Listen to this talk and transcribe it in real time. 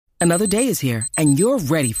Another day is here, and you're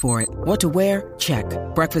ready for it. What to wear? Check.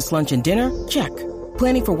 Breakfast, lunch, and dinner? Check.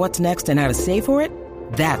 Planning for what's next and how to save for it?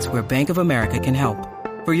 That's where Bank of America can help.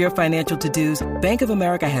 For your financial to-dos, Bank of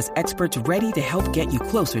America has experts ready to help get you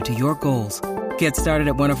closer to your goals. Get started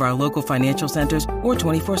at one of our local financial centers or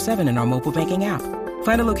 24/7 in our mobile banking app.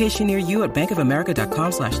 Find a location near you at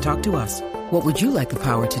bankofamerica.com/talktous. What would you like the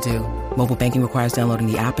power to do? Mobile banking requires downloading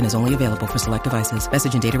the app and is only available for select devices.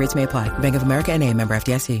 Message and data rates may apply. Bank of America N.A., member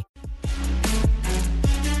FDIC.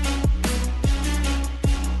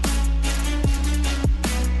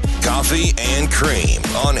 Coffee and Cream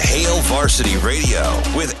on Hail Varsity Radio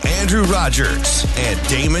with Andrew Rogers and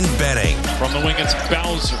Damon Benning. From the wing, it's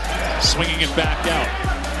Bowser swinging it back out.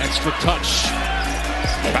 Extra touch.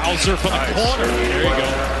 Bowser from the corner. There you go.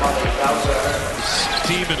 His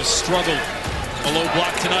team has struggled a low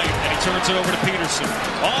block tonight, and he turns it over to Peterson.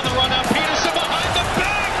 On the run now, Peterson behind the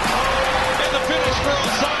back. And the finish for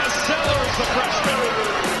Isaiah Sellers, the freshman.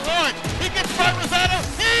 Lord, he gets Rivers at him.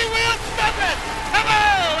 He will stop it.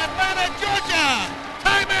 Hello, Atlanta, Georgia.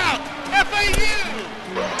 Timeout, FAU.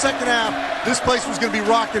 Second half, this place was going to be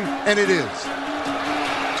rocking, and it is.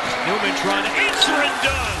 Newman trying to answer and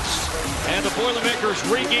does. And the Boilermakers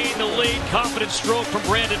regain the lead. Confident stroke from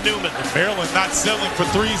Brandon Newman. Maryland not settling for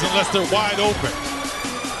threes unless they're wide open.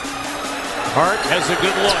 Hart has a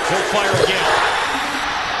good look. He'll fire again.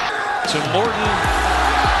 To Morton.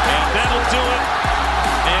 And that'll do it.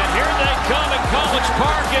 And here they come in College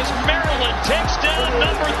Park as Maryland takes down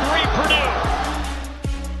number 3 Purdue.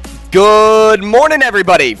 Good morning,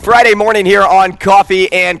 everybody. Friday morning here on Coffee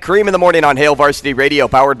and Cream in the Morning on Hail Varsity Radio,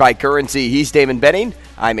 powered by Currency. He's Damon Benning.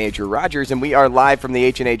 I'm Andrew Rogers, and we are live from the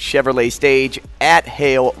H&H Chevrolet stage at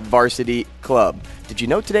Hail Varsity Club. Did you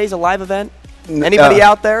know today's a live event? Anybody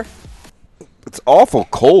out there? It's awful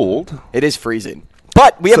cold. It is freezing.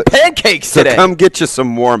 But we have pancakes today. So come get you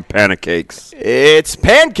some warm pancakes. It's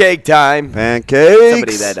pancake time. Pancakes.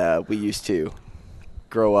 Somebody that we used to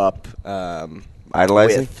grow up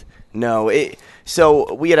idolizing? With. No.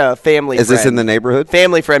 So we had a family friend. Is this in the neighborhood?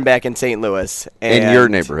 Family friend back in St. Louis. In your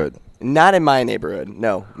neighborhood? Not in my neighborhood,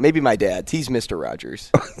 no. Maybe my dad's. He's Mr. Rogers.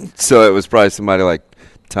 So it was probably somebody like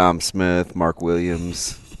Tom Smith, Mark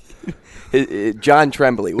Williams. John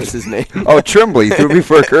Tremblay was his name. Oh, Tremblay. He threw me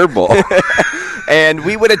for a curveball. And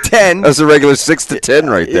we would attend. That was a regular 6-10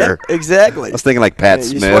 right there. Yeah, exactly. I was thinking like Pat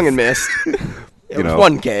Smith. You swung and missed. It was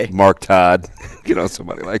 1K. Mark Todd.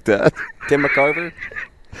 Somebody like that. Tim McCarver.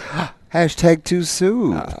 Hashtag too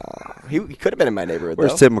soon. He could have been in my neighborhood,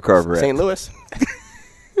 Where's though. Tim McCarver at? St. Louis.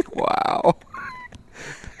 Wow.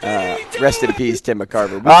 Rest in peace, Tim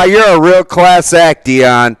McCarver. You're a real class act,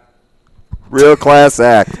 Dion. Real class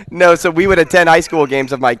act. No, so we would attend high school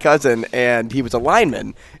games of my cousin, and he was a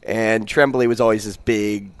lineman. And Tremblay was always this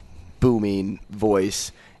big, booming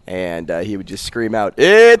voice, and he would just scream out,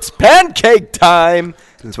 "It's pancake time!"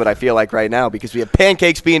 That's what I feel like right now, because we have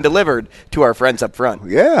pancakes being delivered to our friends up front.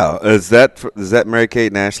 Yeah. Is that Mary-Kate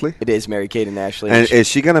and Ashley? It is Mary-Kate and Ashley. And is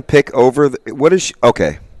she going to pick over what is she?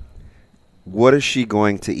 Okay. What is she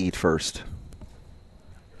going to eat first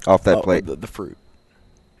off that plate? The fruit.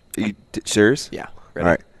 Are you serious? Yeah. Ready?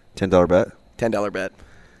 All right. $10 bet? $10 bet.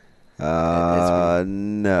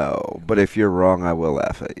 No. But if you're wrong, I will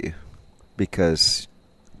laugh at you. Because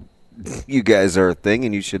you guys are a thing,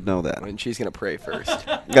 and you should know that. And she's going to pray first.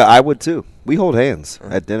 Yeah, I would too. We hold hands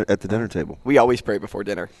at the dinner table. We always pray before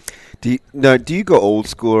dinner. Do you go old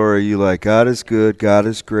school, or are you like, God is good, God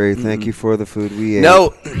is great, thank you for the food we ate?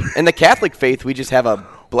 No, in the Catholic faith, we just have a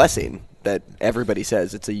blessing that everybody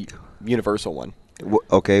says. It's a universal one.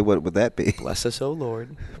 Okay, what would that be? Bless us, O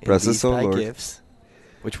Lord, bless us, O thy Lord, gifts,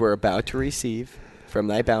 which we're about to receive from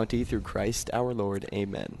thy bounty through Christ our Lord.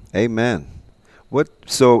 Amen. Amen.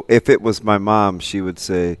 So if it was my mom, she would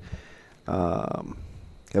say,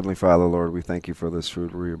 Heavenly Father, Lord, we thank you for this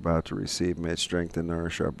food we're about to receive. May it strengthen and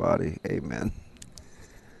nourish our body. Amen.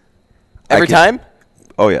 Every time?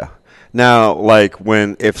 Oh, yeah. Now, like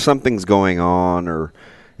if something's going on, or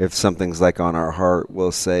if something's like on our heart,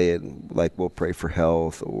 we'll say it, like we'll pray for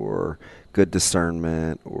health or good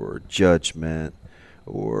discernment or judgment,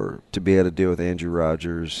 or to be able to deal with Andrew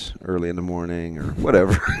Rogers early in the morning, or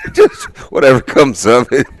whatever. Just whatever comes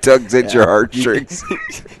up, it tugs at your heartstrings.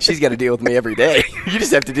 She's got to deal with me every day. You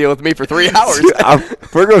just have to deal with me for 3 hours.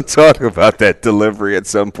 We're going to talk about that delivery at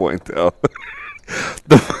some point, though.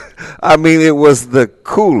 It was the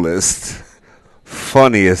coolest,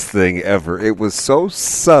 funniest thing ever. It was so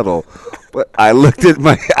subtle, but I looked and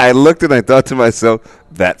I thought to myself,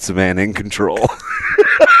 that's a man in control.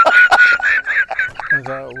 I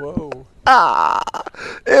thought, whoa.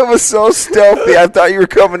 It was so stealthy. I thought you were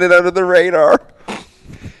coming in under the radar.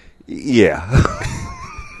 Yeah.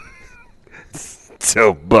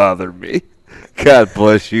 Don't bother me. God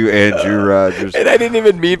bless you, Andrew Rogers. And I didn't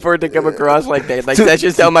even mean for it to come across like that. Like, that's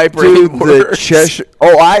just how my brain works. Cheshire.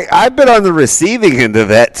 Oh, I've been on the receiving end of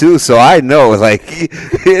that, too, so I know. Like,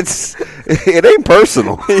 it ain't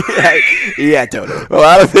personal. Yeah, totally. A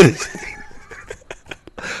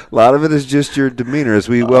lot of it is just your demeanor as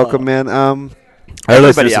we welcome in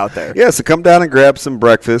everybody out there. Yeah, so come down and grab some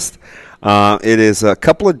breakfast. It is a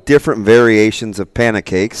couple of different variations of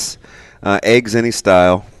pancakes, eggs any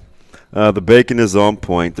style. The bacon is on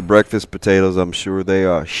point. The breakfast potatoes, I'm sure they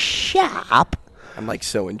are sharp. I'm like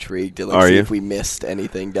so intrigued to see if we missed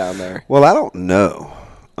anything down there. Well, I don't know.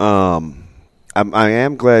 I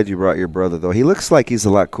am glad you brought your brother, though. He looks like he's a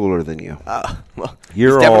lot cooler than you. Well,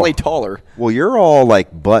 he's definitely taller. Well, you're all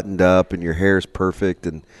like buttoned up and your hair's perfect,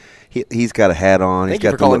 and he's got a hat on. Thank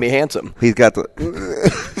you for calling me handsome. He's got the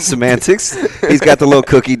semantics. He's got the little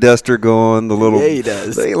cookie duster going. The little yeah, he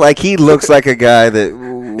does. Like he looks like a guy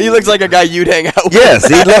that. He looks like a guy you'd hang out with. Yes,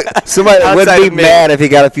 somebody would be mad if he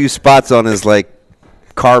got a few spots on his like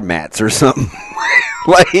car mats or something.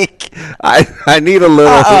 Like I need a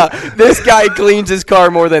little. This guy cleans his car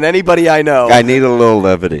more than anybody I know. I need a little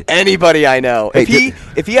levity. Anybody I know. Hey,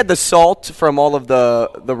 if he had the salt from all of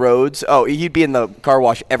the roads, he'd be in the car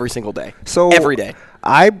wash every single day. So every day.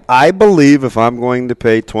 I believe if I'm going to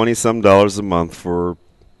pay $20-some a month for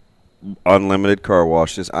unlimited car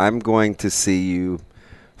washes, I'm going to see you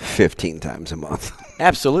 15 times a month.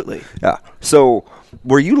 Absolutely. Yeah. So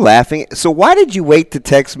were you laughing? So why did you wait to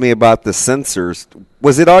text me about the sensors?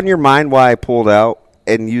 Was it on your mind why I pulled out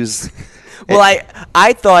and used? Well,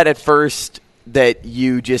 I thought at first that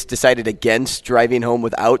you just decided against driving home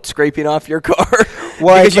without scraping off your car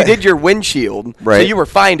because you did your windshield, right? So you were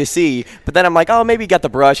fine to see. But then I'm like, maybe he got the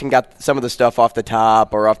brush and got some of the stuff off the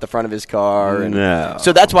top or off the front of his car. No.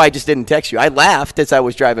 So that's why I just didn't text you. I laughed as I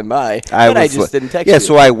was driving by, but I just didn't text you. Yeah,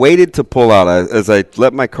 so I waited to pull out as I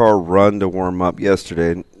let my car run to warm up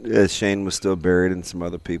yesterday. As Shane was still buried and some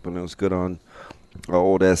other people, and it was good on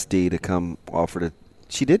old SD to come offer to.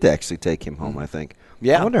 She did actually take him home, I think.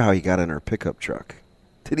 Yeah. I wonder how he got in her pickup truck.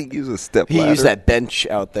 Did he use a step ladder? He used that bench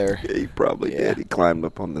out there. Yeah, he probably did. He climbed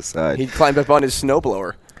up on the side. He climbed up on his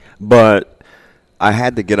snowblower. But I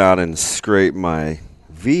had to get out and scrape my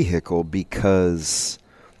vehicle because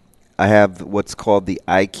I have what's called the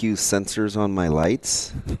IQ sensors on my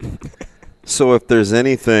lights. So if there's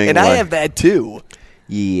anything... And I have that too.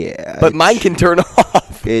 Yeah. But mine can turn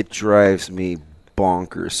off. It drives me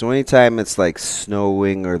bonkers. So anytime it's like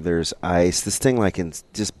snowing or there's ice, this thing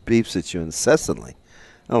just beeps at you incessantly.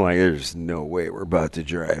 I'm like, there's no way we're about to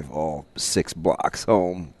drive all 6 blocks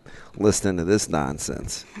home listening to this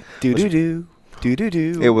nonsense. Do-do-do.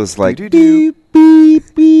 Do-do-do. It was like, do-do-do. beep,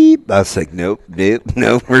 beep, beep. I was like, nope, we're going to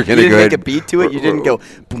go ahead. You didn't make a beat to it? You didn't go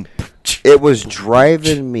boom. It was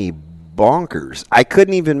driving me bonkers. I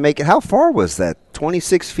couldn't even make it. How far was that?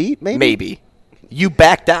 26 feet, maybe? Maybe. You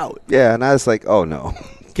backed out. Yeah, and I was like, oh, no.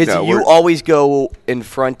 Because you always go in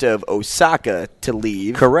front of Osaka to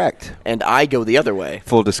leave. Correct. And I go the other way.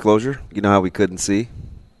 Full disclosure, you know how we couldn't see?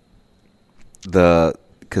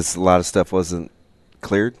 Because a lot of stuff wasn't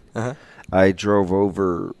cleared. Uh-huh. I drove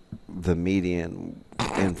over the median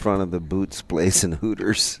in front of the Boots place in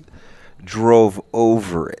Hooters. Drove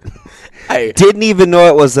over it. I didn't even know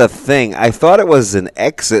it was a thing. I thought it was an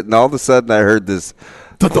exit, and all of a sudden I heard this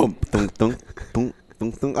thump, thump, thump, thump.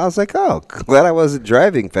 I was like, oh, glad I wasn't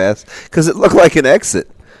driving fast because it looked like an exit.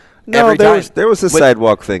 No, there was a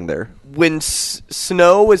sidewalk thing there. When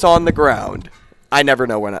snow is on the ground, I never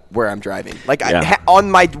know where I'm driving. Like on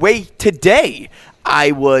my way today,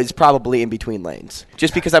 I was probably in between lanes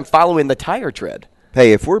just because I'm following the tire tread.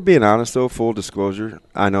 Hey, if we're being honest, though, full disclosure,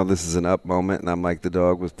 I know this is an up moment, and I'm like the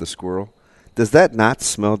dog with the squirrel. Does that not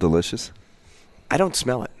smell delicious? I don't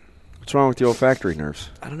smell it. What's wrong with your olfactory nerves?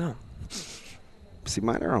 I don't know. See,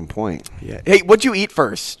 mine are on point. Yeah. Hey, what'd you eat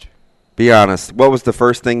first? Be honest. What was the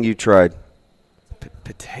first thing you tried?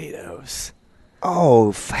 Potatoes.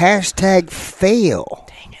 Oh, hashtag fail.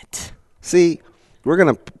 Dang it. See,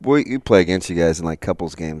 we play against you guys in like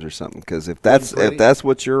couples games or something because if that's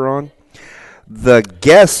what you're on. The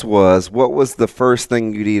guess was, what was the first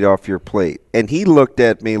thing you'd eat off your plate? And he looked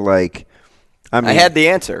at me like, I had the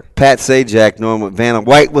answer. Pat Sajak, knowing what Vanna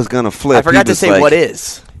White was going to flip. I forgot to say what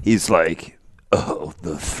is. He's like, oh,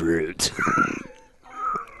 the fruit.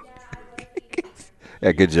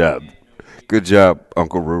 Yeah, good job. Good job,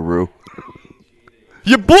 Uncle Ruru.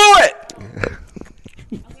 You blew it!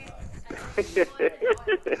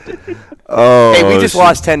 Oh, hey, we just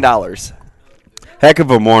lost $10. Heck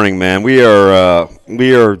of a morning, man. We are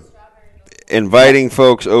inviting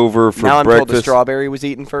folks over for now I'm breakfast. told the strawberry was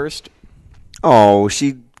eaten first. Oh,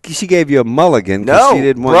 she gave you a mulligan because No, she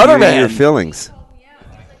didn't want brother you in man. your feelings.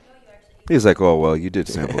 He's like, oh, well, you did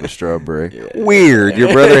sample the strawberry. Weird.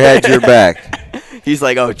 Your brother had your back. He's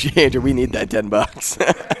like, oh, gee, Andrew, we need that $10.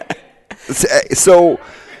 So,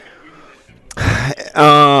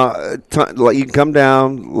 you can come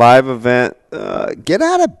down, live event, get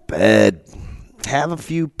out of bed, have a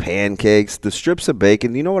few pancakes, the strips of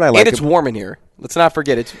bacon. You know what I like? And it's warm in here. Let's not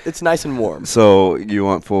forget, it's nice and warm. So you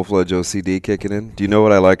want full-fledged OCD kicking in? Do you know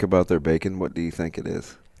what I like about their bacon? What do you think it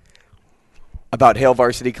is? About Hale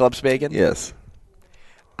Varsity Club's bacon? Yes.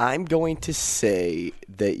 I'm going to say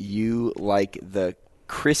that you like the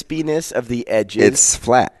crispiness of the edges. It's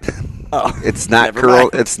flat. Oh, it's not never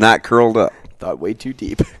curled. mind. It's not curled up. Thought way too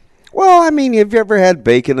deep. Well, I mean, have you ever had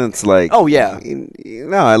bacon and it's like, oh yeah,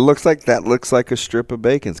 no, it looks like a strip of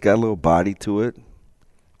bacon. It's got a little body to it,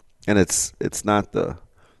 and it's not the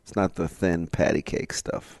thin patty cake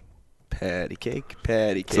stuff. Patty cake.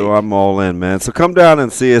 So I'm all in, man. So come down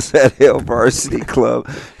and see us at Hale Varsity Club.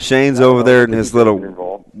 Shane's over there in his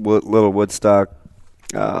little Woodstock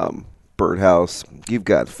birdhouse. You've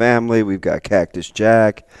got family. We've got Cactus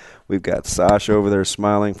Jack. We've got Sasha over there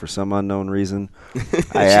smiling for some unknown reason.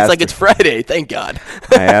 She's like, it's Friday. Thank God.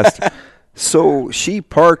 I asked her. So she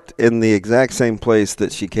parked in the exact same place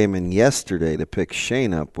that she came in yesterday to pick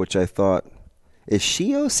Shane up, which I thought, is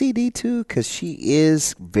she OCD too? Because she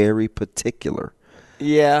is very particular.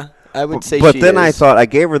 Yeah, I would say but she then is. I thought, I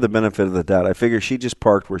gave her the benefit of the doubt. I figured she just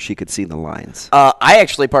parked where she could see the lines. I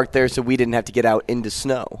actually parked there so we didn't have to get out into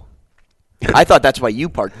snow. I thought that's why you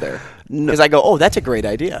parked there. Because I go, oh, that's a great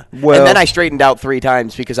idea. Well, and then I straightened out 3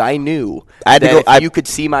 times because I knew that if you could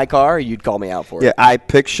see my car, you'd call me out for it. Yeah, I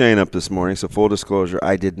picked Shane up this morning, so full disclosure,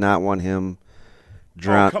 I did not want him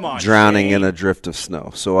drowning in a drift of snow.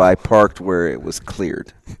 So I parked where it was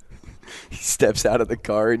cleared. He steps out of the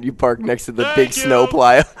car and you park next to the big snow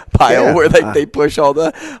pile where they push all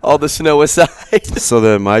the snow aside. So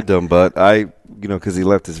then my dumb butt, because he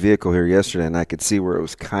left his vehicle here yesterday and I could see where it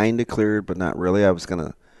was kind of cleared, but not really. I was going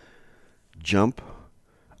to jump,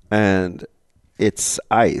 and it's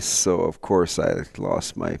ice, so of course I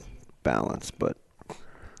lost my balance, but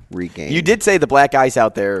regained. You did say the black ice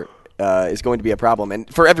out there is going to be a problem,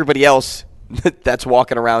 and for everybody else that's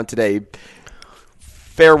walking around today,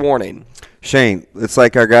 fair warning. Shane, it's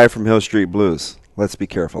like our guy from Hill Street Blues. Let's be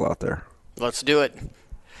careful out there. Let's do it.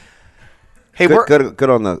 Hey, good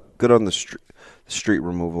on the street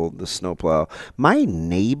removal, the snowplow. My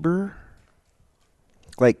neighbor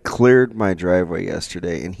cleared my driveway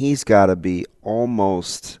yesterday, and he's got to be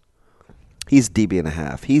he's DB and a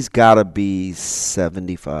half. He's got to be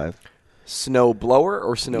 75. Snow blower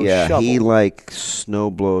or snow yeah, shovel? he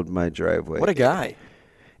snow blowed my driveway. What a guy.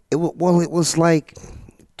 It was like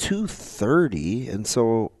 2:30, and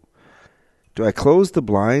so do I close the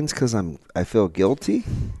blinds because I feel guilty?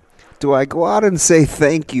 Do I go out and say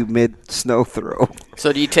thank you mid snow throw?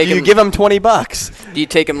 So do you take him? You give him $20. Do you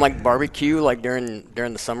take him barbecue during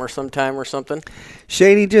the summer sometime or something?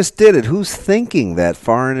 Shady just did it. Who's thinking that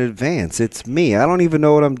far in advance? It's me. I don't even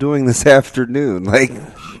know what I'm doing this afternoon. My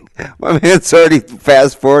man's already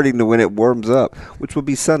fast forwarding to when it warms up, which will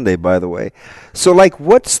be Sunday, by the way. So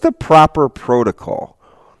what's the proper protocol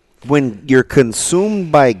when you're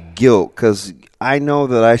consumed by guilt? Because I know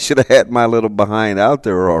that I should have had my little behind out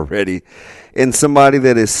there already, and somebody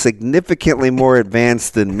that is significantly more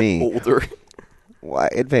advanced than me. Older. Why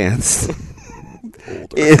advanced?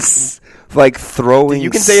 Is throwing. You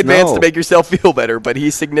can say advanced to make yourself feel better, but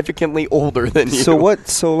he's significantly older than you. So what?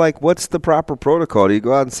 So what's the proper protocol? Do you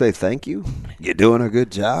go out and say thank you? You're doing a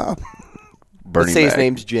good job. Let's say his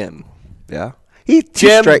name's Jim. Yeah. He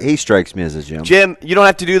strikes me as a Jim. Jim, you don't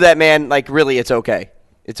have to do that, man. Really, it's okay.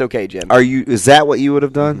 It's okay, Jim. Is that what you would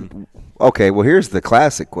have done? Mm-hmm. Okay, well, here's the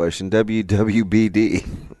classic question, WWBD.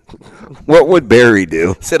 What would Barry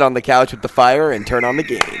do? Sit on the couch with the fire and turn on the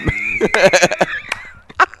game.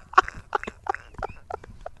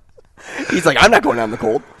 He's like, I'm not going out in the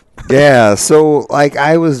cold. Yeah, so,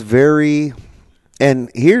 I was very –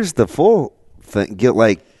 and here's the full thing.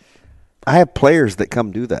 I have players that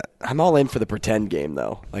come do that. I'm all in for the pretend game,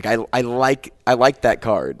 though. I like that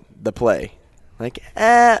card, the play.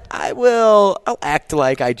 I'll act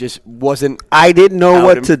like I just wasn't. I didn't know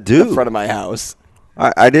what to do in front of my house.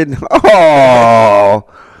 I didn't. Oh,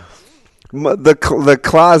 the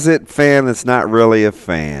closet fan that's not really a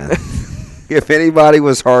fan. If anybody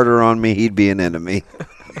was harder on me, he'd be an enemy.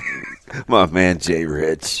 My man Jay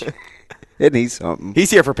Rich, isn't he something? He's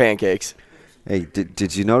here for pancakes. Hey,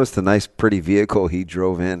 did you notice the nice, pretty vehicle he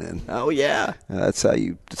drove in? Oh yeah. That's how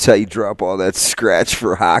you drop all that scratch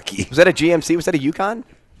for hockey. Was that a GMC? Was that a Yukon?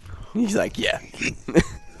 He's like, yeah,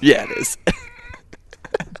 yeah, it is.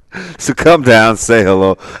 So come down, say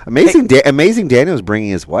hello. Amazing Daniel's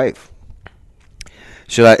bringing his wife.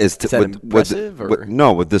 Should I? Is that impressive?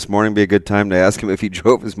 Would this morning be a good time to ask him if he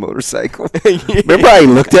drove his motorcycle? Remember how he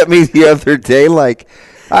looked at me the other day like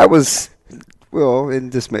I was. Well,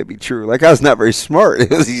 and this may be true. Like, I was not very smart.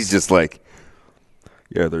 He's just like,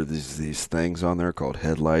 yeah, there are these things on there called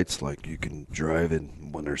headlights. Like, you can drive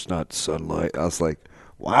in when there's not sunlight. I was like,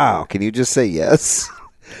 wow, can you just say yes?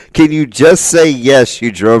 Can you just say yes, you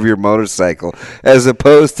drove your motorcycle, as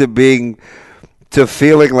opposed to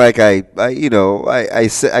feeling like I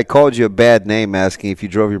called you a bad name asking if you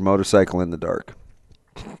drove your motorcycle in the dark.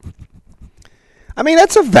 I mean,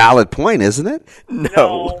 that's a valid point, isn't it?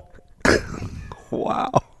 No.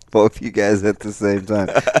 Wow. Both you guys at the same time.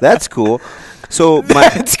 That's cool. So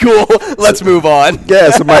that's cool. Let's move on. Yeah,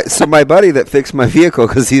 so my buddy that fixed my vehicle,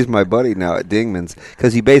 because he's my buddy now at Dingman's,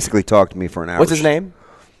 because he basically talked to me for an hour. What's his name?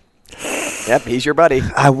 Yep, he's your buddy.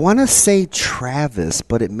 I want to say Travis,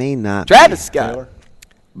 but it may not Travis Scott.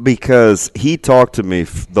 Because he talked to me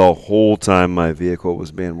the whole time my vehicle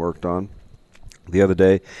was being worked on the other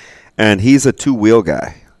day, and he's a two-wheel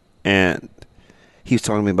guy, and he was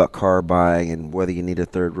talking to me about car buying and whether you need a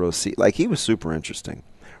third row seat. Like, he was super interesting,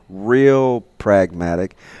 real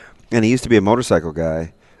pragmatic. And he used to be a motorcycle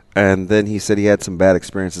guy. And then he said he had some bad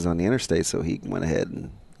experiences on the interstate, so he went ahead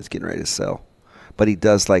and is getting ready to sell. But he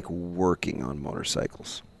does like working on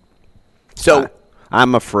motorcycles. So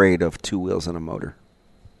I'm afraid of two wheels and a motor.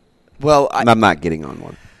 Well, I'm not getting on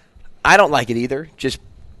one. I don't like it either. Just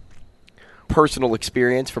personal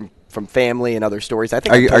experience from family and other stories. I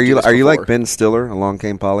think are you like Ben Stiller? Along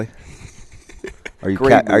Came Polly. Are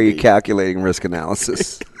you calculating risk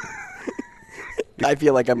analysis? I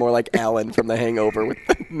feel like I'm more like Alan from The Hangover with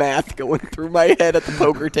the math going through my head at the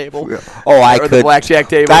poker table. The blackjack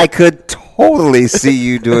table. I could totally see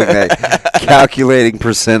you doing that, calculating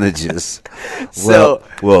percentages. So,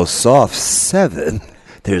 well, soft 7.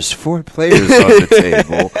 There's 4 players on the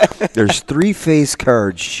table. There's 3 face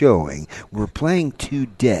cards showing. We're playing 2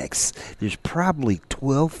 decks. There's probably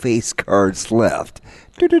 12 face cards left.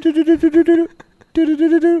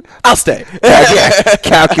 I'll stay.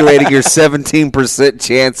 Calculating your 17%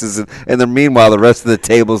 chances, and then meanwhile the rest of the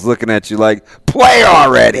table's looking at you like, play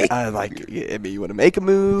already. You want to make a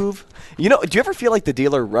move. Do you ever feel like the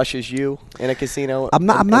dealer rushes you in a casino? I'm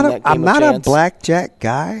not a blackjack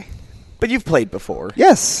guy. But you've played before.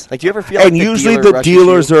 Yes. Like, do you ever feel like and usually the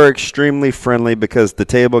dealers are extremely friendly because the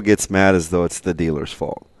table gets mad as though it's the dealer's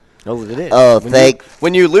fault. Oh, it is. Oh,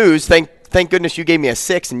 when you lose, thank goodness you gave me a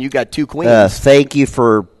 6 and you got 2 queens. Thank you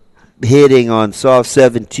for hitting on soft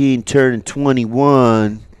 17, turning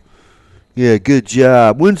 21. Yeah, good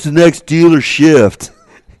job. When's the next dealer shift?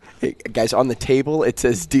 Hey, guys, on the table, it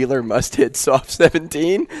says dealer must hit soft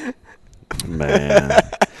 17. Man.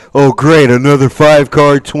 Oh, great, another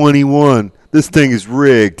 5-card 21. This thing is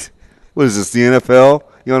rigged. What is this, the NFL?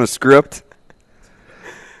 You on a script?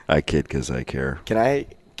 I kid because I care. Can I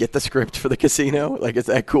get the script for the casino? Like, is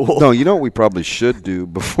that cool? No, you know what we probably should do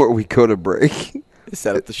before we go to break?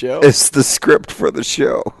 Set up the show? It's the script for the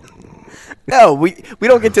show. No, we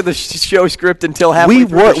don't get to the show script until halfway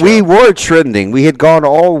through the show. We were trending. We had gone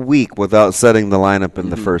all week without setting the lineup in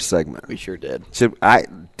the first segment. We sure did.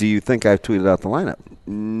 Do you think I've tweeted out the lineup?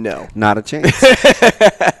 No. Not a chance.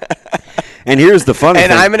 And here's the funny thing.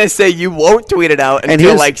 And I'm going to say you won't tweet it out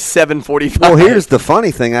until like 7:45. Well, here's the funny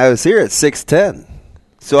thing. I was here at 6:10.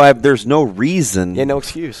 So there's no reason. Yeah, no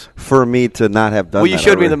excuse. For me to not have done that. Well, you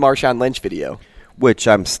showed me the Marshawn Lynch video. Which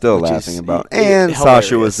I'm still laughing about. And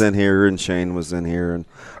Sasha was in here, and Shane was in here, and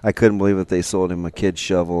I couldn't believe that they sold him a kid's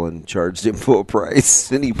shovel and charged him full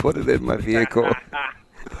price, and he put it in my vehicle.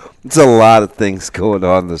 It's a lot of things going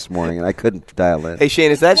on this morning, and I couldn't dial in. Hey,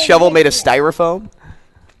 Shane, is that shovel made of styrofoam?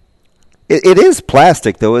 It is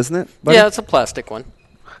plastic, though, isn't it, buddy? Yeah, it's a plastic one.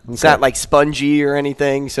 It's not like spongy or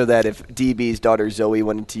anything, so that if DB's daughter Zoe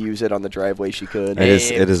wanted to use it on the driveway, she could.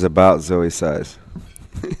 It is about Zoe's size.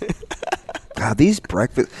 God, these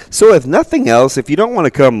breakfast. So if nothing else, if you don't want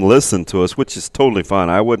to come listen to us, which is totally fine,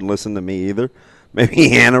 I wouldn't listen to me either. Maybe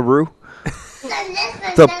Hannah Roo.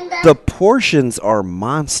 The portions are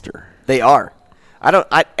monster. They are.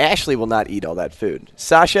 Ashley will not eat all that food.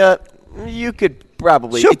 Sasha, you could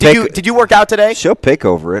probably. Did you work out today? She'll pick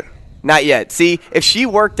over it. Not yet. See, if she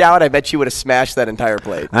worked out, I bet she would have smashed that entire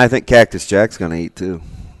plate. I think Cactus Jack's going to eat too.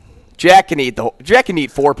 Jack can eat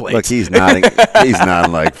 4 plates. Look, he's nodding. He's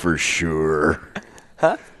nodding like for sure.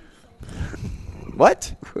 Huh?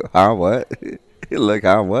 What? Huh? What? Look,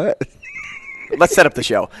 huh? What? Let's set up the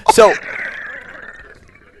show. So,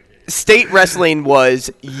 state wrestling was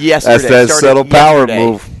yesterday. That's that subtle power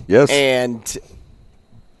move. Yes. And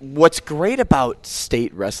what's great about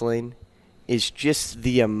state wrestling is just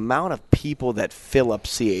the amount of people that fill up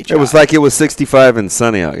CHI. It was like it was 65 and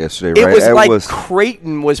sunny out yesterday, right? It was like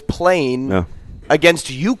Creighton was playing against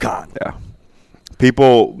UConn. Yeah.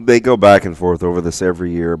 People, they go back and forth over this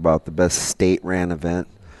every year about the best state-ran event.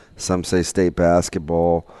 Some say state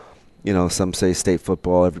basketball. You know, some say state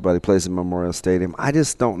football. Everybody plays in Memorial Stadium. I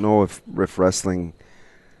just don't know if wrestling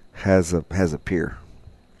has a peer.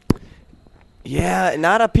 Yeah,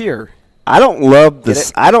 not up here. I don't love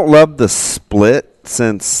this. I don't love the split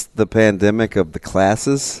since the pandemic of the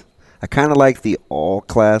classes. I kind of like the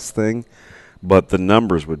all-class thing, but the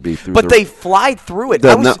numbers would be through. But they fly through it.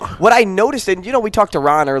 What I noticed, and we talked to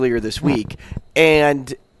Ron earlier this week,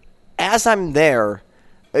 and as I'm there,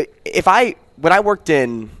 when I worked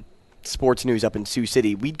in sports news up in Sioux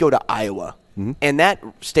City, we'd go to Iowa, and that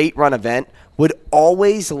state-run event would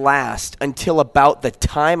always last until about the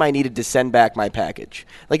time I needed to send back my package.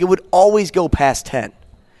 Like, it would always go past 10.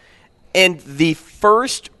 And the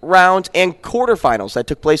first rounds and quarterfinals that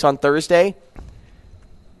took place on Thursday,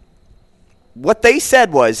 what they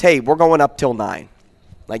said was, hey, we're going up till 9.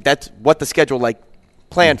 Like, that's what the schedule,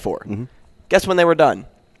 planned for. Mm-hmm. Guess when they were done?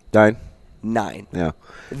 9. Yeah.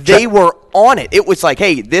 They were on it. It was like,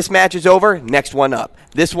 hey, this match is over, next one up.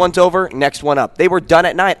 This one's over, next one up. They were done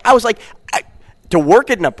at 9. I was like, to work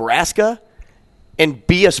in Nebraska and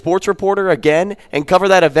be a sports reporter again and cover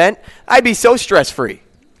that event, I'd be so stress-free.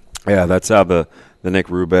 Yeah, that's how the Nick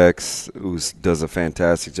Rubex, who does a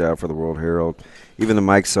fantastic job for the World Herald, even the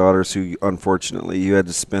Mike Saunders, who unfortunately you had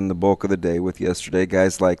to spend the bulk of the day with yesterday,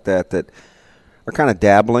 guys like that are kind of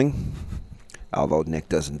dabbling. Although Nick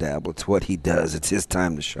doesn't dabble, it's what he does. It's his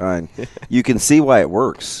time to shine. You can see why it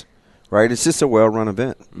works, right? It's just a well-run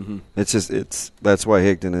event. Mm-hmm. That's why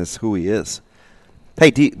Higdon is who he is. Hey,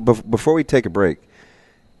 before we take a break,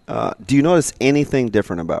 do you notice anything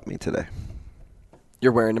different about me today?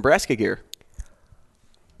 You're wearing Nebraska gear.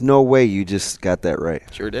 No way you just got that right.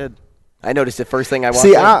 Sure did. I noticed the first thing I walked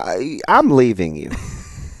in. See, I'm leaving you.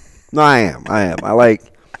 No, I am. I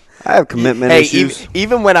have commitment issues.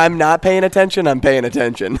 Even when I'm not paying attention, I'm paying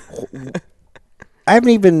attention. I haven't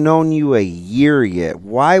even known you a year yet.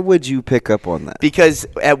 Why would you pick up on that? Because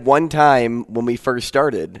at one time when we first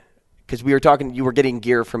started, because we were talking, you were getting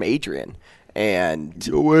gear from Adrian. And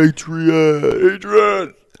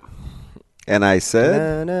Adrian. And I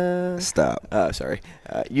said, stop. Oh, sorry.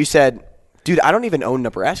 You said, dude, I don't even own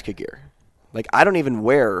Nebraska gear. Like, I don't even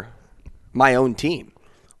wear my own team.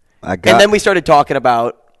 And then we started talking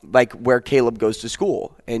about, where Caleb goes to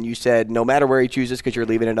school. And you said, no matter where he chooses, because you're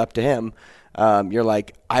leaving it up to him, you're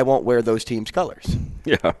like, I won't wear those teams' colors.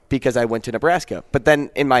 Yeah. Because I went to Nebraska. But then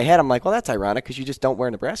in my head, I'm like, well, that's ironic because you just don't wear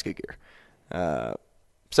Nebraska gear.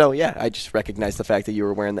 So, yeah, I just recognized the fact that you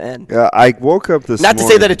were wearing the N. Yeah, I woke up this morning. Not to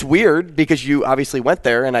say that it's weird because you obviously went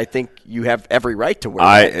there, and I think you have every right to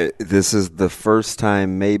wear it. This is the first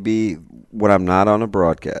time maybe when I'm not on a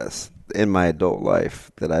broadcast in my adult life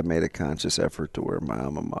that I made a conscious effort to wear my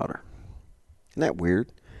alma mater. Isn't that weird?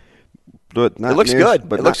 But it looks good.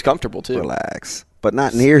 But it looks comfortable, too. Relax. But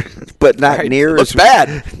not near. But not right. Near. It looks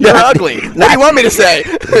bad. You're ugly. What do you want me to say?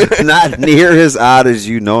 Not near as odd as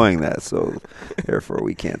you knowing that. So, therefore,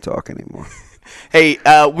 we can't talk anymore. Hey,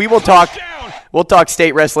 we will talk. We'll talk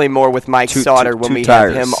state wrestling more with Mike Sauter when we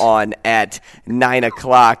have him on at 9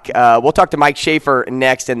 o'clock. We'll talk to Mike Schaefer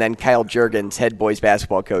next, and then Kyle Juergens, head boys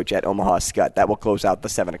basketball coach at Omaha Skutt. That will close out the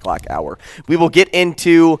 7 o'clock hour. We will get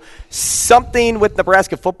into something with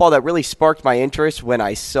Nebraska football that really sparked my interest when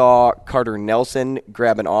I saw Carter Nelson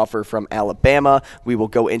grab an offer from Alabama. We will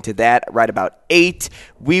go into that right about 8.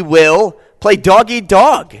 We will play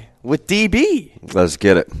dog-eat-dog with DB. Let's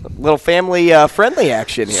get it. Little family friendly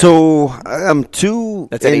action here. So I'm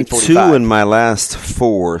 2-2 in my last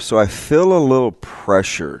 4, so I feel a little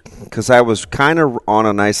pressure because I was kind of on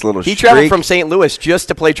a nice little streak. He traveled from St. Louis just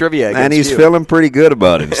to play trivia against and he's feeling pretty good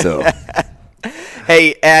about himself.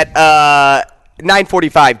 Hey, at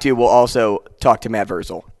 9:45 too, we'll also talk to Matt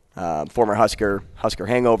Vrzal. Former Husker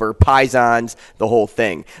hangover, Pisons, the whole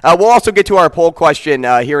thing. We'll also get to our poll question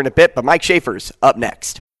here in a bit, but Mike Schaefer's up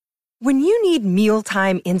next. When you need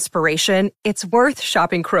mealtime inspiration, it's worth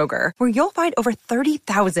shopping Kroger, where you'll find over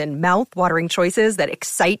 30,000 mouth-watering choices that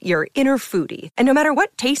excite your inner foodie. And no matter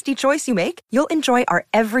what tasty choice you make, you'll enjoy our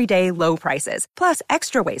everyday low prices, plus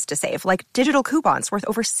extra ways to save, like digital coupons worth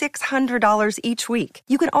over $600 each week.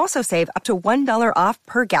 You can also save up to $1 off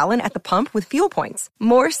per gallon at the pump with fuel points.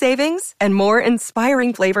 More savings and more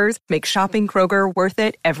inspiring flavors make shopping Kroger worth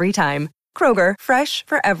it every time. Kroger, fresh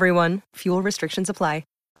for everyone. Fuel restrictions apply.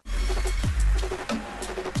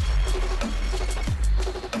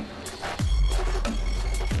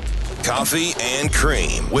 Coffee and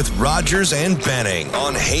Cream with Rogers and Benning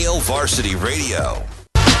on Hail Varsity Radio.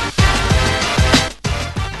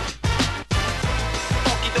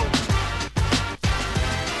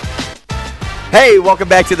 Hey, welcome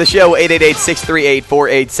back to the show,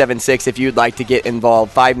 888-638-4876 if you'd like to get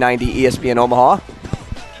involved. 590 ESPN Omaha.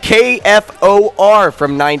 KFOR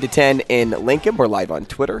from 9 to 10 in Lincoln. We're live on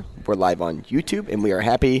Twitter. We're live on YouTube, and we are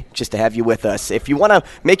happy just to have you with us. If you want to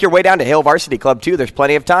make your way down to Hail Varsity Club, too, there's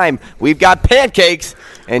plenty of time. We've got pancakes,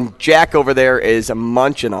 and Jack over there is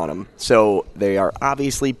munching on them. So they are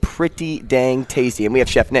obviously pretty dang tasty, and we have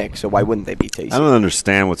Chef Nick, so why wouldn't they be tasty? I don't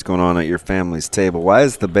understand what's going on at your family's table. Why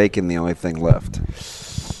is the bacon the only thing left?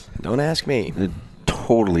 Don't ask me. They're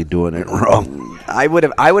totally doing it wrong. I would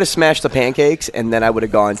have smashed the pancakes, and then I would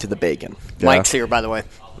have gone to the bacon. Yeah. Mike's here, by the way.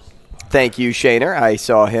 Thank you, Shaner. I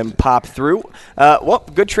saw him pop through. Well,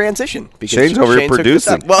 good transition. Shane's over here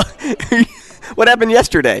producing. Well, what happened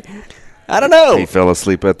yesterday? I don't know. He fell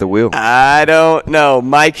asleep at the wheel. I don't know.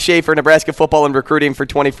 Mike Schaefer, Nebraska football and recruiting for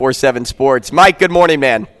 24/7 Sports. Mike, good morning,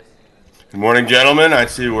 man. Good morning, gentlemen. I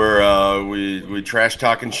see we're we trash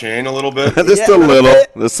talking Shane a little bit. Just a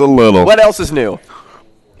little. What else is new?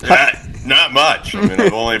 Not much. I mean,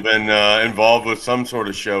 I've only been involved with some sort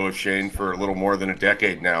of show with Shane for a little more than a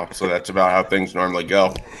decade now, so that's about how things normally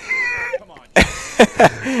go.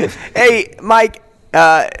 Hey, Mike,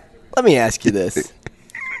 let me ask you this.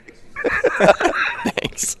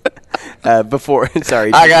 Thanks.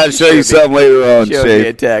 Sorry. I got to show you something later on, Shane. Me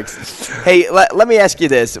a text. Hey, let me ask you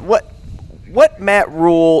this. What Matt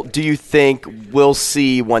Rule do you think we'll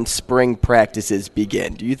see once spring practices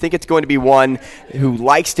begin? Do you think it's going to be one who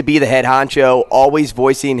likes to be the head honcho, always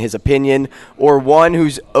voicing his opinion, or one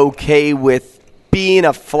who's okay with being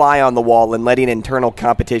a fly on the wall and letting internal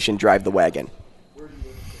competition drive the wagon?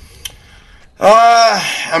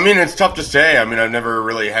 I mean, it's tough to say. I mean, I've never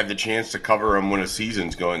really had the chance to cover him when a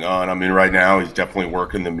season's going on. I mean, right now he's definitely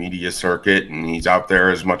working the media circuit, and he's out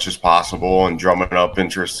there as much as possible and drumming up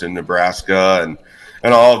interest in Nebraska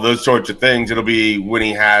and all of those sorts of things. It'll be when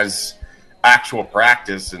he has actual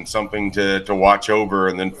practice and something to watch over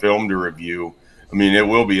and then film to review. I mean, it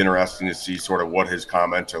will be interesting to see sort of what his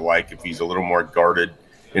comments are like, if he's a little more guarded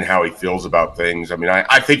in how he feels about things. I mean,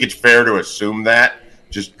 I think it's fair to assume that,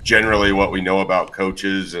 just generally what we know about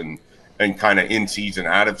coaches and kind of in season,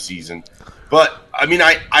 out of season. But I mean,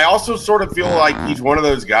 I also sort of feel like he's one of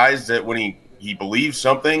those guys that when he believes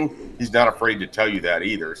something, he's not afraid to tell you that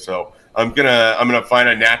either. So I'm gonna find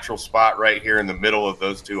a natural spot right here in the middle of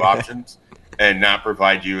those two options and not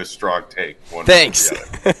provide you a strong take. Thanks.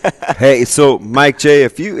 Hey, so Mike J,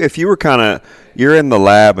 if you were you're in the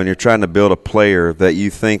lab and you're trying to build a player that you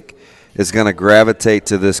think is going to gravitate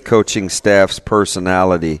to this coaching staff's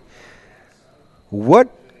personality, what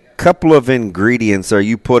couple of ingredients are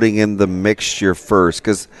you putting in the mixture first?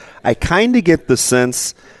 Because I kind of get the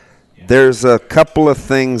sense there's a couple of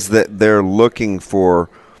things that they're looking for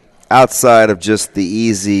outside of just the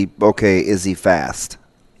easy, okay, is he fast?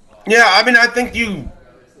 Yeah, I mean, I think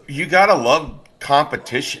you got to love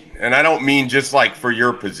competition. And I don't mean just like for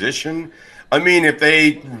your position. I mean, if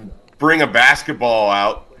they bring a basketball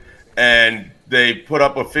out and they put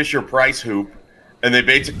up a Fisher-Price hoop, and they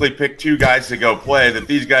basically pick two guys to go play, that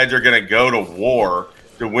these guys are going to go to war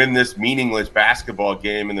to win this meaningless basketball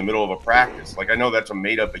game in the middle of a practice. Like, I know that's a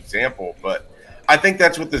made-up example, but I think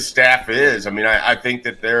that's what the staff is. I mean, I think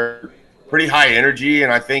that they're pretty high energy,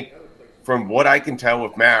 and I think from what I can tell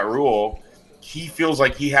with Matt Rule, he feels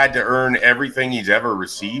like he had to earn everything he's ever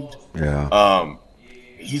received. Yeah.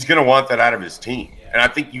 He's going to want that out of his team. And I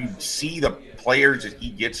think you see the players that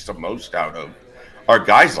he gets the most out of are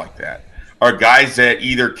guys like that, are guys that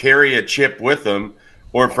either carry a chip with them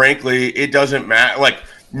or, frankly, it doesn't matter. Like,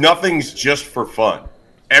 nothing's just for fun.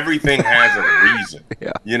 Everything has a reason,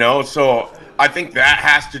 you know? So I think that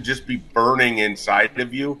has to just be burning inside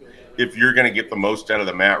of you if you're going to get the most out of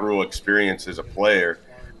the Matt Rule experience as a player.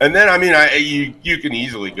 And then, I mean, you can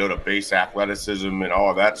easily go to base athleticism and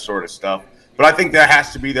all of that sort of stuff. But I think that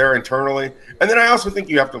has to be there internally. And then I also think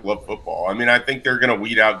you have to love football. I mean, I think they're going to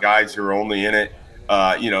weed out guys who are only in it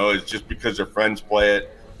it's just because their friends play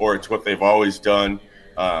it or it's what they've always done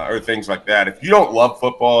or things like that. If you don't love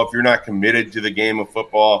football, if you're not committed to the game of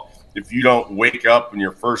football, if you don't wake up and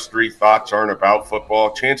your first 3 thoughts aren't about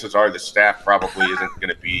football, chances are the staff probably isn't going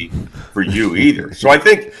to be for you either. So I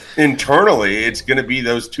think internally it's going to be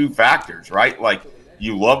those 2 factors, right? Like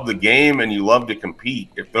you love the game and you love to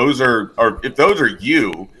compete. If those are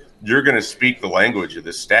you, you're going to speak the language of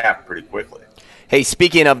the staff pretty quickly. Hey,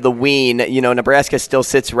 speaking of the wean, Nebraska still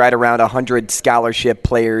sits right around 100 scholarship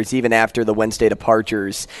players even after the Wednesday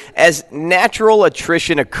departures. As natural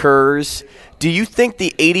attrition occurs, do you think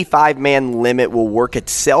the 85-man limit will work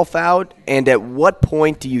itself out? And at what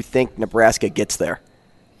point do you think Nebraska gets there?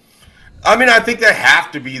 I mean, I think they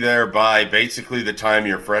have to be there by basically the time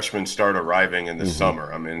your freshmen start arriving in the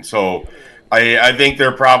summer. I mean, so I think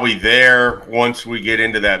they're probably there once we get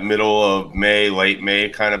into that middle of May, late May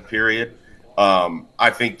kind of period.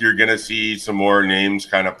 I think you're going to see some more names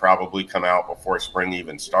kind of probably come out before spring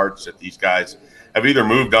even starts that these guys have either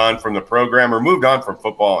moved on from the program or moved on from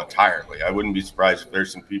football entirely. I wouldn't be surprised if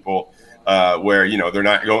there's some people where, they're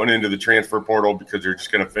not going into the transfer portal because they're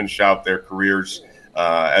just going to finish out their careers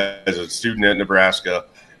as a student at Nebraska,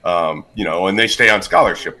 and they stay on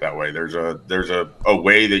scholarship that way. There's a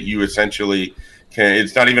way that you essentially can.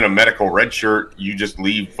 It's not even a medical red shirt. You just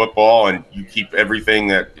leave football and you keep everything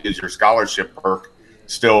that is your scholarship perk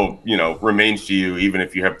still, remains to you even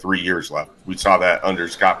if you have 3 years left. We saw that under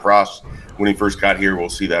Scott Frost when he first got here. We'll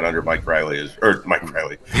see that under Mike Riley.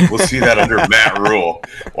 We'll see that under Matt Rule.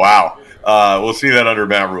 Wow. We'll see that under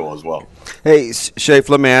Matt Rule as well. Hey, Shafe,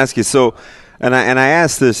 let me ask you. So, and I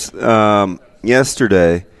asked this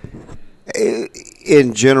yesterday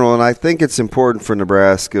in general, and I think it's important for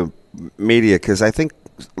Nebraska media because I think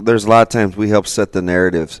there's a lot of times we help set the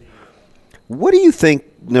narratives. What do you think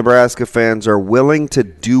Nebraska fans are willing to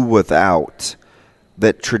do without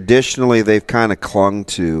that traditionally they've kind of clung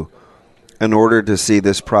to in order to see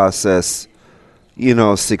this process,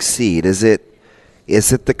 succeed? Is it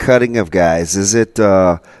the cutting of guys? Is it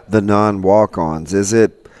the non-walk-ons? Is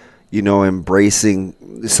it,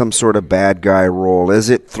 embracing some sort of bad guy role? Is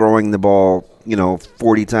it throwing the ball,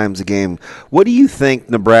 40 times a game? What do you think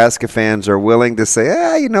Nebraska fans are willing to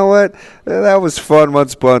say, you know what, that was fun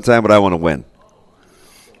once upon a time, but I want to win?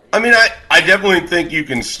 I mean, I definitely think you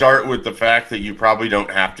can start with the fact that you probably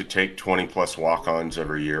don't have to take 20-plus walk-ons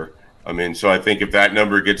every year. I mean, so I think if that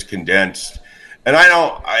number gets condensed, and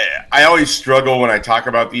I always struggle when I talk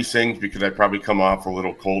about these things because I probably come off a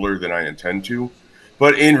little colder than I intend to.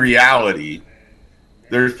 But in reality,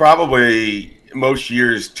 there's probably most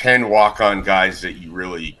years 10 walk-on guys that you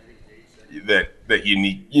really that you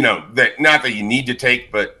need, that not that you need to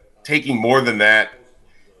take, but taking more than that.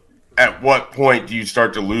 At what point do you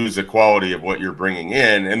start to lose the quality of what you're bringing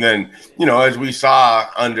in? And then, as we saw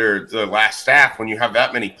under the last staff, when you have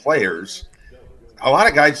that many players, a lot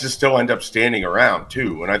of guys just still end up standing around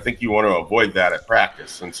too. And I think you want to avoid that at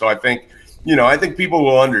practice. And so I think people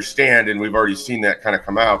will understand, and we've already seen that kind of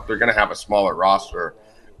come out. They're going to have a smaller roster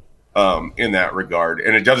in that regard.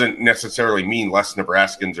 And it doesn't necessarily mean less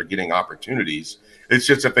Nebraskans are getting opportunities. It's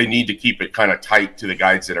just that they need to keep it kind of tight to the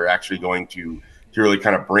guys that are actually going to really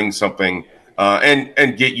kind of bring something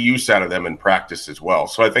and get use out of them in practice as well.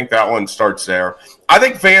 So I think that one starts there. I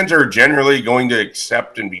think fans are generally going to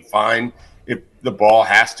accept and be fine if the ball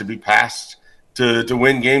has to be passed to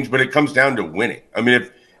win games, but it comes down to winning. I mean,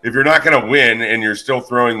 if you're not going to win and you're still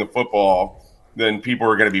throwing the football, then people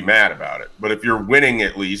are going to be mad about it. But if you're winning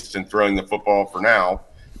at least and throwing the football for now,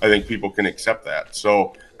 I think people can accept that.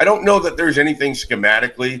 So I don't know that there's anything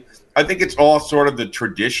schematically. I think it's all sort of the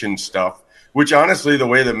tradition stuff, which honestly, the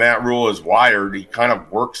way that Matt Rule is wired, he kind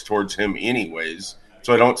of works towards him anyways.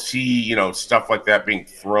 So I don't see, stuff like that being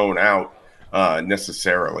thrown out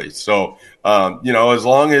necessarily. So, as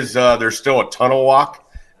long as there's still a tunnel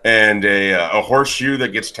walk and a horseshoe that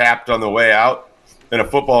gets tapped on the way out and a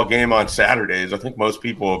football game on Saturdays, I think most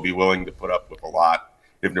people will be willing to put up with a lot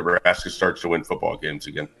if Nebraska starts to win football games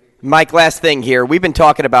again. Mike, last thing here. We've been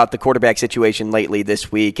talking about the quarterback situation lately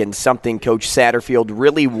this week, and something Coach Satterfield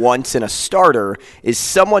really wants in a starter is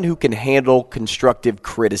someone who can handle constructive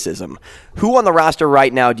criticism. Who on the roster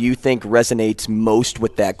right now do you think resonates most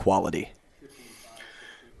with that quality?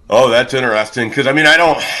 Oh, that's interesting because, I mean, I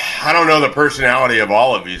don't know the personality of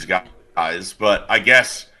all of these guys, but I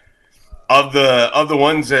guess of the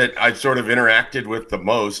ones that I've sort of interacted with the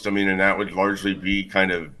most, I mean, and that would largely be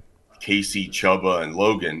kind of Casey, Chubba, and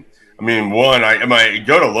Logan. I mean, I might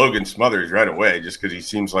go to Logan Smothers right away just because he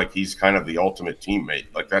seems like he's kind of the ultimate teammate.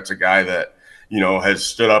 Like, that's a guy that, has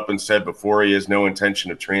stood up and said before he has no intention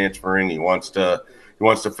of transferring. He wants to He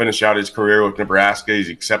wants to finish out his career with Nebraska. He's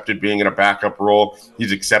accepted being in a backup role.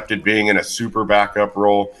 He's accepted being in a super backup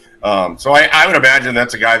role. So I would imagine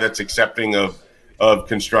that's a guy that's accepting of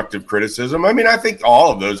constructive criticism. I mean, I think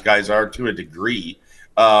all of those guys are to a degree.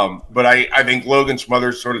 But I think Logan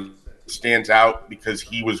Smothers sort of stands out because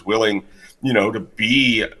he was willing, to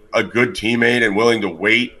be a good teammate and willing to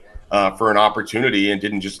wait for an opportunity and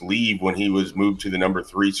didn't just leave when he was moved to the number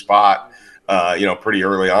 3 spot, pretty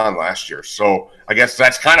early on last year. So I guess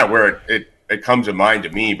that's kind of where it comes to mind to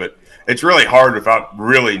me, but it's really hard without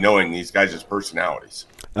really knowing these guys' personalities.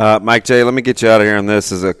 Mike J., let me get you out of here on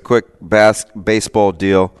this as a quick baseball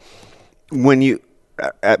deal. When you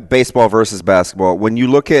at baseball versus basketball, when you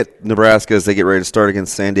look at Nebraska as they get ready to start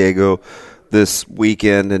against San Diego this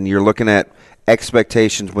weekend, and you're looking at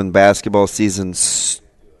expectations when basketball season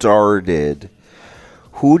started,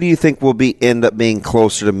 who do you think will end up being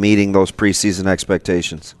closer to meeting those preseason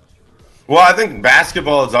expectations? Well, I think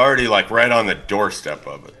basketball is already right on the doorstep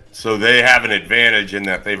of it. So they have an advantage in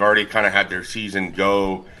that they've already kind of had their season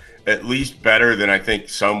go at least better than I think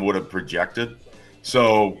some would have projected.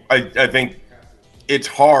 So I think it's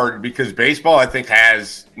hard because baseball, I think,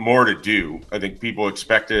 has more to do. I think people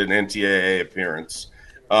expected an NCAA appearance.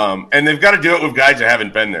 And they've got to do it with guys that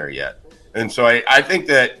haven't been there yet. And so I think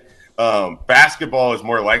that basketball is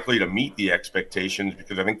more likely to meet the expectations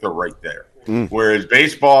because I think they're right there. Whereas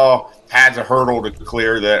baseball has a hurdle to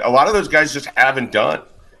clear that a lot of those guys just haven't done,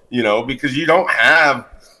 because you don't have,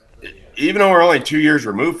 even though we're only 2 years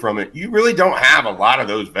removed from it, you really don't have a lot of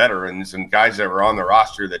those veterans and guys that were on the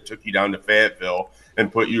roster that took you down to Fayetteville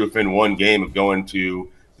and put you within one game of going to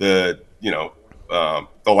the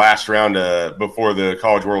last round before the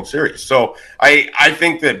College World Series. So I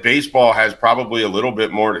think that baseball has probably a little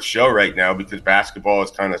bit more to show right now because basketball has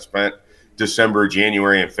kind of spent December,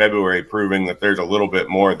 January, and February proving that there's a little bit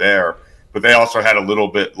more there. But they also had a little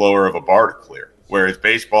bit lower of a bar to clear. Whereas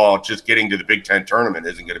baseball, just getting to the Big Ten tournament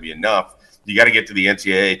isn't going to be enough. You got to get to the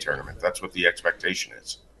NCAA tournament. That's what the expectation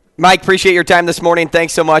is. Mike, appreciate your time this morning.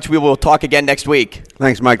 Thanks so much. We will talk again next week.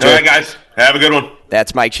 Thanks, Mike. All right, guys. Have a good one.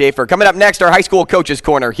 That's Mike Schaefer. Coming up next, our high school coaches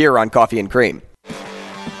corner here on Coffee and Cream.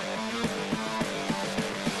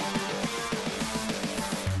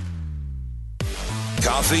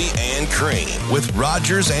 Coffee and Cream with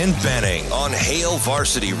Rogers and Benning on Hail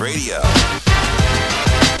Varsity Radio.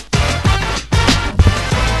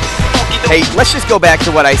 Hey, let's just go back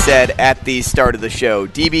to what I said at the start of the show.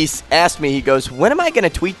 DB asked me, he goes, when am I going to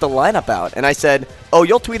tweet the lineup out? And I said,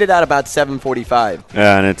 you'll tweet it out about 7:45.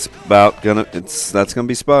 Yeah, and that's gonna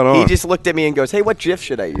be spot on. He just looked at me and goes, hey, what GIF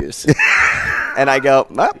should I use? And I go,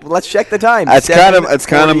 let's check the time. It's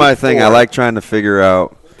kind of my thing. I like trying to figure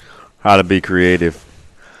out how to be creative.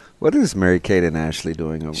 What is Mary Kate and Ashley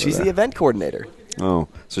doing over there? She's the event coordinator. Oh,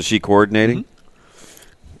 so she coordinating? Mm-hmm.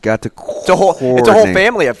 Got to It's a whole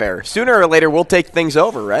family affair. Sooner or later, we'll take things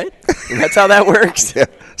over, right? And that's how that works. Yeah.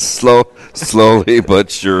 Slowly but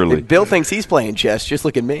surely. If Bill thinks he's playing chess, just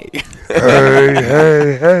look at me.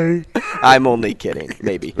 Hey. I'm only kidding,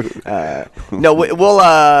 maybe. No,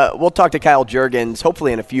 we'll talk to Kyle Juergens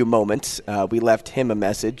hopefully in a few moments. We left him a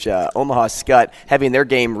message. Omaha Skutt having their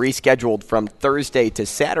game rescheduled from Thursday to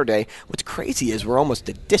Saturday. What's crazy is we're almost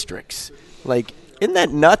to districts. Isn't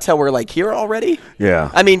that nuts how we're here already?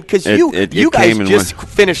 Yeah. I mean, because you guys just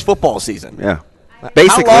finished football season. Yeah.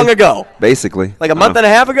 Basically. How long ago? Basically. Like a month and a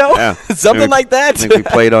half ago? Yeah. Something like that? I think we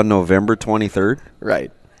played on November 23rd.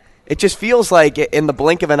 Right. It just feels like in the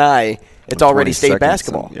blink of an eye, it's already state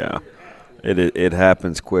basketball. Yeah. It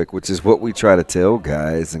happens quick, which is what we try to tell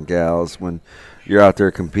guys and gals when you're out there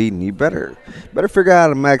competing. You better figure out how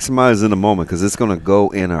to maximize in the moment because it's going to go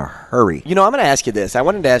in a hurry. I'm going to ask you this. I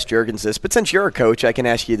wanted to ask Juergens this, but since you're a coach, I can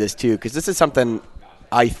ask you this too because this is something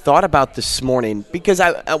I thought about this morning because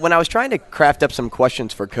when I was trying to craft up some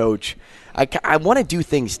questions for Coach, I want to do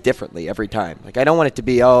things differently every time. I don't want it to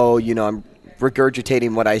be, I'm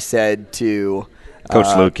regurgitating what I said to Coach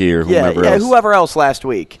Lukey or whoever else. Whoever else last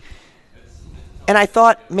week. And I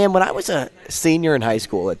thought, man, when I was a senior in high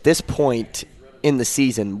school at this point in the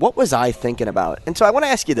season, what was I thinking about? And so I want to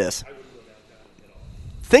ask you this.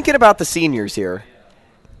 Thinking about the seniors here,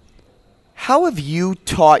 how have you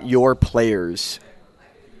taught your players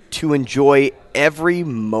to enjoy every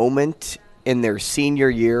moment in their senior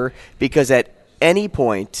year? Because at any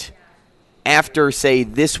point after, say,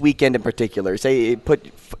 this weekend in particular, say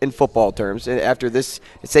put in football terms, after this,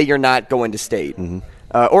 say you're not going to state,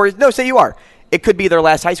 say you are. It could be their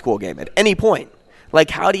last high school game at any point.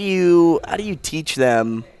 How do you teach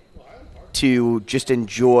them to just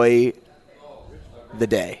enjoy the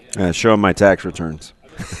day? Show them my tax returns.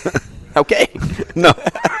 Okay. No.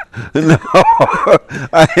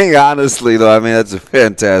 I think honestly, though, I mean, that's a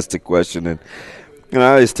fantastic question. And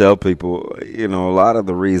I always tell people, a lot of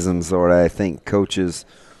the reasons that I think coaches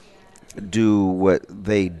do what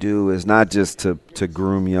they do is not just to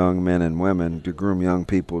groom young men and women, to groom young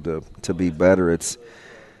people to be better. It's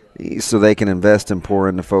so they can invest and pour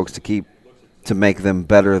into folks to make them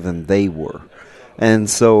better than they were. And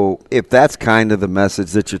so if that's kind of the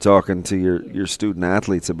message that you're talking to your student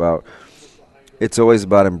athletes about, it's always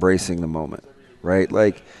about embracing the moment, right?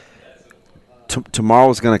 Like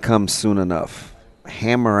tomorrow's going to come soon enough.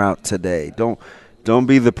 Hammer out today. Don't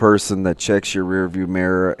be the person that checks your rearview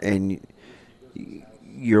mirror and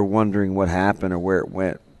you're wondering what happened or where it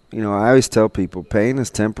went. I always tell people pain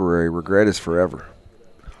is temporary, regret is forever.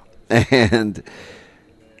 And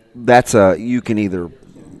that's you can either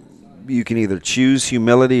choose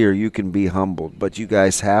humility or you can be humbled, but you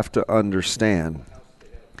guys have to understand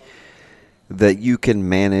that you can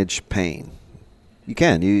manage pain. You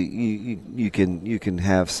can. You can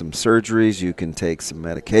have some surgeries, you can take some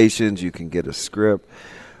medications, you can get a script.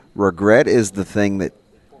 Regret is the thing that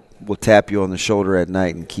will tap you on the shoulder at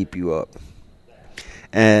night and keep you up.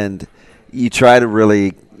 And you try to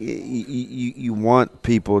really you want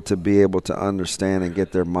people to be able to understand and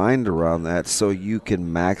get their mind around that so you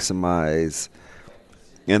can maximize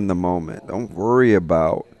in the moment. Don't worry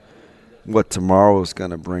about what tomorrow is going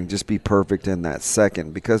to bring. Just be perfect in that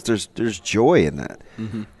second, because there's joy in that.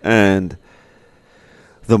 Mm-hmm. And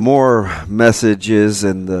the more messages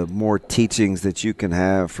and the more teachings that you can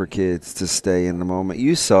have for kids to stay in the moment.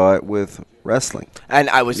 You saw it with wrestling. And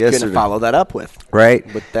I was going to follow that up with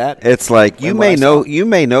that. It's like you may know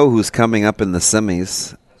who's coming up in the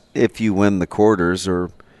semis if you win the quarters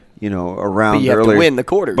or around but you earlier. Have to win the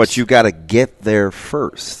quarters. But you got to get there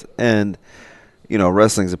first. And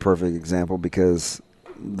wrestling's a perfect example, because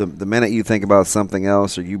the minute you think about something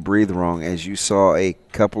else or you breathe wrong, as you saw a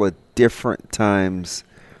couple of different times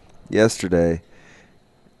yesterday,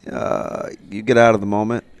 you get out of the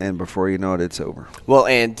moment, and before you know it, it's over. Well,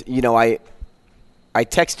 and I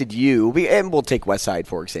texted you, and we'll take Westside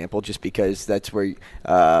for example, just because that's where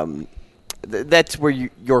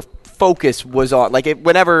your focus was on. Like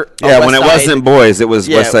whenever when it wasn't boys, it was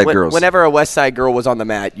Westside girls. Whenever a Westside girl was on the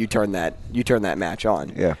mat, you turned that match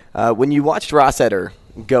on. Yeah. When you watched Rossiter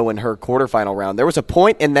go in her quarterfinal round, there was a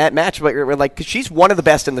point in that match where you're like, 'cause she's one of the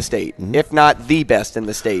best in the state, if not the best in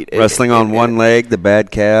the state. Wrestling on one leg, the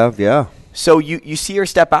bad calf, yeah. So you see her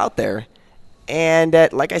step out there, and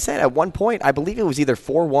like I said, at one point, I believe it was either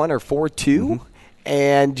 4-1 or 4-2,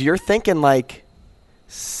 and you're thinking like,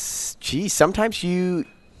 geez, sometimes you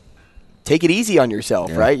take it easy on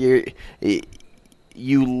yourself, right?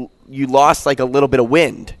 You lost like a little bit of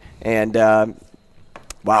wind, and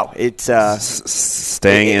wow, it's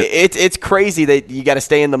it's crazy that you got to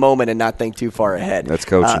stay in the moment and not think too far ahead. That's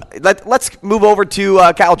coaching. Let's move over to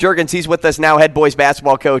Kyle Juergens. He's with us now, head boys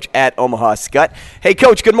basketball coach at Omaha Skutt. Hey,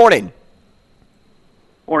 Coach, good morning.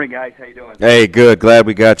 Morning, guys. How you doing? Hey, good. Glad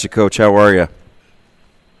we got you, Coach. How are you?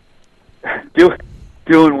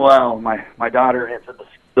 Doing well. My daughter answered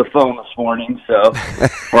the phone this morning, so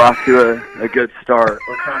we're off to a good start.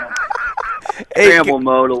 We're kind of scramble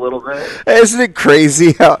mode a little bit. Isn't it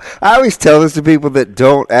crazy how I always tell this to people that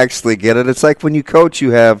don't actually get it? It's like when you coach,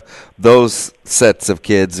 you have those sets of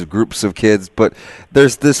kids, groups of kids, but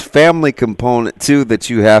there's this family component too that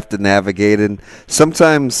you have to navigate, and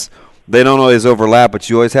sometimes they don't always overlap, but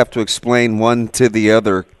you always have to explain one to the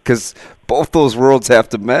other because both those worlds have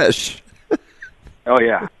to mesh. Oh,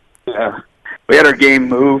 yeah. We had our game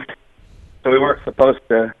moved, so we weren't supposed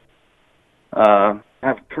to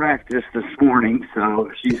have practice this morning,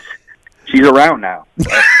 so she's around now.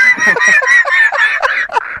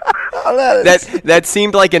 That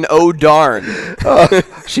seemed like an oh darn.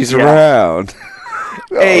 She's around.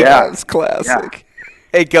 Hey, that's classic. Yeah.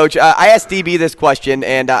 Hey, Coach, I asked DB this question,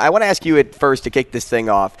 and I want to ask you it first to kick this thing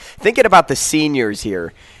off. Thinking about the seniors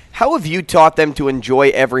here, how have you taught them to enjoy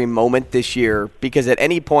every moment this year? Because at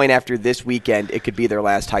any point after this weekend, it could be their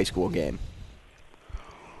last high school game.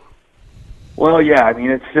 Well, yeah, I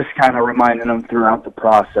mean, it's just kind of reminding them throughout the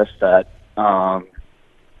process that, that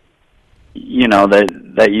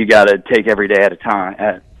you got to take every day at a time.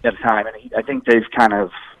 And I think they've kind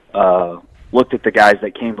of looked at the guys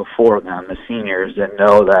that came before them, the seniors, and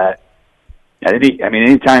know that,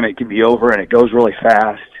 anytime it can be over and it goes really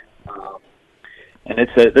fast. And this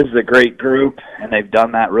is a great group, and they've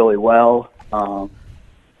done that really well. And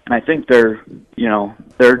I think they're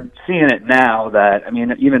seeing it now that,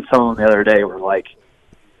 even some of them the other day were like,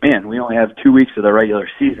 man, we only have 2 weeks of the regular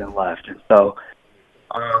season left. And so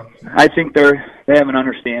I think they have an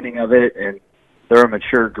understanding of it, and they're a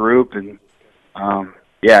mature group. And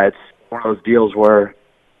it's one of those deals where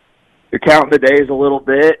you're counting the days a little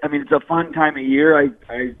bit. I mean, it's a fun time of year. I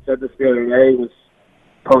said this the other day, was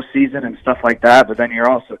postseason and stuff like that, but then you're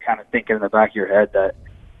also kind of thinking in the back of your head that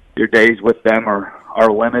your days with them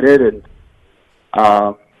are limited, and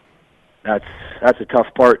that's a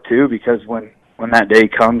tough part too, because when that day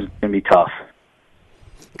comes, it can be tough.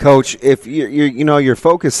 Coach, if you're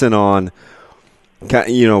focusing on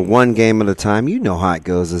one game at a time, you know how it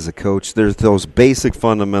goes as a coach. There's those basic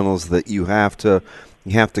fundamentals that you have to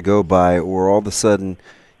go by, or all of a sudden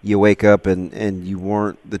you wake up and you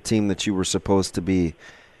weren't the team that you were supposed to be.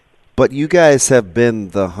 But you guys have been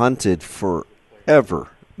the hunted forever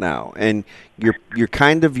now, and you're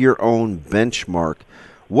kind of your own benchmark.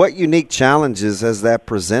 What unique challenges has that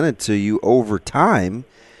presented to you over time,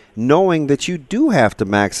 knowing that you do have to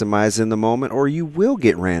maximize in the moment or you will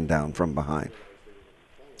get ran down from behind?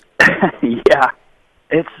 Yeah.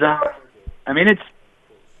 It's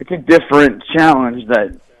a different challenge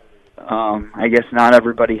that I guess not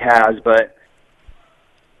everybody has, but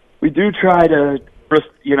we do try to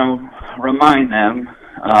remind them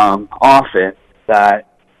often that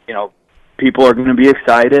people are going to be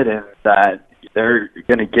excited and that they're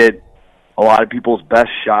going to get a lot of people's best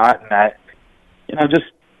shot, and that just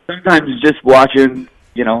sometimes just watching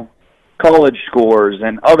college scores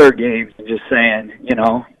and other games and just saying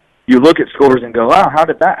you look at scores and go, wow, how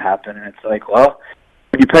did that happen? And it's like, well,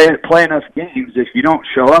 when you play enough games, if you don't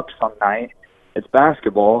show up some night, it's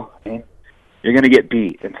basketball, and you're going to get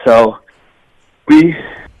beat. And so we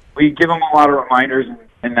give them a lot of reminders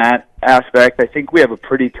in that aspect. I think we have a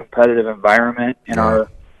pretty competitive environment in our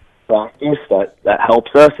practice that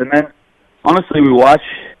helps us. And then, honestly, we watch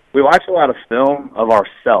a lot of film of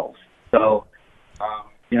ourselves. So,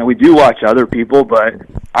 we do watch other people, but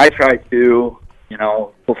I try to,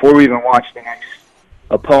 before we even watch the next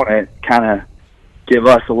opponent, kind of give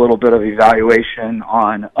us a little bit of evaluation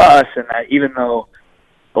on us, and that even though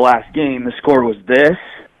the last game, the score was this,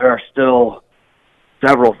 there are still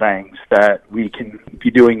several things that we can be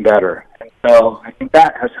doing better. And so I think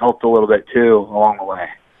that has helped a little bit, too, along the way.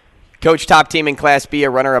 Coach, top team in Class B, a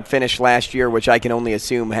runner-up finish last year, which I can only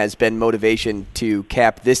assume has been motivation to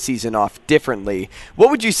cap this season off differently. What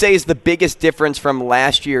would you say is the biggest difference from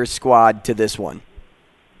last year's squad to this one?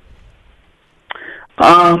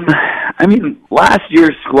 Last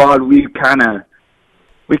year's squad, we kind of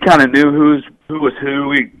knew who was who.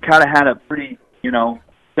 We kind of had a pretty,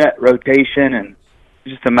 set rotation, and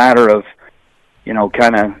just a matter of,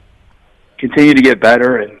 kind of continue to get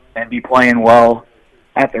better and be playing well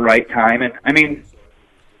at the right time. And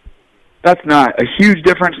that's not a huge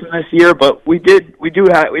difference in this year, but we did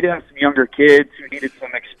have some younger kids who needed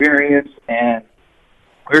some experience, and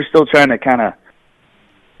we're still trying to kind of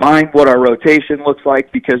find what our rotation looks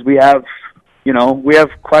like, because we have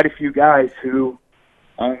quite a few guys who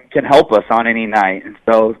can help us on any night. And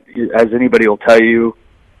so, as anybody will tell you,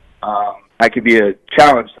 that can be a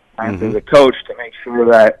challenge sometimes as a coach to make sure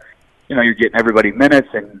that you're getting everybody minutes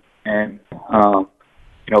and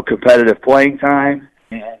competitive playing time.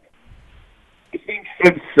 And I think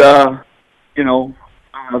since the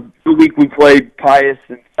week we played Pius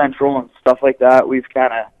and Central and stuff like that, we've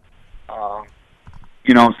kind of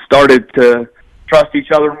started to trust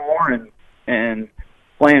each other more and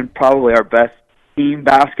playing probably our best team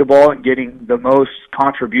basketball and getting the most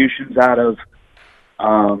contributions out of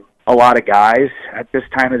a lot of guys at this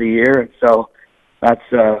time of the year. And so that's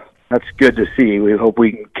good to see. We hope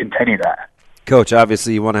we can continue that. Coach,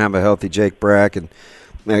 obviously you want to have a healthy Jake Brack, and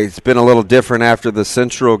it's been a little different after the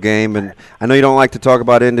Central game. And I know you don't like to talk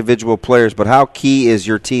about individual players, but how key is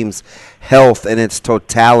your team's health and its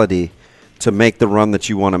totality to make the run that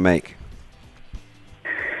you want to make?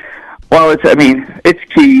 Well, it's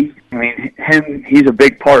key. He's a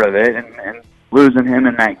big part of it, and losing him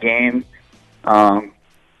in that game,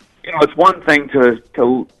 it's one thing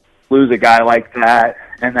to lose a guy like that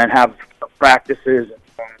and then have practices and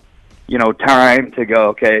time to go,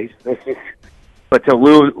 okay, but to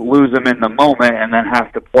lose him in the moment and then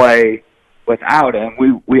have to play without him,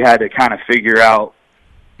 we had to kind of figure out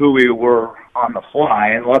who we were on the fly,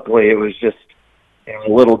 and luckily it was just a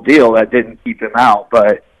little deal that didn't keep him out.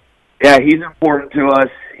 But yeah, he's important to us.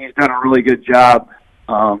 He's done a really good job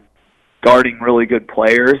guarding really good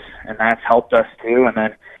players, and that's helped us too. And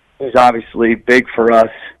then he's obviously big for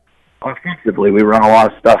us offensively. We run a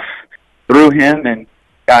lot of stuff through him, and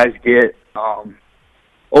guys get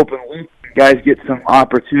open loop. Guys get some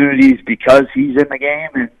opportunities because he's in the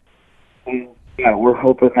game, and yeah, we're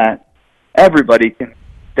hoping that everybody can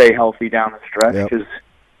stay healthy down the stretch because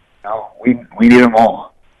we need them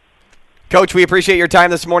all. Coach, we appreciate your time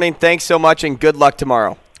this morning. Thanks so much, and good luck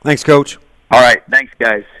tomorrow. Thanks, Coach. All right. Thanks,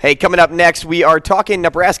 guys. Hey, coming up next, we are talking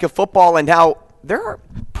Nebraska football and how there are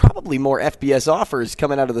probably more FBS offers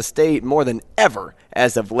coming out of the state more than ever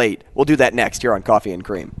as of late. We'll do that next here on Coffee and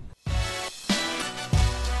Cream.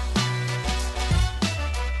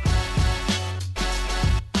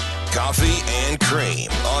 Coffee and Cream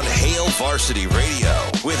on Hail Varsity Radio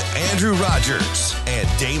with Andrew Rogers and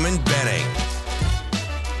Damon Benning.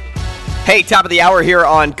 Hey, top of the hour here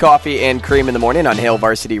on Coffee and Cream in the Morning on Hail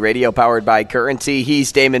Varsity Radio, powered by Currency.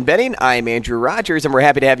 He's Damon Benning. I'm Andrew Rogers, and we're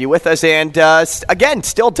happy to have you with us. And again,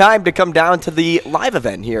 still time to come down to the live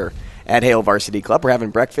event here at Hail Varsity Club. We're having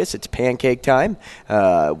breakfast. It's pancake time.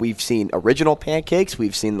 We've seen original pancakes.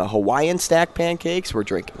 We've seen the Hawaiian stack pancakes. We're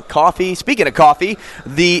drinking coffee. Speaking of coffee,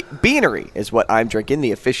 the Beanery is what I'm drinking,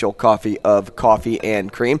 the official coffee of Coffee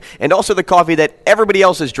and Cream, and also the coffee that everybody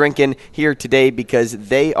else is drinking here today because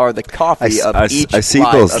they are the coffee of each I see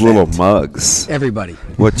live those event. little mugs. Everybody.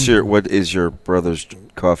 What is your brother's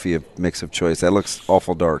coffee mix of choice? That looks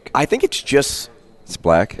awful dark. I think it's just... It's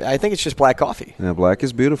black? I think it's just black coffee. Yeah, black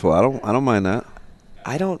is beautiful. I don't mind that.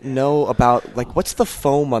 I don't know about, what's the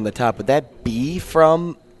foam on the top? Would that be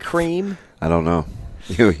from cream? I don't know.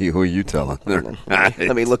 Who are you telling?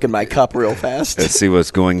 Let me look in my cup real fast. Let's see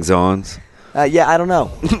what's going-on. Yeah, I don't know.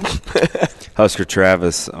 Husker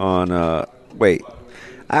Travis on, wait.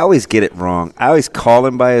 I always get it wrong. I always call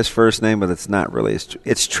him by his first name, but it's not really.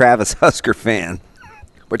 It's Travis Husker fan.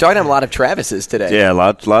 We're talking to a lot of Travises today. Yeah, a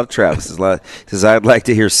lot of Travises. Says, I'd like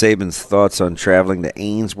to hear Saban's thoughts on traveling to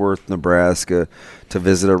Ainsworth, Nebraska to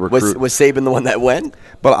visit a recruit. Was Saban the one that went?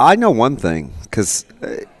 But I know one thing, because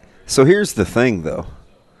so here's the thing, though.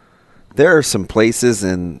 There are some places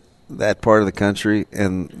in that part of the country,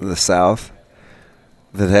 in the South,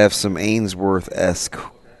 that have some Ainsworth-esque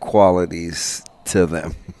qualities to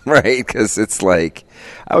them, right? Because it's like,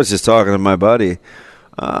 I was just talking to my buddy.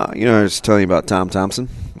 I was telling you about Tom Thompson,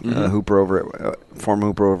 former hooper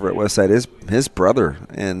over at Westside. His brother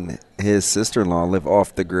and his sister-in-law live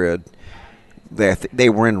off the grid. They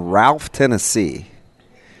were in Ralph, Tennessee,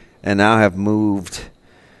 and now have moved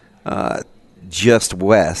just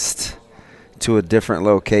west to a different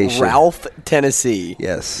location. Ralph, Tennessee.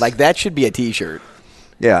 Yes. That should be a T-shirt.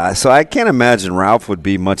 Yeah, so I can't imagine Ralph would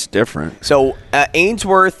be much different. So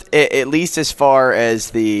Ainsworth, at least as far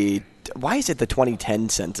as why is it the 2010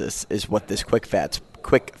 census is what this quick facts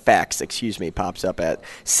pops up at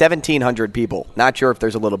 1,700 people. Not sure if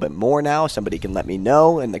there's a little bit more now. Somebody can let me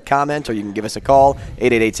know in the comments, or you can give us a call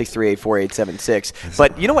 888-638-4876.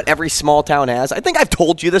 But you know what every small town has? I think I've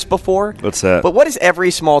told you this before. What's that? But what does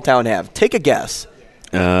every small town have? Take a guess.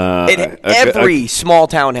 Every small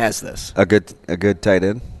town has this. A good tight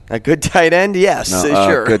end. A good tight end, yes,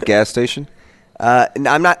 sure. A good gas station.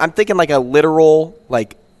 I'm thinking like a literal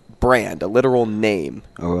brand, a literal name,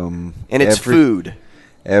 and it's food.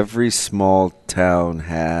 Every small town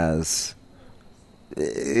has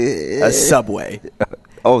a Subway.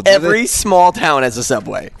 Every small town has a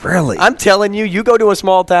Subway. Really? I'm telling you, you go to a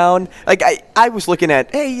small town. I was looking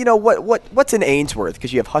at, hey, you know what's in Ainsworth?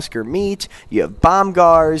 Because you have Husker Meat, you have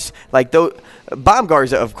Baumgars.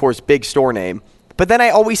 Baumgars, of course, big store name. But then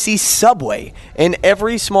I always see Subway in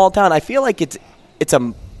every small town. I feel like it's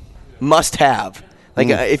a must-have.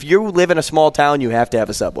 If you live in a small town, you have to have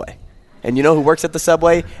a Subway. And you know who works at the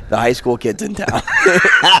Subway? The high school kids in town.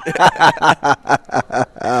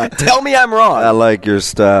 Tell me I'm wrong. I like your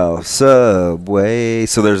style. Subway.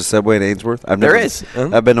 So there's a Subway in Ainsworth? There is.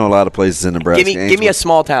 I've been to a lot of places in Nebraska. Give me a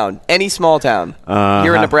small town. Any small town.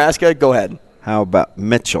 You're in Nebraska? Go ahead. How about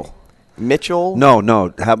Mitchell? Mitchell?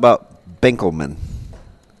 No. How about Benkelman?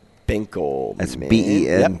 Benkelman. That's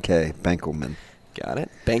B-E-N-K. Yep. Benkelman. Got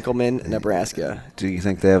it. Benkelman, Nebraska. Do you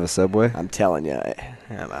think they have a Subway? I'm telling you.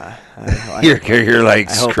 You're like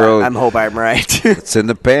screwed. I hope I'm right. It's in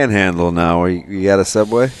the Panhandle now. You got a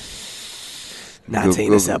Subway? Not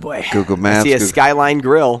seeing a Subway. Google Maps. I see a Skyline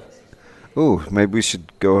Grill. Ooh, maybe we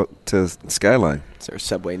should go to Skyline. Is there a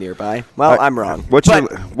Subway nearby? Well, I'm wrong.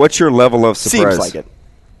 What's your level of surprise? Seems like it.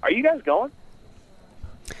 Are you guys going?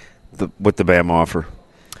 With the BAM offer?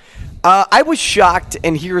 I was shocked,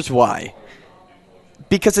 and here's why.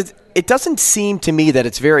 Because it doesn't seem to me that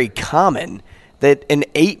it's very common that an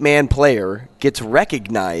 8-man player gets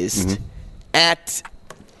recognized at,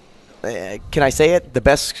 can I say it, the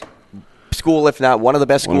best school, if not one of the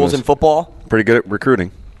best schools in football? Pretty good at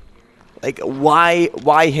recruiting. Why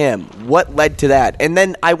him? What led to that? And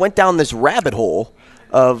then I went down this rabbit hole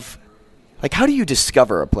of Like, how do you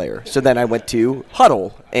discover a player? So then I went to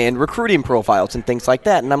Huddle and recruiting profiles and things like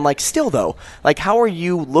that. And I'm like, still, though, like, how are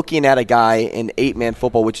you looking at a guy in 8-man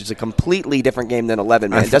football, which is a completely different game than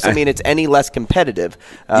 11-man? It doesn't mean it's any less competitive.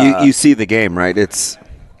 You see the game, right? It's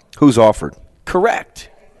who's offered. Correct.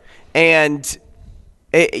 And,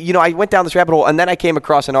 I went down this rabbit hole, and then I came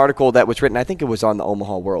across an article that was written, I think it was on the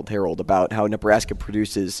Omaha World Herald, about how Nebraska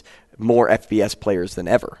produces more FBS players than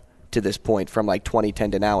ever to this point from like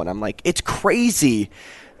 2010 to now. And I'm like, it's crazy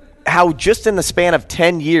how just in the span of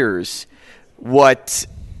 10 years, what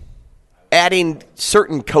adding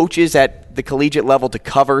certain coaches at the collegiate level to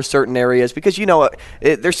cover certain areas, because,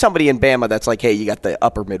 there's somebody in Bama that's like, hey, you got the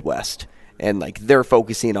upper Midwest. And, like, they're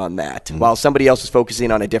focusing on that while somebody else is focusing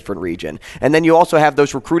on a different region. And then you also have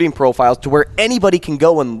those recruiting profiles to where anybody can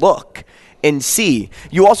go and look and see.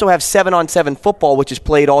 You also have 7-on-7 football, which is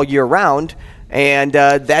played all year round. And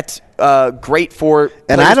that's great for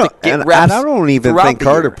players to get reps. I don't even think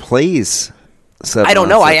Carter plays 7-on-7. I don't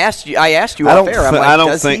know. I asked you off air. I'm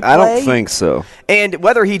like, I don't think so. And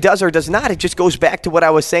whether he does or does not, it just goes back to what I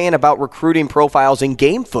was saying about recruiting profiles and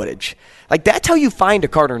game footage. Like, that's how you find a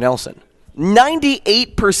Carter Nelson.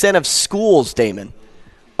 98% of schools, Damon,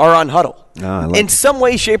 are on Huddle in some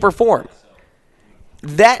way, shape, or form.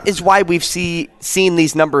 That is why we've seen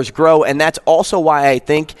these numbers grow, and that's also why I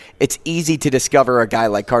think it's easy to discover a guy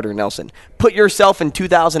like Carter Nelson. Put yourself in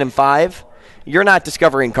 2005, you're not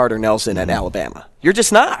discovering Carter Nelson at Alabama. You're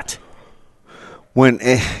just not. And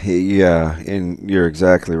you're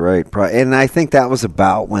exactly right. And I think that was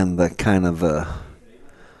about when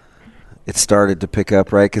it started to pick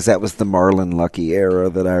up, right? Because that was the Marlon Lucky era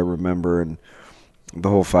that I remember, and the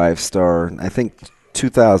whole 5-star. I think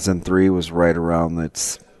 2003 was right around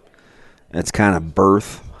its kind of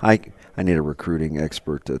birth. I need a recruiting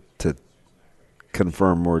expert to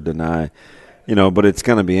confirm or deny, but it's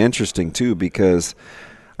going to be interesting too, because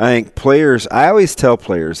I think players, I always tell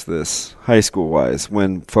players this, high school wise,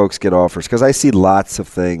 when folks get offers, because I see lots of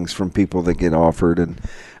things from people that get offered, and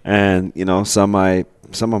some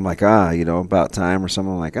I'm like, about time, or some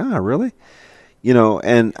I'm like, really?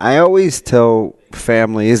 And I always tell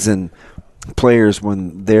families and players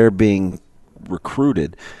when they're being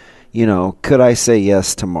recruited, could I say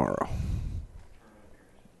yes tomorrow?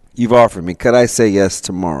 You've offered me. Could I say yes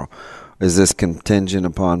tomorrow? Is this contingent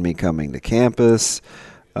upon me coming to campus?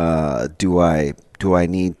 Do I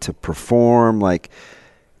need to perform? Like,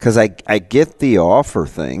 because I get the offer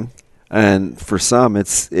thing, and for some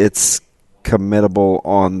it's committable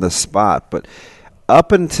on the spot, but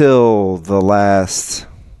up until the last,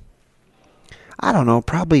 I don't know,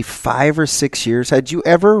 probably 5 or 6 years, had you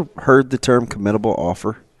ever heard the term committable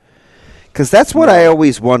offer? Because that's what I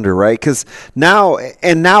always wonder, right? Because now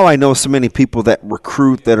I know so many people that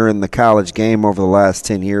recruit that are in the college game over the last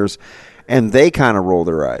 10 years, and they kind of roll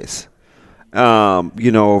their eyes,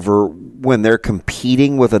 over when they're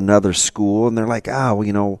competing with another school, and they're like,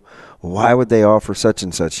 why would they offer such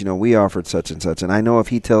and such? We offered such and such. And I know if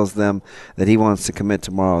he tells them that he wants to commit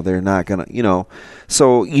tomorrow, they're not going to,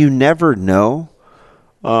 So you never know,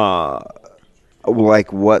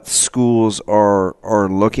 like what schools are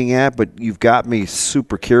looking at. But you've got me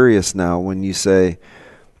super curious now when you say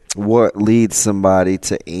what leads somebody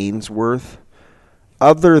to Ainsworth.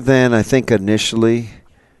 Other than, I think initially,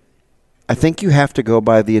 I think you have to go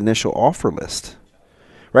by the initial offer list.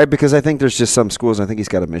 Right, because I think there's just some schools. I think he's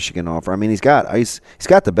got a Michigan offer. I mean, he's got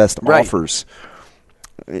the best offers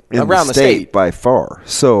in around the state by far.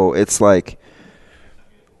 So it's like,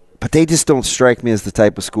 but they just don't strike me as the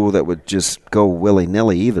type of school that would just go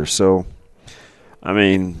willy-nilly either. So, I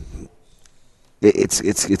mean,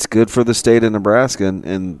 it's good for the state of Nebraska,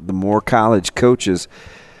 and the more college coaches,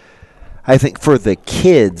 I think for the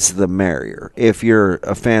kids, the merrier. If you're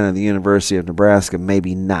a fan of the University of Nebraska,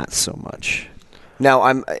 maybe not so much. Now,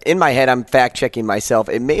 I'm fact-checking myself.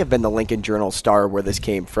 It may have been the Lincoln Journal-Star where this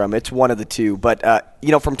came from. It's one of the two. But,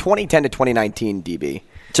 from 2010 to 2019, DB.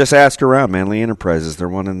 Just ask around, Manly Enterprises. They're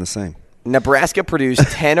one and the same. Nebraska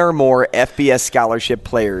produced 10 or more FBS scholarship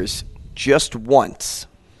players just once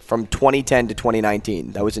from 2010 to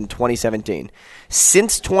 2019. That was in 2017.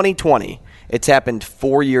 Since 2020, it's happened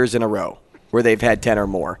 4 years in a row where they've had 10 or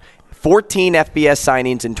more. 14 FBS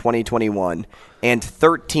signings in 2021 and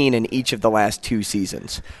 13 in each of the last 2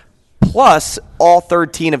 seasons. Plus, all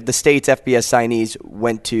 13 of the state's FBS signees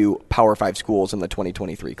went to Power 5 schools in the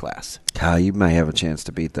 2023 class. You may have a chance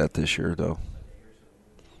to beat that this year, though.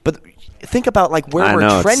 But think about where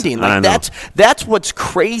we're trending. That's what's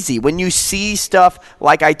crazy when you see stuff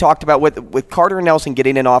like I talked about with Carter Nelson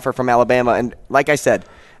getting an offer from Alabama. And like I said,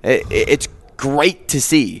 it's great to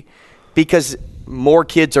see because more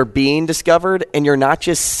kids are being discovered, and you're not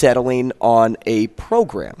just settling on a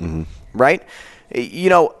program, right? You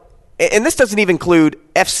know, and this doesn't even include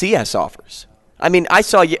FCS offers. I mean, I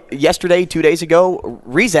saw yesterday, 2 days ago,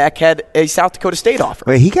 Rezac had a South Dakota State offer.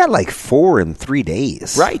 Wait, he got like 4 in 3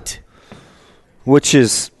 days. Right. Which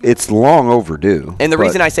is, it's long overdue. And the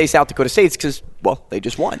reason I say South Dakota State is because, well, they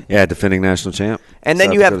just won. Yeah, defending national champ. And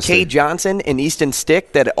then you have Cade Johnson and Easton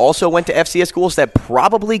Stick that also went to FCS schools that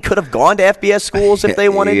probably could have gone to FBS schools if they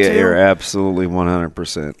wanted to. Yeah, you're absolutely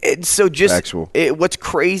 100%. So just factual. What's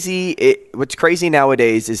crazy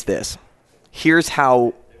nowadays is this. Here's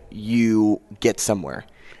how you get somewhere.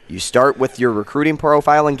 You start with your recruiting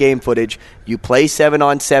profile and game footage. You play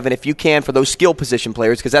 7-on-7 if you can for those skill position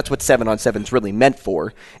players, because that's what 7-on-7 is really meant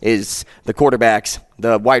for, is the quarterbacks,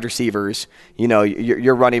 the wide receivers, you know,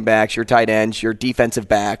 your running backs, your tight ends, your defensive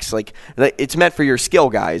backs. Like, it's meant for your skill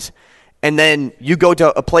guys. And then you go to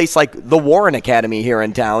a place like the Warren Academy here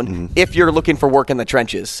in town if you're looking for work in the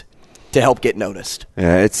trenches to help get noticed.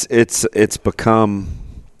 Yeah, it's become,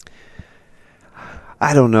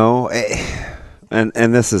 I don't know.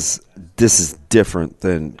 And this is different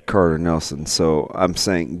than Carter Nelson. So I'm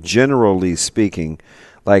saying, generally speaking,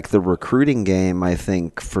 like the recruiting game, I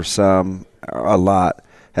think for some, a lot,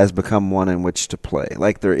 has become one in which to play.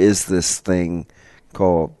 Like there is this thing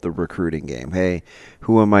called the recruiting game. Hey,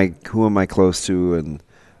 who am I close to in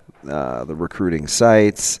the recruiting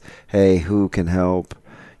sites? Hey, who can help,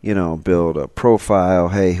 build a profile?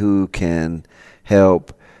 Hey, who can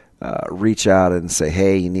help reach out and say,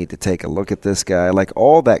 hey, you need to take a look at this guy. Like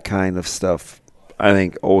all that kind of stuff, I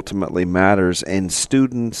think ultimately matters. And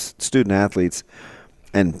student athletes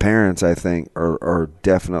and parents, I think, are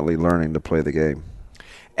definitely learning to play the game.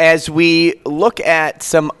 As we look at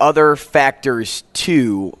some other factors,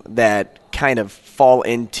 too, that kind of fall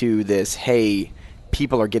into this, hey,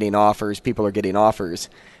 people are getting offers,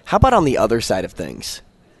 how about on the other side of things?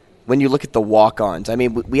 When you look at the walk-ons, I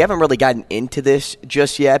mean, we haven't really gotten into this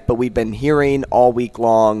just yet, but we've been hearing all week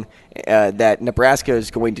long that Nebraska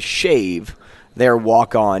is going to shave their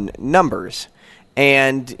walk-on numbers.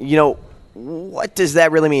 And, what does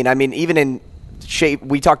that really mean? I mean, even in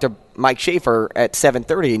we talked to Mike Schaefer at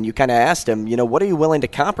 7:30, and you kind of asked him, what are you willing to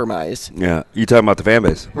compromise? Yeah, you talking about the fan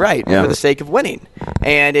base. Right, for the sake of winning.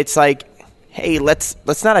 And it's like, hey, let's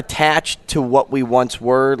not attach to what we once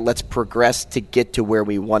were. Let's progress to get to where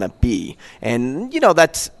we want to be. And,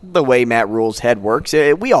 that's the way Matt Rule's head works.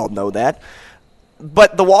 We all know that.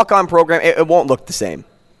 But the walk-on program, it won't look the same.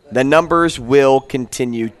 The numbers will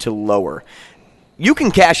continue to lower. You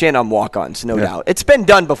can cash in on walk-ons, no doubt. It's been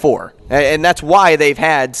done before, and that's why they've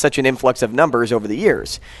had such an influx of numbers over the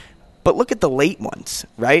years. But look at the late ones,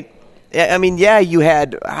 right? I mean, you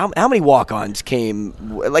had how many walk-ons came?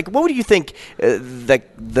 Like, what would you think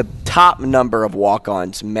the top number of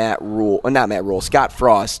walk-ons Scott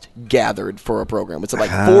Frost gathered for a program? Was it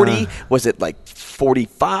like 40? Was it like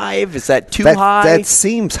 45? Is that too high? That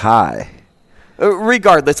seems high.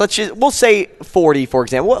 Regardless, we'll say 40, for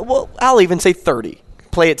example. Well, I'll even say 30.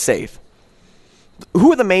 Play it safe.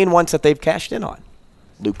 Who are the main ones that they've cashed in on?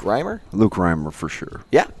 Luke Reimer? Luke Reimer for sure.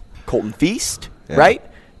 Yeah. Colton Feast, right?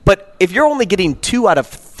 But if you're only getting 2 out of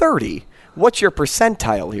 30, what's your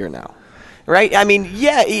percentile here now? Right? I mean,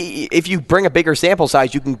 if you bring a bigger sample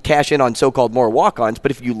size, you can cash in on so-called more walk-ons. But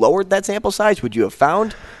if you lowered that sample size, would you have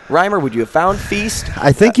found Reimer? Would you have found Feast?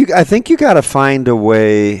 I think you got to find a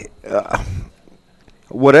way.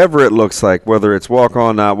 Whatever it looks like, whether it's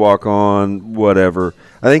walk-on, not walk-on, whatever,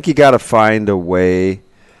 I think you got to find a way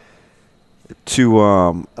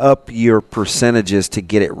to up your percentages to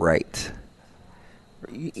get it right.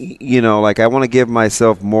 Like I want to give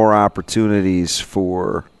myself more opportunities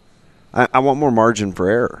for I want more margin for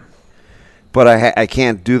error. But I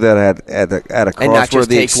can't do that at a cost. And not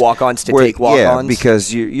just take walk-ons to take walk-ons? Yeah,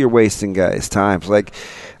 because you're wasting guys' time. Like,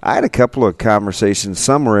 I had a couple of conversations.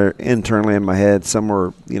 Some were internally in my head. Some were,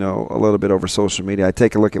 a little bit over social media. I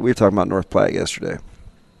take a look at – we were talking about North Platte yesterday.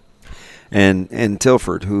 And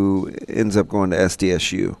Tilford, who ends up going to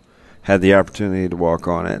SDSU, had the opportunity to walk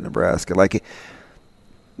on at Nebraska. Like,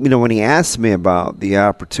 when he asked me about the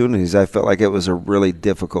opportunities, I felt like it was a really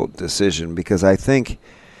difficult decision because I think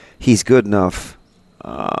he's good enough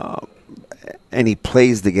and he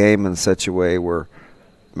plays the game in such a way where,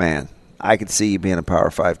 man – I could see you being a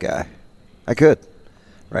Power 5 guy. I could,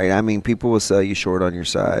 right? I mean, people will sell you short on your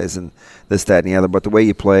size and this, that, and the other, but the way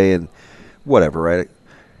you play and whatever, right?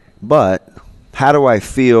 But how do I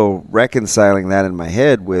feel reconciling that in my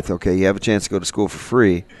head with, okay, you have a chance to go to school for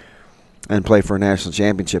free and play for a national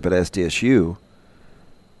championship at SDSU?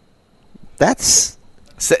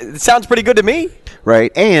 It sounds pretty good to me.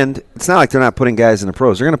 right? And it's not like they're not putting guys in the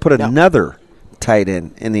pros. They're going to put another tight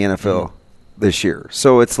end in the NFL this year.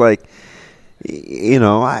 So it's like,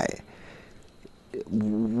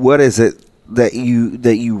 what is it that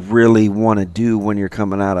you really want to do when you're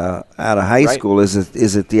coming out of high school? Is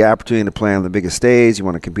it the opportunity to play on the biggest stage? You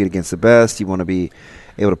want to compete against the best? You want to be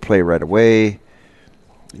able to play right away?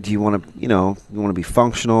 Do you want to, you want to be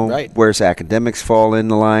functional? Right. Where's academics fall in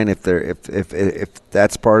the line if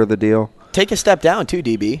that's part of the deal? Take a step down too,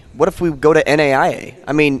 DB. What if we go to NAIA?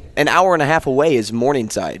 I mean, an hour and a half away is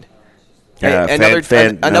Morningside. Yeah,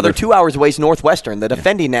 another 2 hours away is Northwestern, the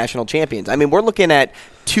defending national champions. I mean, we're looking at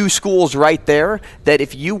two schools right there that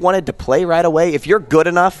if you wanted to play right away, if you're good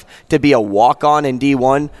enough to be a walk-on in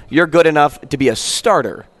D1, you're good enough to be a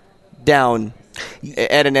starter down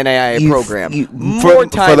at an NAIA program. More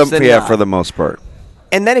times than not. For the most part.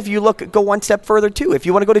 And then if you go one step further, too, if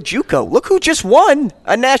you want to go to JUCO, look who just won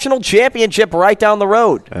a national championship right down the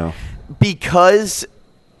road. Yeah. Because,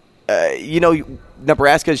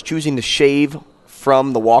 Nebraska is choosing to shave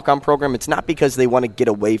from the walk-on program. It's not because they want to get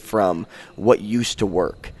away from what used to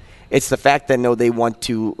work. It's the fact that, they want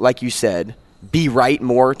to, like you said, be right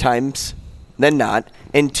more times than not.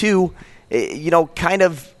 And two, kind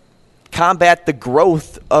of combat the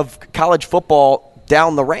growth of college football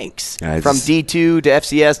down the ranks from D2 to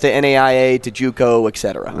FCS to NAIA to JUCO, et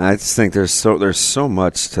cetera. I just think there's so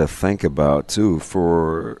much to think about too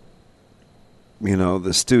for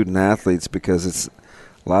the student athletes, because it's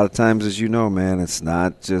a lot of times, as man, it's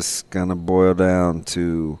not just gonna boil down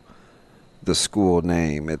to the school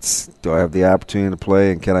name. It's, do I have the opportunity to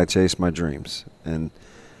play and can I chase my dreams? And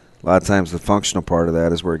a lot of times the functional part of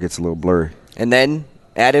that is where it gets a little blurry. And then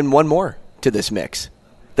add in one more to this mix.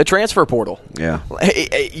 The transfer portal. Yeah.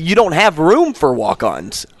 You don't have room for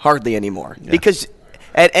walk-ons hardly anymore. Yeah. Because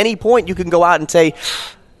at any point you can go out and say,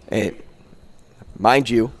 hey, mind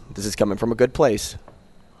you, this is coming from a good place.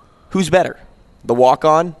 Who's better, the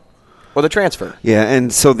walk-on or the transfer? Yeah,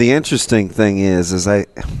 and so the interesting thing is I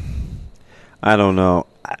don't know.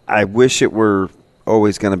 I wish it were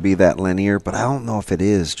always going to be that linear, but I don't know if it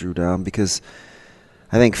is, Drew Down, because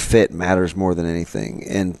I think fit matters more than anything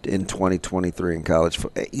in 2023 in college.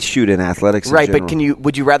 Shoot, in athletics in general. But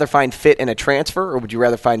would you rather find fit in a transfer or would you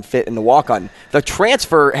rather find fit in the walk-on? The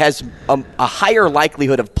transfer has a higher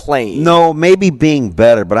likelihood of playing. No, maybe being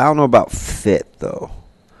better, but I don't know about fit, though,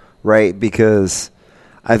 right? Because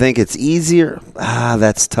I think it's easier.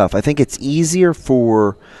 That's tough. I think it's easier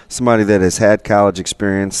for somebody that has had college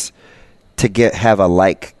experience to have a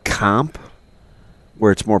like comp,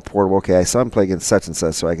 where it's more portable. Okay, I saw him play against such and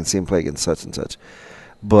such, so I can see him play against such and such.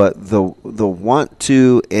 But the want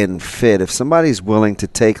to and fit, if somebody's willing to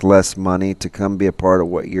take less money to come be a part of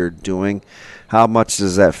what you're doing, how much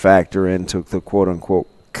does that factor into the quote-unquote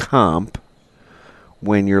comp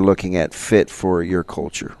when you're looking at fit for your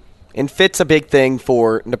culture? And fit's a big thing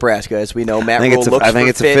for Nebraska, as we know. Matt Rule looks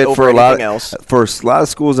for fit for over anything else. For a lot of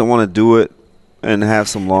schools that want to do it and have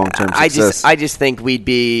some long-term success. I just think we'd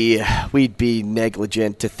be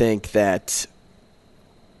negligent to think that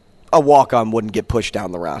a walk-on wouldn't get pushed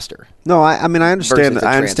down the roster. No, I mean I understand.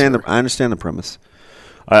 I understand the premise.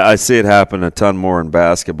 I see it happen a ton more in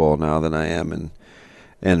basketball now than I am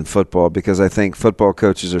in football, because I think football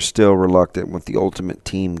coaches are still reluctant with the ultimate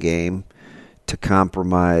team game to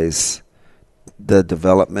compromise the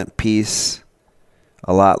development piece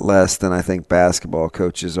a lot less than I think basketball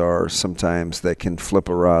coaches are sometimes, that can flip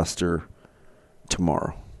a roster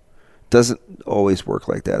tomorrow. Doesn't always work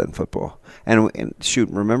like that in football. And shoot,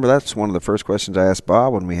 remember that's one of the first questions I asked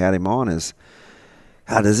Bob when we had him on is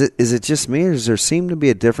it just me, or does there seem to be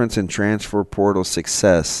a difference in transfer portal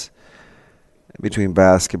success between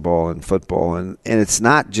basketball and football? And it's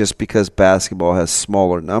not just because basketball has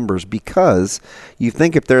smaller numbers, because you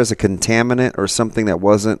think if there's a contaminant or something that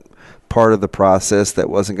wasn't part of the process that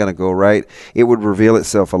wasn't going to go right, it would reveal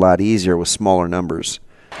itself a lot easier with smaller numbers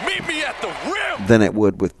than it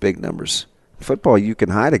would with big numbers. Football, you can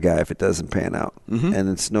hide a guy if it doesn't pan out, and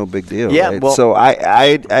it's no big deal. Yeah, right? well, so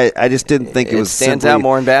I just didn't think it was stands out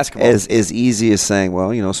more in basketball as easy as saying,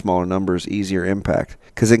 well, smaller numbers, easier impact,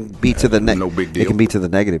 because it can be to the no big deal. It can be to the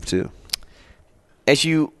negative too. As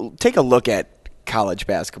you take a look at college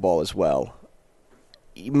basketball as well,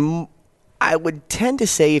 I would tend to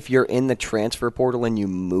say if you're in the transfer portal and you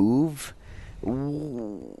move,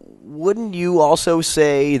 wouldn't you also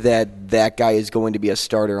say that guy is going to be a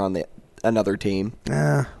starter on another team?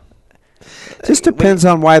 Just depends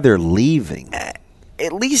on why they're leaving.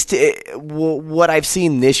 At least what I've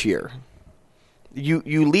seen this year.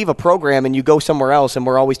 You leave a program and you go somewhere else, and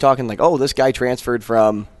we're always talking like, oh, this guy transferred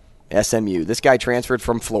from SMU. This guy transferred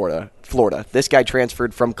from Florida. This guy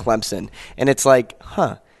transferred from Clemson. And it's like,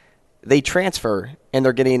 they transfer and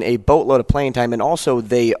they're getting a boatload of playing time, and also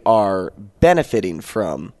they are benefiting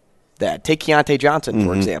from that. Take Keontae Johnson,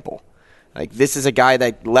 for example. Like, this is a guy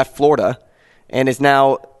that left Florida and is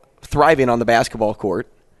now thriving on the basketball court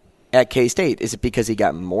at K-State. Is it because he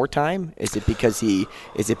got more time? Was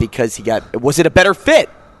it a better fit?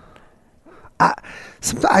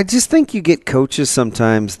 I just think you get coaches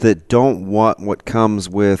sometimes that don't want what comes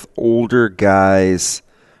with older guys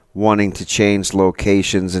wanting to change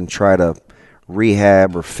locations and try to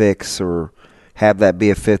rehab or fix or have that be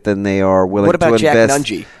a fit than they are willing to invest. What about Jack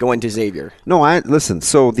Nungy going to Xavier? No, listen.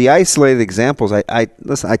 So the isolated examples, I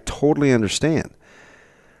totally understand.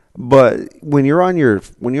 But when you're on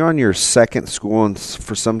your second school, and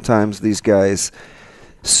for sometimes these guys,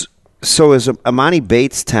 so is Amani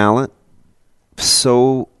Bates' talent?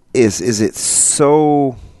 So is it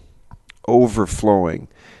so overflowing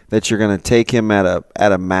that you're going to take him at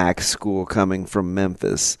a MAC school coming from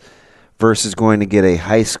Memphis versus going to get a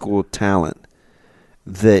high school talent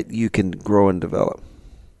that you can grow and develop?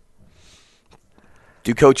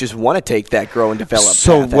 Do coaches want to take that grow and develop?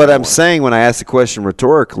 So what I'm saying when I ask the question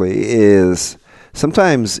rhetorically is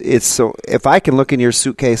sometimes it's so if I can look in your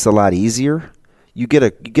suitcase a lot easier, you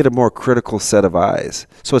get a more critical set of eyes.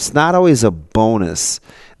 So it's not always a bonus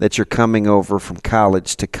that you're coming over from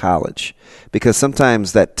college to college, because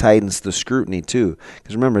sometimes that tightens the scrutiny too.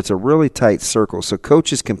 Because remember, it's a really tight circle. So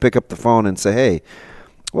coaches can pick up the phone and say, hey,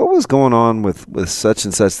 what was going on with such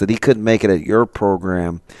and such that he couldn't make it at your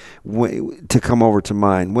program to come over to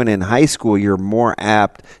mine? When in high school, you're more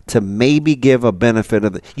apt to maybe give a benefit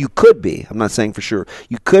of you could be. I'm not saying for sure.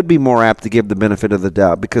 You could be more apt to give the benefit of the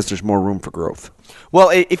doubt because there's more room for growth. Well,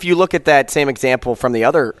 if you look at that same example from the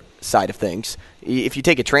other side of things, if you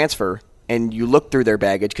take a transfer and you look through their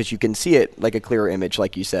baggage, because you can see it like a clear image,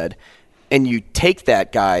 like you said, and you take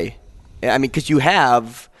that guy, because you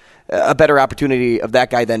have a better opportunity of that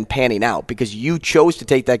guy then panning out because you chose to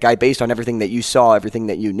take that guy based on everything that you saw, everything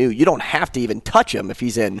that you knew. You don't have to even touch him if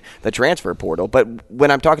he's in the transfer portal. But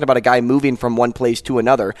when I'm talking about a guy moving from one place to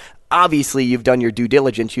another, obviously you've done your due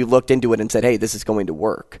diligence. You looked into it and said, hey, this is going to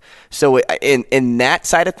work. So in that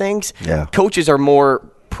side of things, coaches are more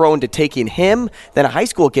prone to taking him than a high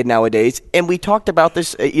school kid nowadays. And we talked about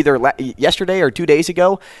this either yesterday or 2 days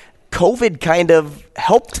ago. COVID kind of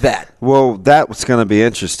helped that. Well, that's going to be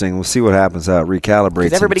interesting. We'll see what happens how it recalibrates.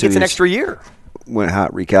 Because everybody gets an extra year. How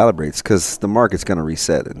it recalibrates, because the market's going to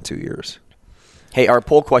reset in 2 years. Hey, our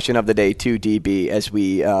poll question of the day, too, DB, as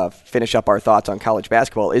we finish up our thoughts on college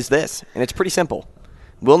basketball, is this, and it's pretty simple.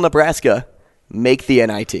 Will Nebraska make the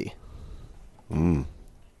NIT?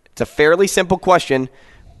 It's a fairly simple question,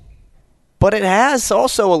 but it has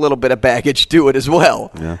also a little bit of baggage to it as well.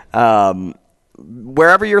 Yeah.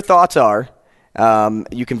 Wherever your thoughts are,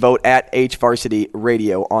 you can vote at HVarsity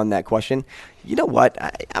Radio on that question. You know what?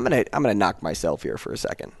 I'm gonna knock myself here for a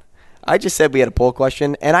second. I just said we had a poll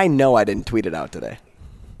question, and I know I didn't tweet it out today.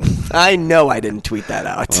 I know I didn't tweet that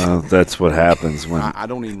out. Well, that's what happens when I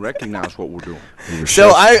don't even recognize what we're doing.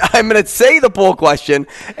 So I'm going to say the poll question,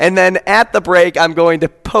 and then at the break, I'm going to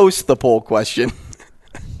post the poll question.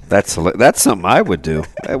 That's something I would do.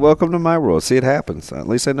 Hey, welcome to my world. See, it happens. At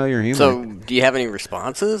least I know you're human. So, do you have any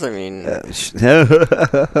responses? I mean,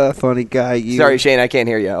 funny guy. You. Sorry, Shane, I can't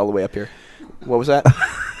hear you all the way up here. What was that?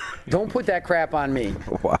 Don't put that crap on me.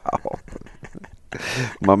 Wow.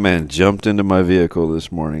 My man jumped into my vehicle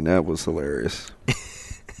this morning. That was hilarious.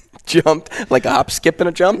 Jumped? Like a hop, skip, and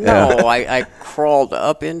a jump? No, I crawled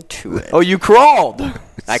up into it. Oh, you crawled?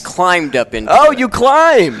 I climbed up into it. Oh, you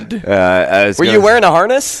climbed. Were you wearing a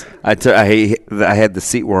harness? I had the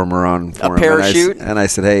seat warmer on for him. A parachute? And I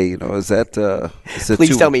said, hey, is that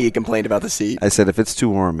Please tell me he complained about the seat. I said, if it's too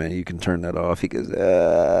warm, man, you can turn that off. He goes,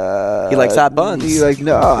 he likes hot buns. He's like,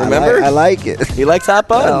 no, remember? I like it. He likes hot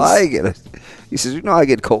buns. I like it. He says, I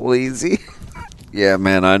get cold easy. Yeah,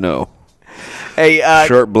 man, I know. Hey,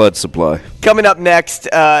 short blood supply. Coming up next,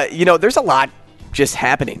 there's a lot just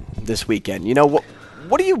happening this weekend.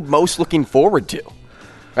 What are you most looking forward to?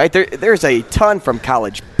 Right, there's a ton from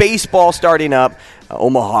college baseball starting up.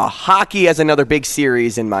 Omaha hockey has another big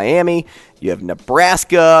series in Miami. You have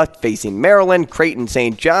Nebraska facing Maryland, Creighton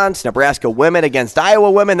St. John's, Nebraska women against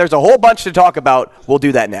Iowa women. There's a whole bunch to talk about. We'll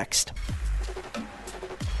do that next.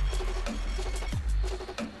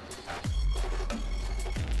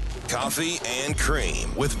 Coffee and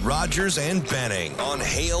Cream with Rogers and Benning on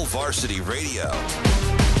Hail Varsity Radio.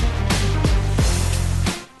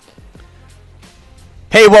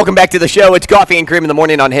 Hey, welcome back to the show. It's Coffee and Cream in the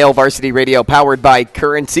Morning on Hail Varsity Radio, powered by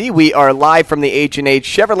Currency. We are live from the H&H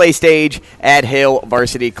Chevrolet stage at Hail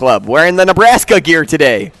Varsity Club. Wearing the Nebraska gear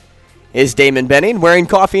today is Damon Benning. Wearing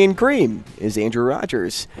Coffee and Cream is Andrew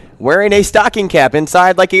Rogers. Wearing a stocking cap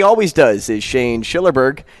inside like he always does is Shane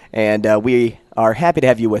Schillerberg. And we are happy to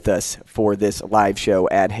have you with us for this live show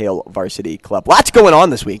at Hail Varsity Club. Lots going on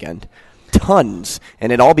this weekend. Tons.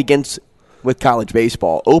 And it all begins with college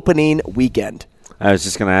baseball. Opening weekend. I was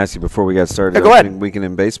just going to ask you before we got started. Yeah, go ahead. Weekend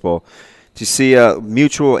in baseball. Do you see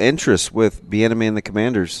mutual interest with Bieniemy and the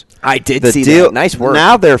Commanders? I did see that. Nice work.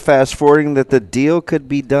 Now they're fast forwarding that the deal could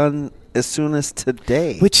be done as soon as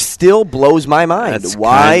today, which still blows my mind. That's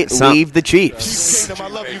Why leave the Chiefs?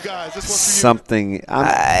 Something.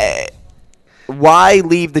 Why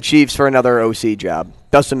leave the Chiefs for another OC job?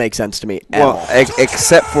 Doesn't make sense to me at all.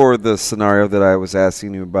 Except for the scenario that I was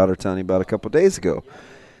asking you about or telling you about a couple of days ago.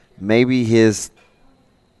 Maybe his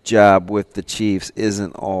job with the Chiefs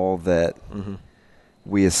isn't all that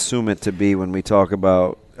we assume it to be when we talk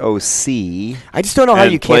about OC. I just don't know how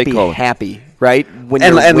you can't be happy, right? When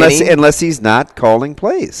unless he's not calling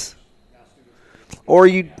plays,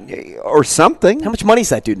 or something. How much money is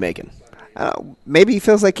that dude making? Maybe he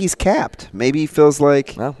feels like he's capped. Maybe he feels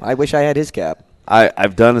like. Well, I wish I had his cap.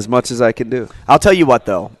 I've done as much as I can do. I'll tell you what,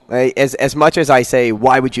 though. As much as I say,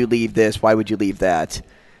 why would you leave this? Why would you leave that?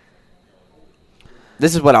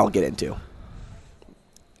 This is what I'll get into.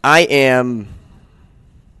 I am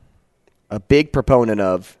a big proponent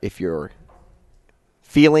of, if you're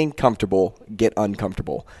feeling comfortable, get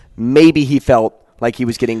uncomfortable. Maybe he felt like he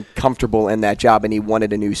was getting comfortable in that job and he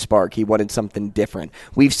wanted a new spark. He wanted something different.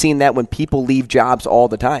 We've seen that when people leave jobs all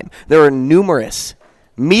the time. There are numerous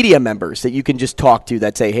media members that you can just talk to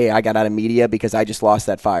that say, hey, I got out of media because I just lost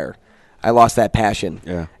that fire. I lost that passion,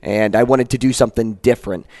 and I wanted to do something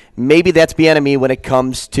different. Maybe that's Bieniemy when it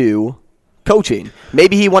comes to coaching.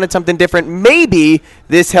 Maybe he wanted something different. Maybe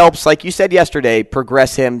this helps, like you said yesterday,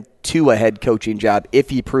 progress him to a head coaching job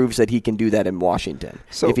if he proves that he can do that in Washington,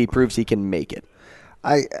 if he proves he can make it.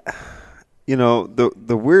 The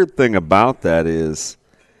weird thing about that is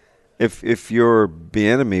if you're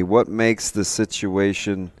Bieniemy, what makes the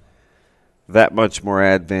situation that much more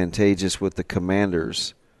advantageous with the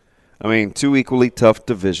Commanders? I mean, two equally tough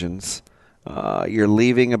divisions. You're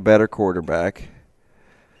leaving a better quarterback.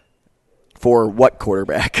 For what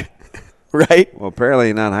quarterback? Right? Well,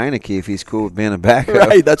 apparently not Heineke if he's cool with being a backup.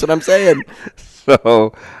 Right, that's what I'm saying.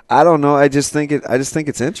 So, I don't know. I just think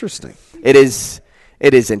it's interesting. It is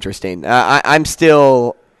interesting. I'm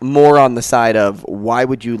still more on the side of why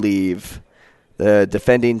would you leave the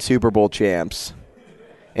defending Super Bowl champs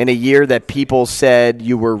in a year that people said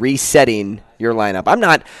you were resetting your lineup. I'm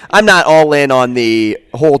not all in on the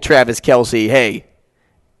whole Travis Kelce, hey,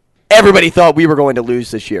 everybody thought we were going to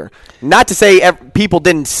lose this year. Not to say people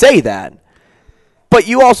didn't say that, but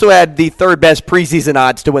you also had the third best preseason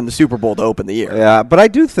odds to win the Super Bowl to open the year. Yeah, but I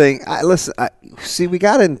do think we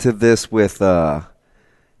got into this with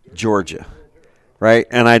Georgia, right?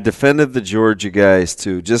 And I defended the Georgia guys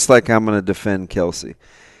too, just like I'm going to defend Kelce.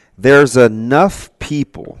 There's enough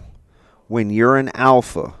people when you're an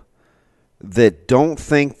alpha that don't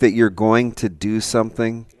think that you're going to do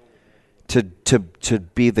something to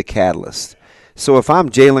be the catalyst. So if I'm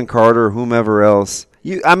Jalen Carter or whomever else,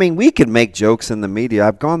 we can make jokes in the media.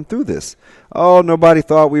 I've gone through this. Oh, nobody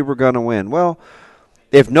thought we were going to win. Well,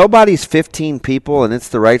 if nobody's 15 people and it's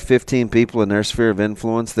the right 15 people in their sphere of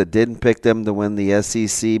influence that didn't pick them to win the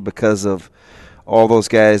SEC because of all those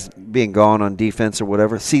guys being gone on defense or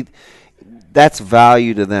whatever, see, that's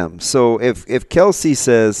value to them. So if Kelce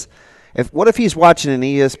says, what if he's watching an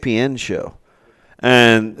ESPN show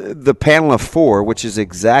and the panel of four, which is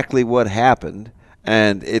exactly what happened,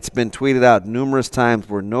 and it's been tweeted out numerous times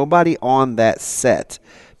where nobody on that set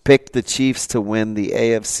picked the Chiefs to win the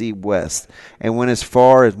AFC West and went as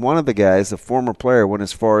far as one of the guys, a former player, went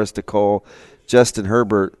as far as to call Justin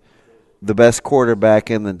Herbert the best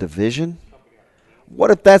quarterback in the division.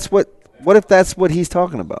 What if that's what he's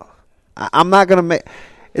talking about? I'm not going to make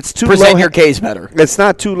 – it's too low. Present your case better. It's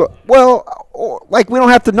not too low. Well, we don't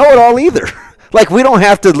have to know it all either. Like we don't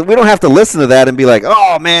have to listen to that and be like,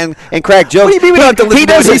 oh man, and crack jokes. What do you mean we don't have to listen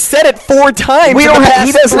to it? He said it 4 times. We don't have.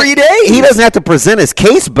 He doesn't. 3 days. He doesn't have to present his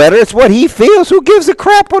case better. It's what he feels. Who gives a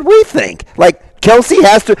crap what we think? Like Kelce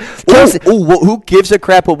has to. Who gives a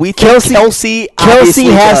crap what we think?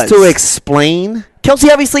 Kelce has to explain.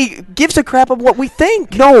 Kelce obviously gives a crap of what we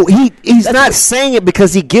think. No, he's not saying it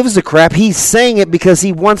because he gives a crap. He's saying it because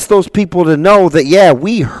he wants those people to know that, yeah,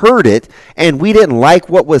 we heard it and we didn't like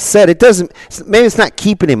what was said. Maybe it's not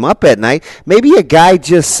keeping him up at night. Maybe a guy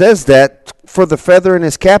just says that for the feather in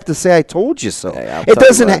his cap to say, I told you so. Yeah, it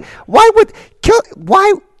doesn't why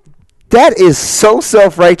that is so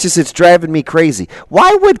self-righteous, it's driving me crazy.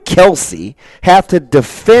 Why would Kelsey have to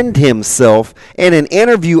defend himself in an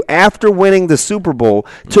interview after winning the Super Bowl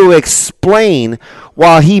to explain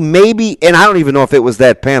while he maybe, and I don't even know if it was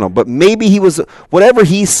that panel, but maybe he was, whatever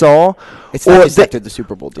he saw. It's not after the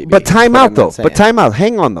Super Bowl, DB. But time out, though. But time out.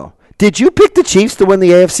 Hang on, though. Did you pick the Chiefs to win the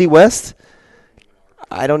AFC West?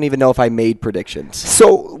 I don't even know if I made predictions.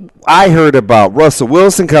 So I heard about Russell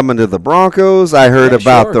Wilson coming to the Broncos. I heard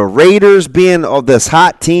about the Raiders being this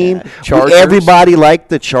hot team. Chargers. Everybody liked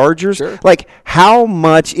the Chargers. Sure. Like, how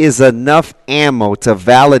much is enough ammo to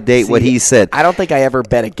validate what he said? I don't think I ever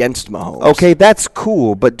bet against Mahomes. Okay, that's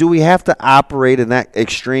cool, but do we have to operate in that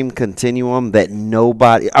extreme continuum that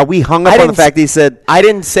nobody – are we hung up on the fact that he said – I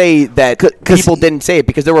didn't say that people didn't say it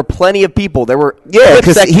because there were plenty of people. There were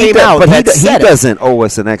clips that came out but that he said it. doesn't owe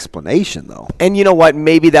us an explanation, though. And you know what?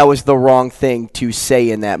 Maybe that was the wrong thing to say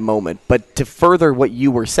in that moment. But to further what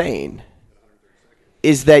you were saying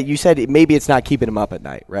is that you said maybe it's not keeping him up at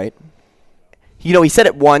night, right? You know, he said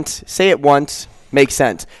it once. Say it once. Makes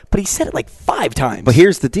sense. But he said it like 5 times. But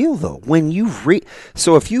here's the deal, though. When you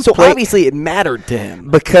so obviously it mattered to him.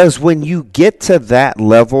 Because when you get to that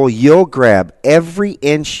level, you'll grab every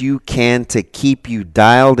inch you can to keep you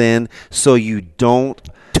dialed in so you don't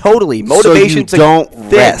Totally. Motivation's so you don't a thing.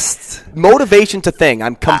 rest. Motivation's a thing.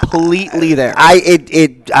 I'm completely there.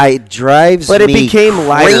 It drives me But it became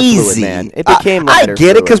lighter crazy. fluid, man. It became lighter I get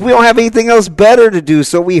it fluid. because we don't have anything else better to do,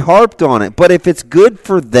 so we harped on it. But if it's good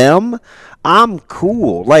for them, I'm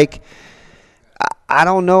cool. Like, I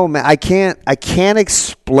don't know, man. I can't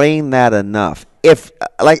explain that enough.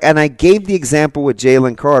 And I gave the example with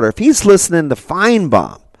Jalen Carter. If he's listening to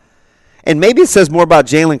Feinbaum, and maybe it says more about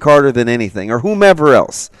Jalen Carter than anything, or whomever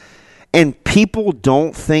else, and people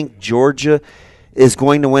don't think Georgia is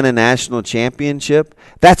going to win a national championship,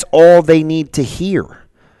 that's all they need to hear.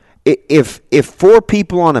 If 4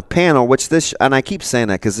 people on a panel, and I keep saying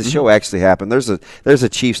that because the show actually happened. There's a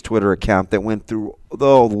Chiefs Twitter account that went through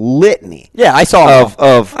the litany. Yeah, I saw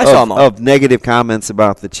of negative comments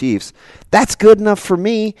about the Chiefs. That's good enough for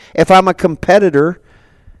me if I'm a competitor.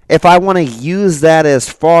 If I want to use that as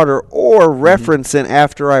fodder or reference it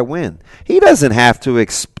after I win, he doesn't have to.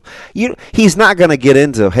 He's not going to get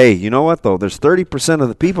into, hey, you know what, though? There's 30% of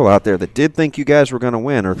the people out there that did think you guys were going to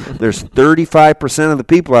win, or there's 35% of the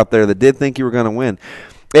people out there that did think you were going to win.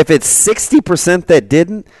 If it's 60% that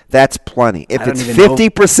didn't, that's plenty. If it's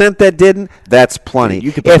 50% that didn't, that's plenty.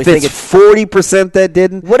 If it's 40% that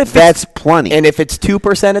didn't, that's plenty. And if it's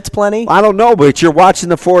 2%, it's plenty? I don't know, but you're watching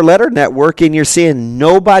the 4-letter network and you're seeing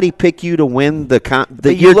nobody pick you to win you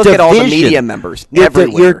your look division. at all the media members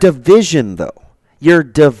everywhere. Your division, though. Your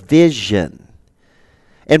division.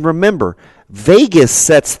 And remember, Vegas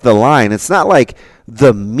sets the line. It's not like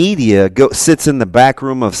the media sits in the back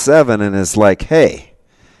room of 7 and is like, hey.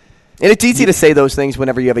 And it's easy to say those things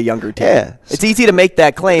whenever you have a younger team. Yeah. It's easy to make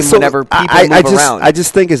that claim whenever people move around. I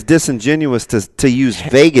just think it's disingenuous to use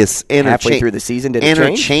Vegas halfway through the season. Did it change?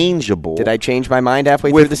 Interchangeable. Did I change my mind halfway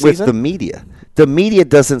through the season? With the media. The media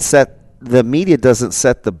doesn't set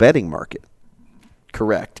the betting market.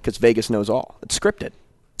 Correct, because Vegas knows all. It's scripted.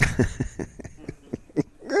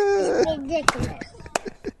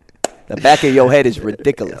 The back of your head is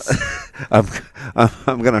ridiculous. I'm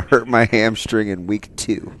going to hurt my hamstring in week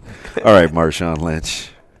 2. All right, Marshawn Lynch.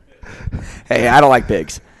 Hey, I don't like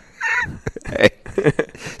pigs. Hey.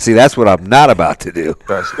 See, that's what I'm not about to do.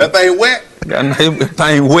 That thing wet. That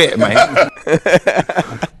thing wet, man.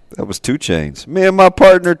 That was 2 Chainz. Me and my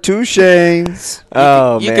partner, 2 Chainz.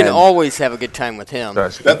 Oh, you man. can always have a good time with him.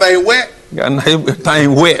 That thing wet. That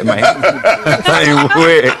thing wet, man. That thing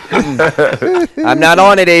wet. I'm not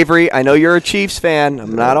on it, Avery. I know you're a Chiefs fan.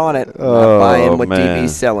 I'm not on it. I'm not buying what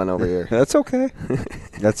DB's selling over here. That's okay.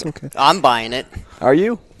 That's okay. I'm buying it. Are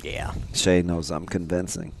you? Yeah. Shay knows I'm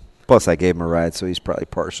convincing. Plus, I gave him a ride, so he's probably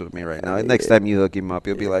partial to me right now. Next time you hook him up,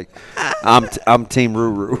 he'll be like, I'm Team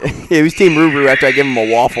Ruru. Yeah, he was Team Ruru after I gave him a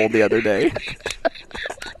waffle the other day.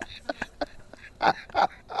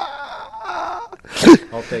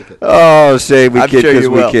 I'll take it. Oh, Shay, we kid because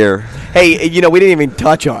we care. Hey, we didn't even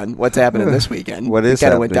touch on what's happening this weekend. What is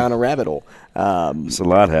kind happening? of went down a rabbit hole. There's a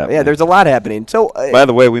lot happening. Yeah, there's a lot happening. So, by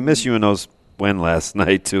the way, we missed UNO's win last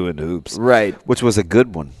night, too, in hoops. Right. Which was a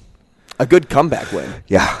good one. A good comeback win.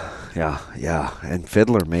 Yeah. Yeah. And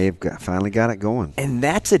Fiddler may have finally got it going. And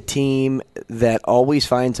that's a team that always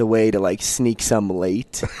finds a way to, like, sneak some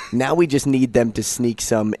late. Now we just need them to sneak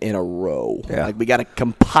some in a row. Yeah. Like, we got to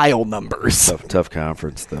compile numbers. Tough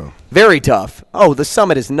conference, though. Very tough. Oh, the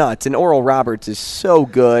Summit is nuts, and Oral Roberts is so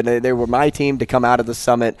good. They were my team to come out of the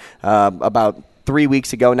Summit about 3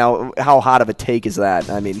 weeks ago. Now, how hot of a take is that?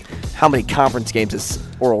 I mean, how many conference games has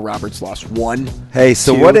Oral Roberts lost? 1? Hey,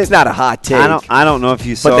 so 2? what? It's not a hot take. I don't know if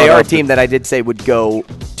you saw. But they are a team that I did say would go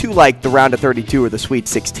to like the round of 32 or the Sweet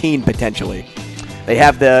 16 potentially. They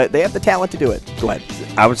have the talent to do it. Go ahead.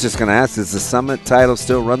 I was just going to ask: is the Summit title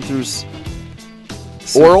still run through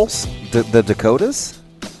Orals? The Dakotas?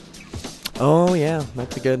 Oh yeah,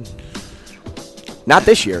 that's a good. Not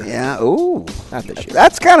this year. Yeah. Ooh, not this year.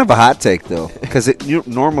 That's kind of a hot take though, because it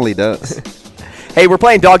normally does. Hey, we're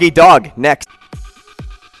playing Dog Eat Dog next.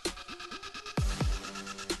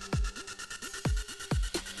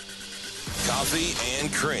 Coffee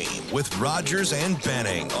and Cream with Rogers and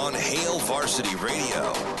Benning on Hail Varsity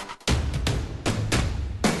Radio.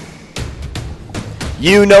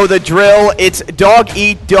 You know the drill. It's Dog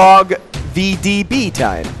Eat Dog VDB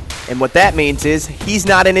time. And what that means is he's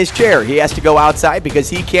not in his chair. He has to go outside because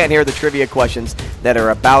he can't hear the trivia questions that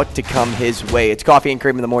are about to come his way. It's Coffee and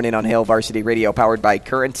Cream in the Morning on Hail Varsity Radio, powered by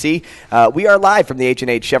Currency. We are live from the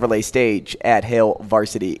H&H Chevrolet stage at Hail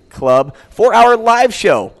Varsity Club for our live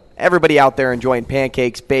show. Everybody out there enjoying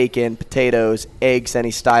pancakes, bacon, potatoes, eggs,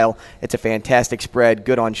 any style. It's a fantastic spread.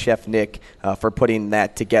 Good on Chef Nick for putting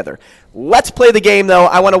that together. Let's play the game, though.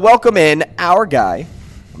 I want to welcome in our guy.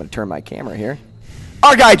 I'm going to turn my camera here.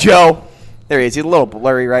 Our guy, Joe. There he is. He's a little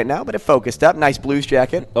blurry right now, but it focused up. Nice Blues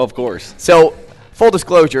jacket. Of course. So, full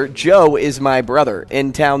disclosure, Joe is my brother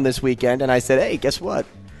in town this weekend, and I said, hey, guess what?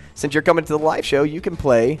 Since you're coming to the live show, you can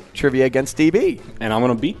play trivia against DB. And I'm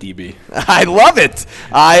going to beat DB. I love it.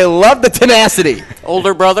 I love the tenacity.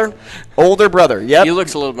 Older brother? Older brother, yep. He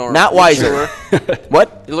looks a little more Not mature. wiser.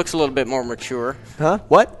 What? He looks a little bit more mature. Huh?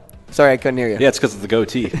 What? Sorry, I couldn't hear you. Yeah, it's because of the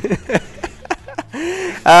goatee.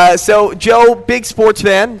 So, Joe, big sports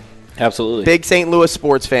fan. Absolutely. Big St. Louis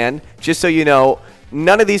sports fan. Just so you know,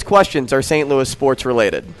 none of these questions are St. Louis sports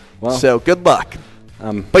related. Well, so, good luck.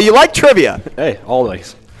 But you like trivia. Hey,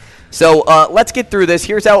 always. So, let's get through this.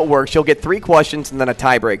 Here's how it works. You'll get 3 questions and then a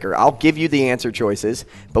tiebreaker. I'll give you the answer choices,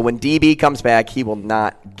 but when DB comes back, he will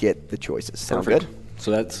not get the choices. Sound Perfect. good?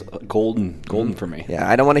 So that's golden for me. Yeah,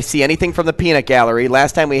 I don't want to see anything from the peanut gallery.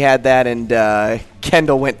 Last time we had that, and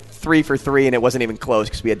Kendall went 3 for 3, and it wasn't even close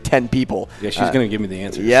because we had 10 people. Yeah, she's going to give me the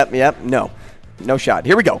answer. Yep. No shot.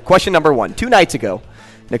 Here we go. Question number 1. 2 nights ago,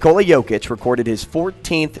 Nikola Jokic recorded his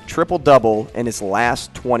 14th triple-double in his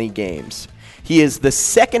last 20 games. He is the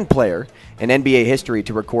second player in NBA history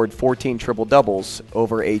to record 14 triple-doubles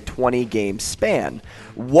over a 20-game span.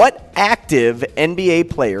 What active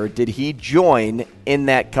NBA player did he join in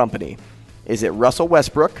that company? Is it Russell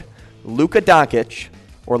Westbrook, Luka Doncic,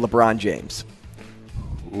 or LeBron James?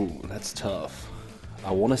 Ooh, that's tough.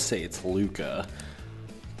 I want to say it's Luka,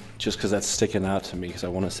 just because that's sticking out to me, because I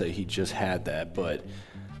want to say he just had that, but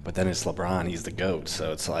then it's LeBron. He's the GOAT,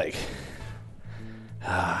 so it's like,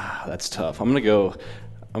 that's tough. I'm gonna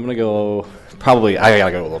go. Probably, I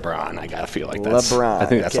gotta go with LeBron. I gotta feel like that's. LeBron. I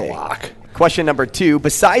think that's okay. a lock. Question number 2.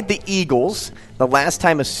 Beside the Eagles, the last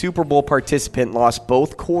time a Super Bowl participant lost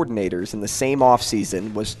both coordinators in the same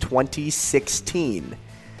offseason was 2016.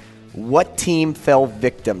 What team fell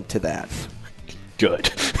victim to that? Good.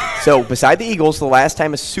 So, beside the Eagles, the last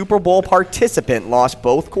time a Super Bowl participant lost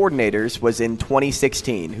both coordinators was in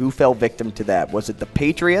 2016. Who fell victim to that? Was it the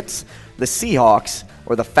Patriots, the Seahawks,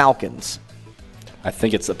 or the Falcons? I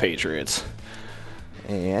think it's the Patriots.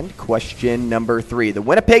 And question number 3. The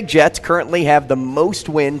Winnipeg Jets currently have the most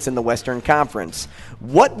wins in the Western Conference.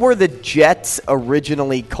 What were the Jets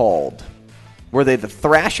originally called? Were they the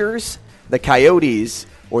Thrashers, the Coyotes,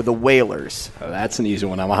 or the Whalers? Oh, that's an easy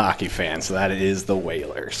one. I'm a hockey fan, so that is the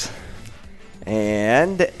Whalers.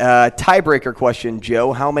 And tiebreaker question,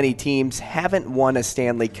 Joe. How many teams haven't won a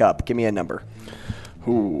Stanley Cup? Give me a number.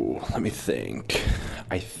 Ooh, let me think.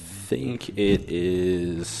 I think it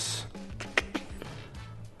is,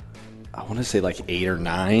 I want to say like 8 or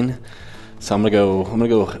 9. So I'm gonna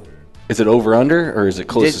go. Is it over under or is it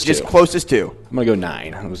closest? Just closest to. I'm gonna go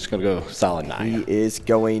 9. I'm just gonna go solid 9. He is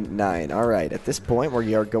going 9. All right. At this point,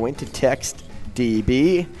 we are going to text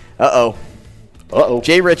DB. Uh oh.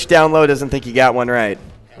 J. Rich down low doesn't think he got one right.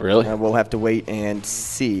 Really? We'll have to wait and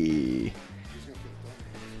see.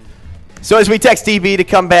 So as we text DB to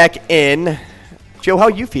come back in, Joe, how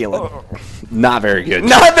you feeling? Not very good.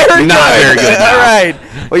 Not very good. No. All right.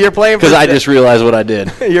 Well, you're playing because I just realized what I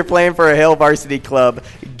did. You're playing for a Hail Varsity Club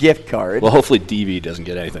gift card. Well, hopefully DB doesn't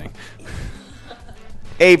get anything.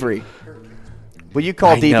 Avery, will you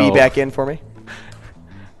call DB know. back in for me?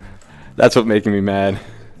 That's what's making me mad.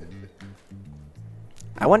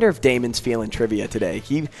 I wonder if Damon's feeling trivia today.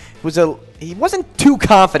 He wasn't too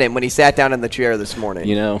confident when he sat down in the chair this morning.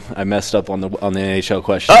 You know, I messed up on the NHL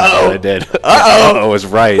question. Uh-oh. I did. Uh-oh. I was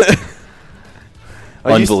right.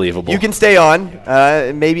 Unbelievable. You can stay on.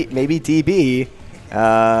 Maybe DB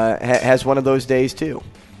has one of those days too.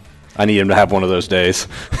 I need him to have one of those days.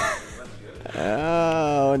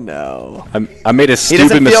 Oh no! I made a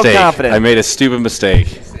stupid mistake. I made a stupid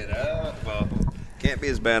mistake. Can't be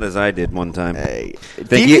as bad as I did one time. Hey,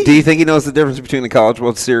 do you think he knows the difference between the College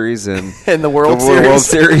World Series and the World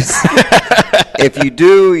Series? If you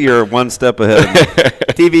do, you're one step ahead of me.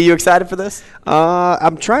 TV, you excited for this?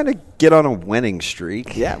 I'm trying to get on a winning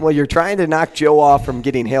streak. Yeah, well, you're trying to knock Joe off from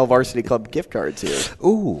getting Hale Varsity Club gift cards here.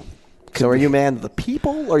 Ooh. So are you a man of the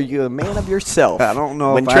people or are you a man of yourself? I don't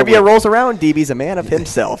know. When trivia rolls around, DB's a man of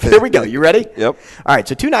himself. Here we go. You ready? Yep. All right,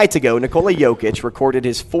 so 2 nights ago, Nikola Jokic recorded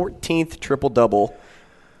his 14th triple-double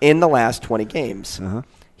in the last 20 games. Uh-huh.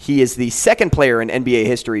 He is the second player in NBA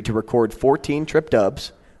history to record 14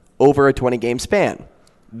 trip-dubs over a 20-game span.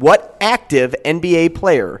 What active NBA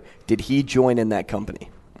player did he join in that company?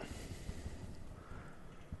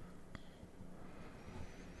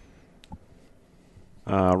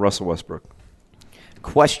 Russell Westbrook.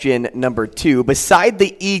 Question number 2. Beside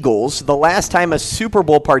the Eagles, the last time a Super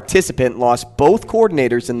Bowl participant lost both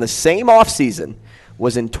coordinators in the same offseason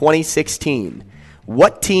was in 2016.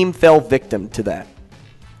 What team fell victim to that?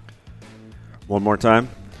 One more time.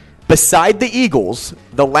 Beside the Eagles,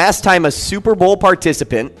 the last time a Super Bowl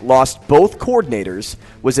participant lost both coordinators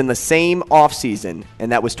was in the same offseason,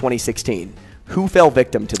 and that was 2016. Who fell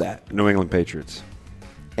victim to that? New England Patriots.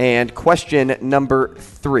 And question number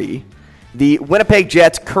 3. The Winnipeg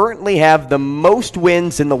Jets currently have the most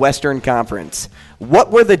wins in the Western Conference.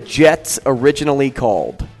 What were the Jets originally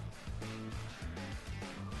called?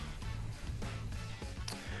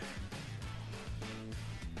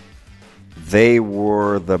 They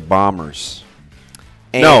were the Bombers.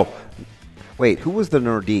 And no. Wait, who was the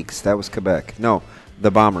Nordiques? That was Quebec. No,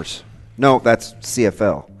 the Bombers. No, that's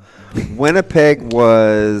CFL. Winnipeg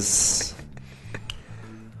was...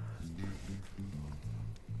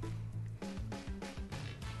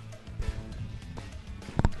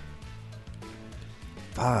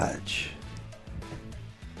 Fudge.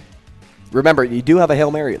 Remember, you do have a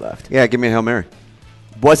Hail Mary left. Yeah, give me a Hail Mary.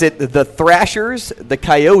 Was it the Thrashers, the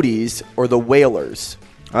Coyotes, or the Whalers?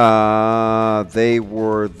 They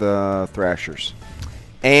were the Thrashers.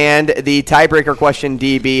 And the tiebreaker question,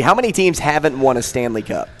 DB, how many teams haven't won a Stanley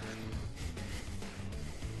Cup?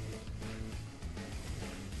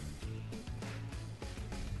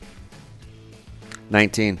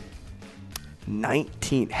 $19.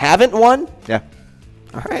 19. Haven't won? Yeah.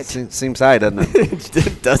 All right. Seems high, doesn't it?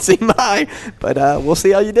 It does seem high, but we'll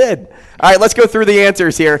see how you did. All right, let's go through the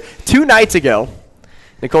answers here. 2 nights ago,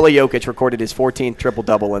 Nikola Jokic recorded his 14th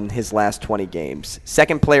triple-double in his last 20 games.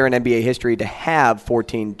 Second player in NBA history to have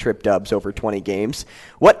 14 trip-dubs over 20 games.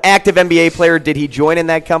 What active NBA player did he join in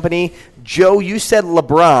that company? Joe, you said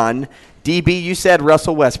LeBron. DB, you said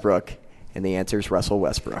Russell Westbrook. And the answer is Russell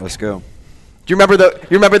Westbrook. Let's go. Do you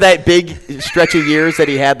remember that big stretch of years that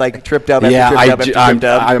he had, like, tripped up after tripped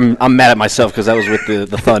up? I'm mad at myself because I was with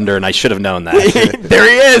the Thunder, and I should have known that. There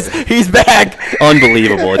he is. He's back.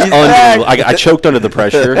 Unbelievable. It's unbelievable. I choked under the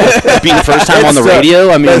pressure. Being the first time on the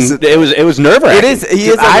radio, I mean, it was nerve-wracking. It is. He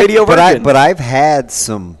is a radio virgin. But I've had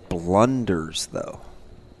some blunders, though.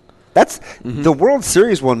 That's the World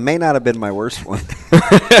Series one may not have been my worst one.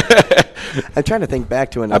 I'm trying to think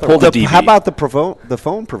back to another I pulled one. the DB. How about the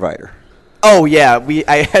phone provider? Oh, yeah.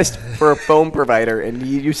 I asked for a phone provider, and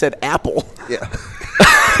you said Apple. Yeah.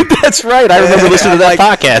 That's right. I remember listening to that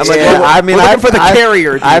podcast. I'm like, we're looking for the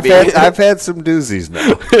carrier, DB. I've had some doozies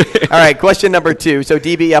now. All right, question number 2. So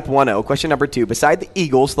DB up 1-0. Question number 2. Beside the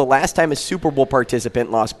Eagles, the last time a Super Bowl participant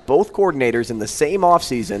lost both coordinators in the same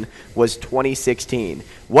offseason was 2016.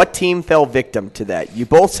 What team fell victim to that? You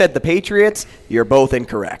both said the Patriots. You're both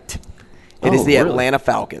incorrect. It is the Atlanta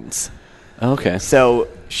Falcons. Okay. So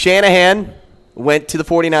Shanahan went to the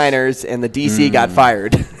 49ers, and the DC got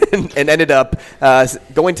fired and ended up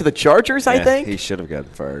going to the Chargers, I think. He should have gotten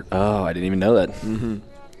fired. Oh, I didn't even know that. Mm-hmm.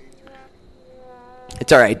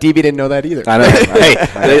 It's all right. DB didn't know that either. I know.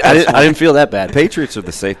 Hey, I didn't feel that bad. Patriots are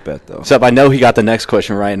the safe bet, though. Except I know he got the next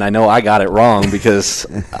question right, and I know I got it wrong because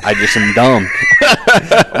I just am dumb.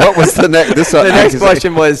 What was the next? The next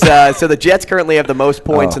question was, so the Jets currently have the most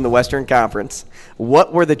points in the Western Conference.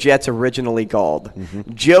 What were the Jets originally called?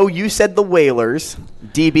 Joe, you said the Whalers.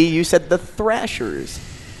 DB, you said the Thrashers.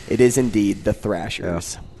 It is indeed the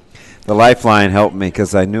Thrashers. Yeah. The Lifeline helped me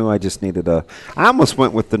because I knew I just needed I almost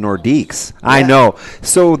went with the Nordiques. Yeah. I know.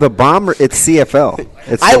 So the Bomber, it's CFL.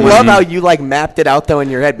 I love how you mapped it out though in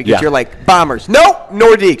your head because you're like Bombers. No,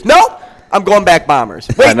 Nordiques. No, I'm going back Bombers.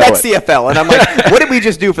 Wait, that's CFL. And I'm like, what did we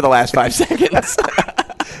just do for the last 5 seconds?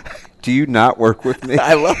 Do you not work with me?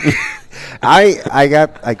 I love it.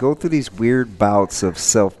 I go through these weird bouts of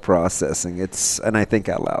self-processing. And I think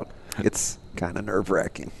out loud. It's kind of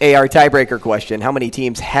nerve-wracking. Hey, our tiebreaker question. How many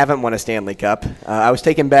teams haven't won a Stanley Cup? I was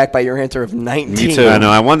taken back by your answer of 19. Me too. I know.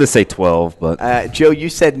 I wanted to say 12, but... Joe, you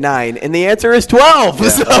said 9, and the answer is 12. Yeah.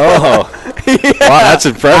 So. Oh. Yeah. Wow, that's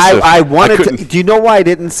impressive. I wanted to... Do you know why I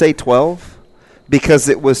didn't say 12? Because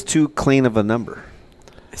it was too clean of a number.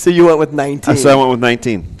 So you went with 19. So I went with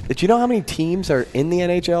 19. Did you know how many teams are in the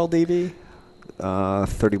NHL, DB?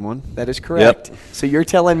 31. That is correct. Yep. So you're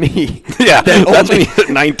telling me that's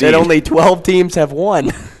 19. That only 12 teams have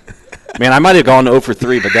won. Man, I might have gone 0 for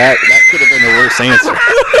 3, but that could have been the worst answer.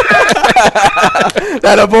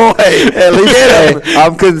 That a boy. At least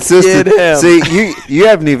I'm consistent. See, you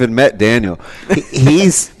haven't even met Daniel.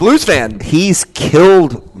 He's Blues fan. He's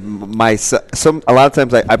killed a lot of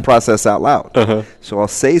times I process out loud. So I'll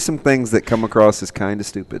say some things that come across as kind of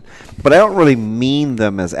stupid, but I don't really mean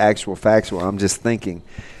them as actual factual. I'm just thinking.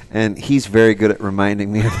 And he's very good at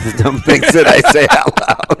reminding me of the dumb things that I say out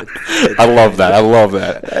loud. I love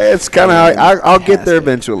that. It's kind of how I'll get there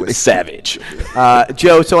eventually. Savage.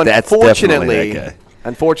 Joe, so unfortunately,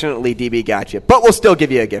 DB got you. But we'll still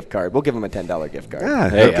give you a gift card. We'll give him a $10 gift card. Yeah,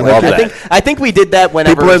 hey, I love that. I think we did that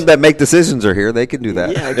whenever. People that make decisions are here. They can do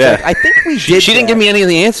that. Yeah, exactly. I think we did. She didn't give me any of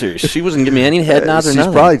the answers. She wasn't giving me any head nods or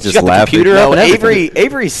nothing. She's probably just laughing. No,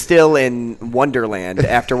 Avery's still in Wonderland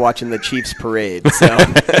after watching the Chiefs parade. So.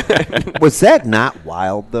 Was that not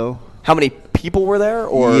wild, though? How many people were there?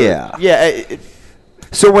 Or yeah.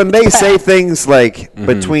 So when they say things like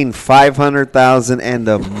between 500,000 and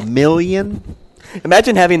 1 million,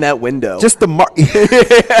 imagine having that window. Just the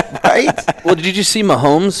right? Well, did you see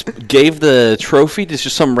Mahomes gave the trophy to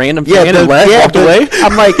just some random fan and walked away?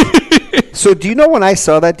 I'm like, so do you know when I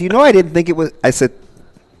saw that? Do you know I didn't think it was? I said,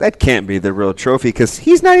 that can't be the real trophy because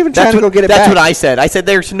he's not even trying to go get it back. That's what I said. I said,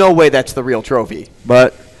 there's no way that's the real trophy.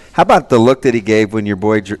 But how about the look that he gave when your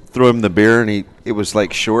boy threw him the beer and it was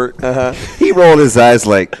like short? He rolled his eyes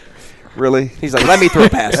like, really? He's like, let me throw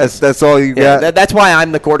passes. That's all you got? That's why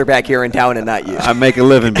I'm the quarterback here in town and not you. I make a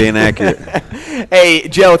living being accurate. Hey,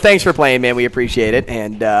 Joe, thanks for playing, man. We appreciate it.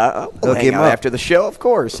 And we'll hang out after the show, of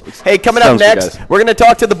course. Hey, coming up next, we're going to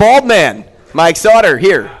talk to the bald man, Mike Sauter,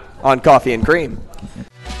 here on Coffee and Cream.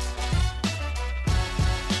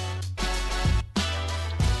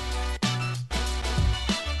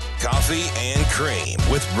 Coffee and Cream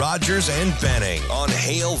with Rogers and Benning on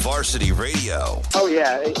Hail Varsity Radio. Oh,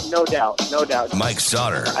 yeah, no doubt. Mike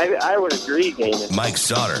Sauter. I would agree, Damon. Mike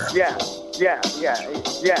Sauter. Yeah.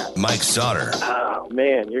 Mike Sauter. Oh,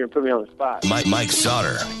 man, you're going to put me on the spot. Mike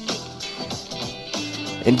Sauter.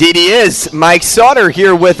 Indeed he is. Mike Sauter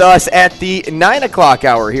here with us at the 9 o'clock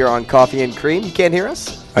hour here on Coffee and Cream. You can't hear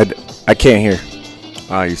us? I can't hear.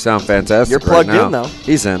 Oh, you sound fantastic. You're plugged in, though.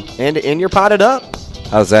 He's in. And you're potted up.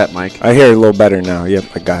 How's that, Mike? I hear it a little better now. Yep,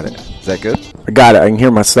 I got it. Is that good? I got it. I can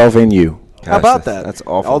hear myself and you. Gosh, how about that? That's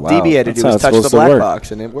awful. All DB had to do was touch the black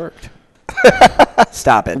box, and it worked.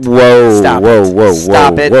 Stop it. Whoa.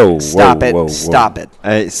 Stop it.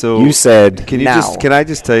 Hey, so you said can I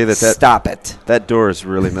just tell you that stop it. That door is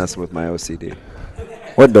really messing with my OCD.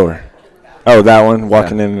 What door? Oh, that one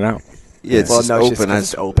walking in and out. Yeah, it's open.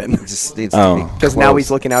 It's open. It just needs to be because now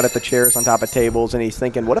he's looking out at the chairs on top of tables, and he's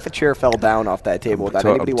thinking, what if a chair fell down off that table without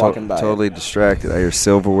anybody walking by? Totally distracted. I hear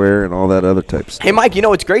silverware and all that other type of stuff. Hey, Mike,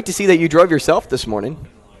 it's great to see that you drove yourself this morning.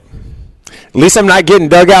 At least I'm not getting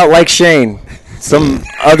dug out like Shane. Some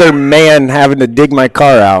other man having to dig my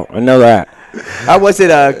car out. I know that. How was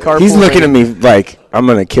it carpooling? He's looking at me like, I'm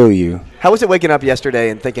going to kill you. How was it waking up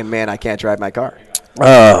yesterday and thinking, man, I can't drive my car?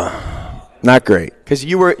 Not great. Because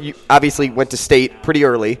you obviously went to state pretty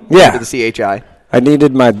early. Yeah. To the CHI. I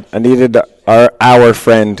needed our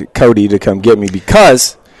friend Cody to come get me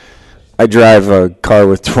because I drive a car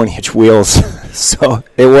with 20-inch wheels, so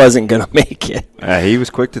it wasn't gonna make it. He was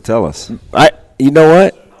quick to tell us. You know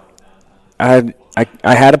what? I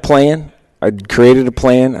had a plan. I created a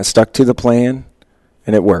plan. I stuck to the plan,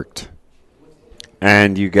 and it worked.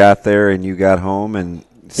 And you got there and you got home and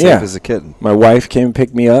safe as a kitten. My wife came and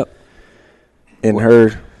picked me up in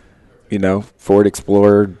her, Ford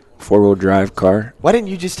Explorer 4-wheel drive car. Why didn't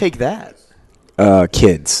you just take that?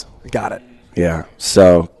 Kids. Got it. Yeah.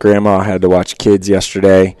 So Grandma had to watch kids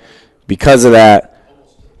yesterday. Because of that,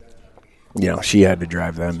 she had to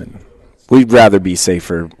drive them, and we'd rather be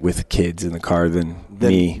safer with kids in the car than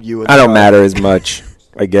me. I don't matter as much,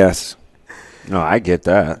 I guess. No, I get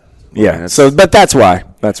that. Yeah. But that's why.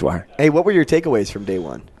 That's why. Hey, what were your takeaways from day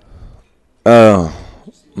one?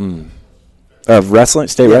 Of wrestling,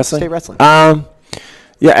 state wrestling. State wrestling.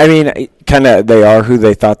 Yeah, I mean, kind of. They are who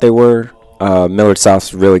they thought they were. Millard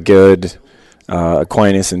South's really good.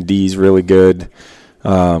 Aquinas and D's really good.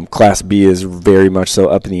 Class B is very much so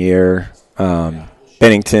up in the air.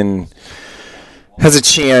 Bennington has a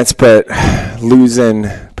chance, but losing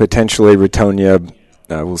potentially Ratonia.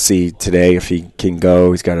 We'll see today if he can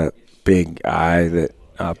go. He's got a big eye that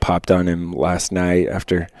popped on him last night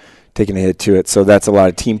after taking a hit to it. So that's a lot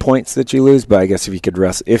of team points that you lose. But I guess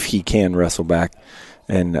if he can wrestle back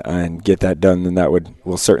and get that done, then that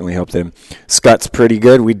will certainly help them. Scott's pretty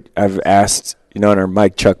good. I've asked, on our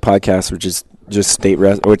Mike Chuck podcast, which is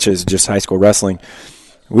just high school wrestling.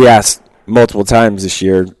 We asked multiple times this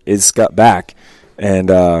year, is Scott back? And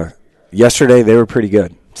yesterday they were pretty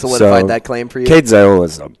good. Solidified that claim for you? Cade Ziola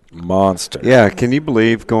is a monster. Yeah, can you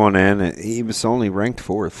believe going in, he was only ranked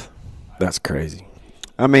 4th. That's crazy.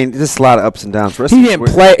 I mean, just a lot of ups and downs. He didn't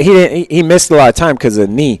play. He missed a lot of time because of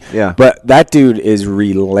the knee. Yeah. But that dude is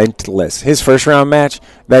relentless. His first round match,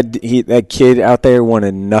 that kid out there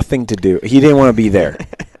wanted nothing to do. He didn't want to be there.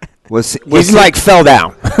 He's like fell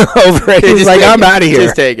down over it. He's like, I'm out of here.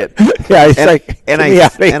 Just take it. Yeah. He's I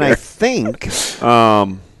think,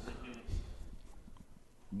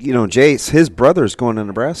 Jace, his brother's going to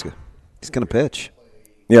Nebraska. He's going to pitch.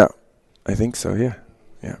 Yeah, I think so. Yeah.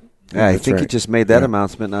 Yeah, I think he just made that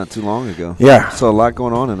announcement not too long ago. Yeah. So a lot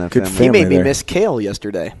going on in that family. He made me miss Kale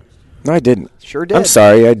yesterday. No, I didn't. Sure did. I'm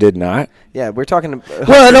sorry, I did not. Yeah, we're talking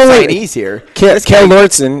Chinese here. Kale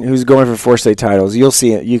Lortzen, who's going for 4 state titles, you'll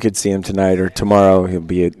see it. You could see him tonight or tomorrow. He'll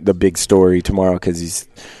be the big story tomorrow because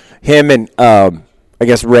him and I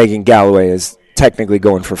guess Reagan Galloway is technically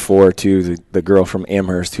going for 4 too. The girl from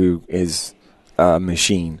Amherst who is a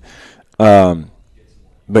machine,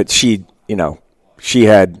 but she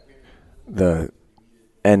had the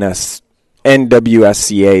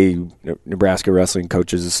NWSCA, Nebraska Wrestling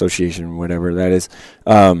Coaches Association, whatever that is,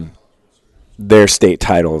 their state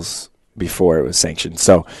titles before it was sanctioned.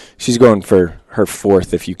 So she's going for her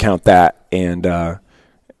 4th if you count that, and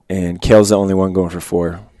Kale's the only one going for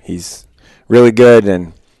 4. He's really good,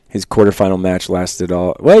 and his quarterfinal match lasted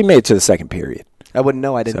he made it to the second period. I wouldn't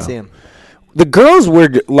know. I didn't see him. The girls were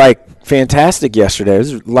fantastic yesterday. There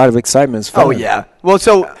was a lot of excitement. Oh yeah. Well,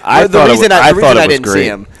 so the reason I didn't see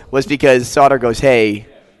him was because Sauter goes, "Hey,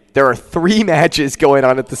 there are 3 matches going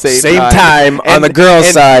on at the same time on the girls'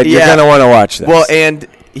 side. You're gonna want to watch this." Well, and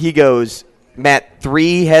he goes, "Mat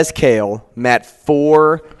 3 has Kale. Mat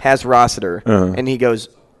 4 has Rossiter," and he goes,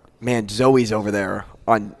 "Man, Zoe's over there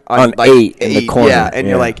on like 8 in the corner." Yeah, and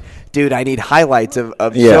you're like, dude, I need highlights of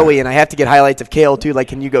Zoe, and I have to get highlights of Kale, too. Like,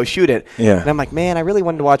 can you go shoot it? Yeah. And I'm like, man, I really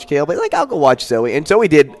wanted to watch Kale, but, I'll go watch Zoe. And Zoe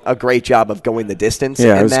did a great job of going the distance.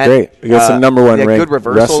 Yeah, it was great. Against the number 1 ranked good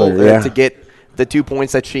reversal wrestler, to get the 2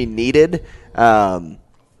 points that she needed. Not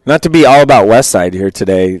to be all about Westside here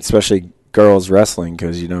today, especially girls wrestling,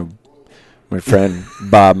 because, my friend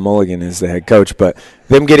Bob Mulligan is the head coach, but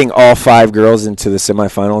them getting all 5 girls into the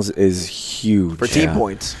semifinals is huge. For team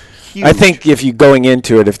points. Huge. I think if you going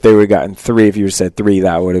into it, if they would have gotten 3, if you said 3,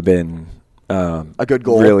 that would have been a good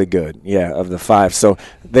goal. Really good, yeah, of the 5. So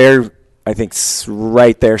they're, I think,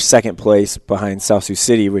 right there, second place behind South Sioux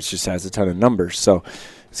City, which just has a ton of numbers. So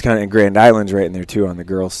it's kind of, and Grand Island's right in there too on the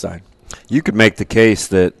girls' side. You could make the case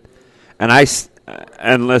that,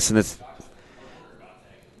 and listen, it's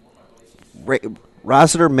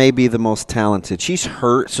Rossiter may be the most talented. She's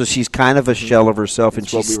hurt, so she's kind of a shell of herself, and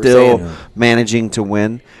she's still managing to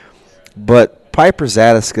win. But Piper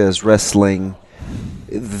Zadiska is wrestling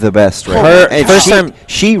the best right now.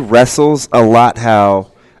 She wrestles a lot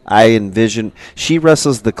how I envision. She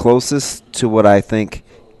wrestles the closest to what I think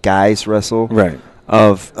guys wrestle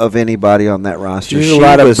of anybody on that roster. She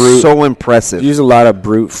was so impressive. She used a lot of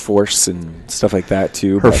brute force and stuff like that,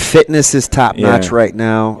 too. Her fitness is top-notch right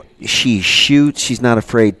now. She shoots. She's not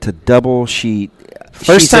afraid to double.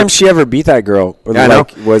 First time she ever beat that girl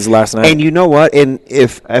was last night. And you know what? And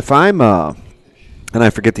if I'm and I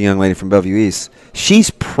forget the young lady from Bellevue East, she's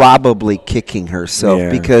probably kicking herself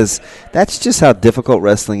because that's just how difficult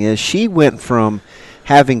wrestling is. She went from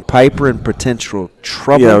having Piper in potential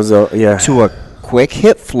trouble to a quick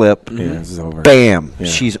hip flip, it's over. Bam, Yeah.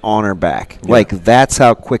 she's on her back. Yeah. Like, that's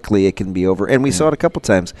how quickly it can be over. And we saw it a couple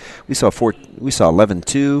times. We saw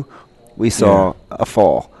 11-2. We saw a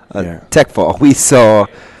fall, tech fall. We saw,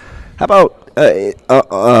 how about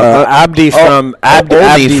Abdi from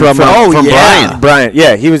Bryant. Bryant.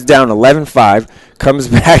 Yeah, he was down 11-5, comes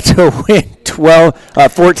back to win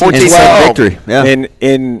 14-12 victory. Yeah.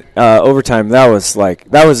 In overtime. That would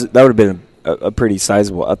have been a pretty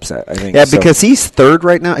sizable upset, I think. Yeah, because he's third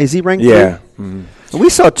right now. Is he ranked Yeah. third? Mm-hmm. We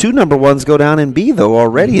saw 2 number ones go down in B though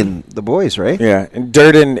already in the boys, right? Yeah, and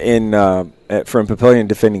Durden from Papillion,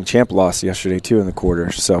 defending champ, lost yesterday too in the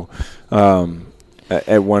quarter. So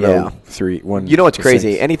at 103, You know what's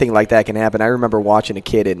crazy? Anything like that can happen. I remember watching a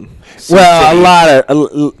kid in.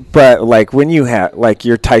 But like when you have like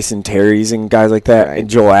your Tyson Terrys and guys like that, and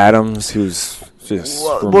Joel Adams, who's just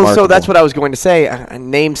well, so that's what I was going to say. A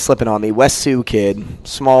name slipping on me. West Sioux kid,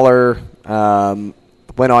 smaller,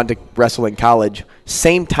 went on to wrestle in college.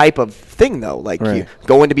 Same type of thing though. Like you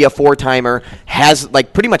going to be a 4-timer, has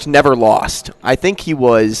like pretty much never lost. I think he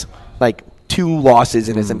was like 2 losses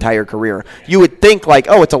in his entire career. You would think like,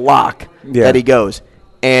 oh, it's a lock that he goes.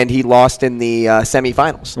 And he lost in the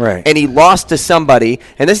semifinals. Right. And he lost to somebody,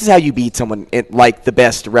 and this is how you beat someone like the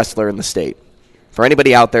best wrestler in the state. For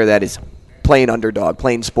anybody out there that is playing underdog,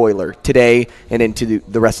 playing spoiler today and into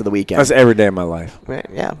the rest of the weekend. That's every day of my life.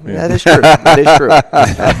 Yeah, that is true. That is true. The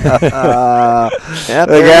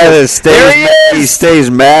guy that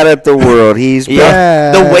stays mad at the world. He's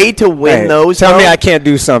bad. The way to win those. Tell me I can't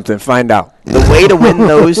do something. Find out. The way to win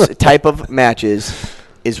those type of matches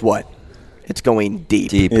is what? It's going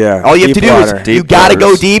deep. Yeah. All you have to do water. is you got to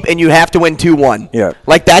go deep, and you have to win 2-1. Yeah.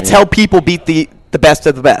 Like that's how people beat the best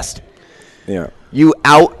of the best. Yeah. You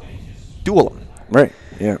out-duel them. Right.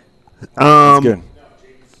 Yeah. That's good.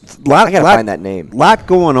 I gotta find that name. Lot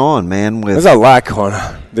going on, man. There's a lot going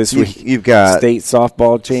on this week. You've got state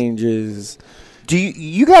softball changes. Do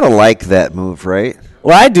you gotta like that move, right?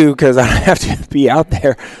 Well, I do because I have to be out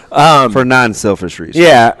there for non-selfish reasons.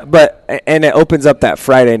 Yeah, and it opens up that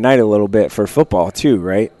Friday night a little bit for football too,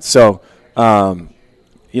 right? So,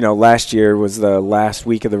 last year was the last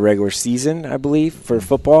week of the regular season, I believe, for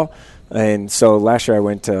football, and so last year I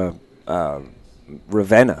went to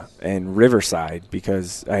Ravenna and Riverside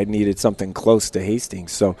because I needed something close to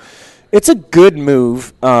Hastings. So, it's a good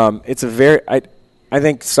move. It's a very I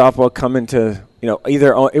think softball coming to.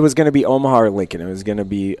 Either it was going to be Omaha or Lincoln. It was going to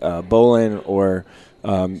be Bolin or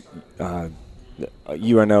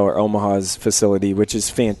UNO or Omaha's facility, which is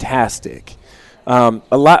fantastic. What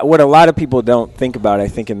a lot of people don't think about, I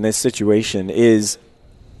think, in this situation is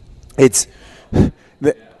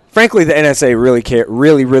frankly the NSA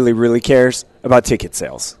really cares about ticket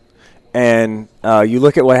sales. And you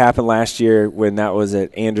look at what happened last year when that was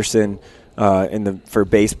at Anderson for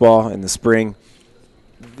baseball in the spring.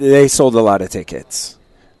 They sold a lot of tickets.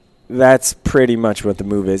 That's pretty much what the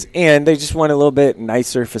move is. And they just want a little bit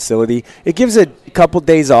nicer facility. It gives a couple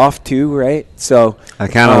days off, too, right? So I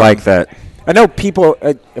kind of like that. I know people,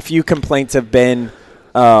 a few complaints have been,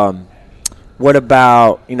 what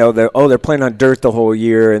about, they're playing on dirt the whole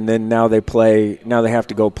year, and then now they have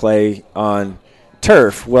to go play on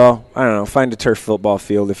turf. Well, I don't know, find a turf football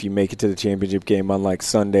field if you make it to the championship game on like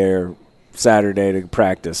Sunday or Saturday to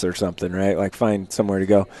practice or something, right? Like find somewhere to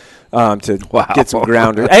go to get some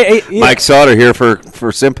grounders. Mike Sauter here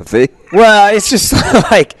for sympathy. Well, it's just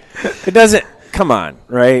like it doesn't come on,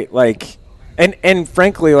 right? Like and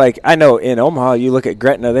frankly, like I know in Omaha you look at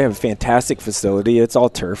Gretna, they have a fantastic facility. It's all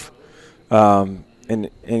turf. And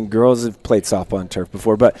girls have played softball on turf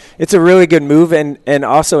before, but it's a really good move. And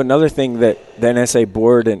also another thing that the NSA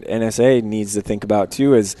board and NSA needs to think about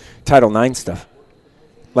too is Title IX stuff.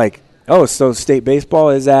 Like, oh, so state baseball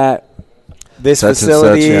is at this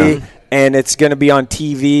facility, and it's going to be on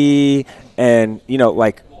TV, and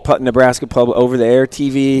like Nebraska Public over-the-air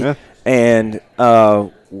TV, and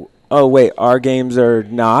oh wait, our games are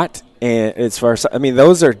not. And as far as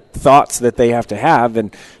those are thoughts that they have to have,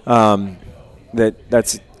 and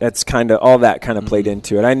that's kind of all that kind of played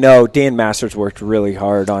into it. I know Dan Masters worked really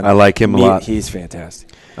hard on. I like him a lot. He's fantastic.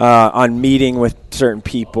 On meeting with certain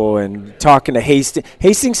people and talking to Hastings.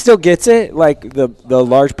 Hastings still gets it, like the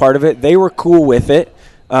large part of it. They were cool with it.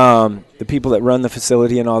 The people that run the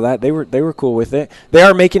facility and all that, they were cool with it. They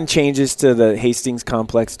are making changes to the Hastings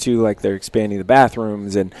complex too, like they're expanding the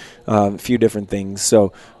bathrooms and a few different things.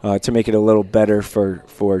 So to make it a little better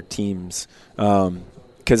for teams,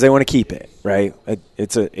 because they want to keep it, right?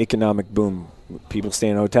 It's an economic boom people stay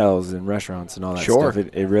in hotels and restaurants and all that Sure. stuff.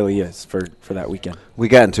 It really is for that weekend. We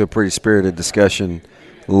got into a pretty spirited discussion.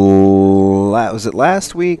 Was it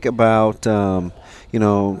last week about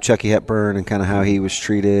Chucky Hepburn and kind of how he was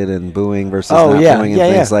treated and booing versus not booing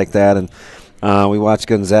and things like that. And we watched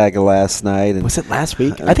Gonzaga last night. And was it last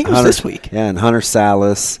week? I think it was this week. Yeah, and Hunter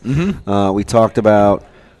Salas. Mm-hmm. We talked about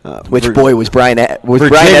which boy was Brian? Was Virginia,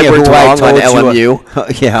 Brian Edwards who I wrong on told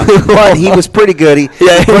LMU? Yeah, but he was pretty good. He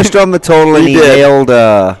pushed on the total and he nailed.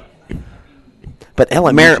 But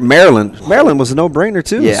LMU, Maryland was a no-brainer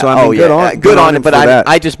too. Yeah. So I mean, good on him. But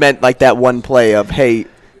I just meant like that one play of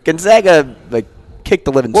Gonzaga kicked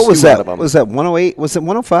the living. What was stew that? Out of him. Was that 108? Was it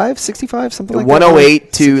 105? 65? Something like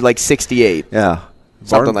 108 to 68. Yeah.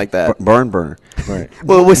 Something like that. Barn burner. Right.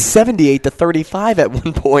 Well, it was 78-35 at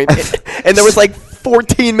one point, and there was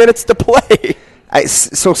 14 minutes to play.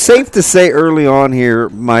 So safe to say early on here,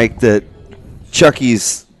 Mike, that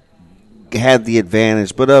Chucky's had the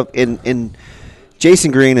advantage, but in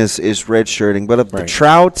Jason Green is redshirting, but of the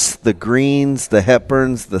Trouts, the Greens, the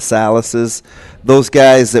Hepburns, the Salases, those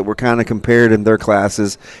guys that were kind of compared in their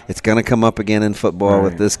classes, it's going to come up again in football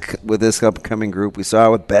with this upcoming group. We saw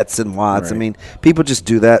it with Betts and Watts. Right. I mean, people just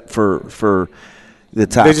do that for the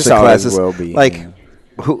top They just classes. always will be.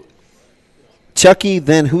 Who? Chucky,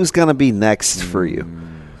 then who's going to be next for you?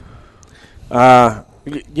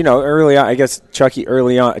 Early on, I guess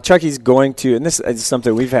Chucky's going to, and this is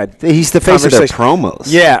something we've had. He's the face of their promos.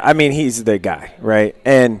 Yeah, I mean, he's the guy, right?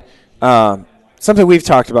 And something we've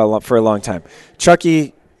talked about for a long time.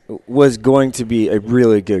 Chucky was going to be a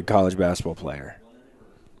really good college basketball player.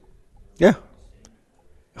 Yeah.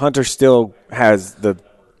 Hunter still has the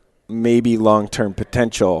maybe long-term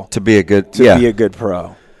potential to be a good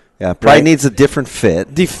pro. Yeah, probably needs a different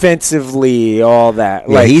fit. Defensively, all that.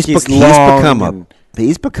 Yeah, he's become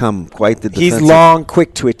quite the defensive. He's long,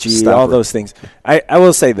 quick, twitchy, all those things. I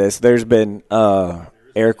will say this. There's been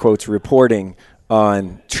air quotes reporting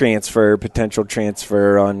on potential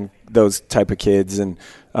transfer on those type of kids. And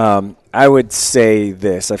I would say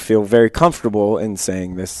this. I feel very comfortable in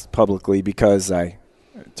saying this publicly because I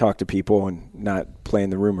talk to people and not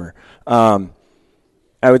playing the rumor. I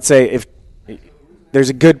would say if there's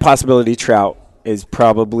a good possibility Trout is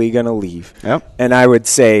probably going to leave. Yep. And I would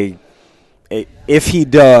say if he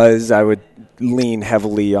does, I would lean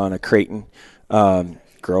heavily on a Creighton.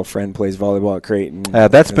 Girlfriend plays volleyball at Creighton.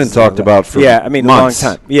 That's been talked about for months. A long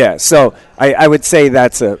time. Yeah, so I would say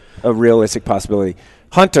that's a realistic possibility.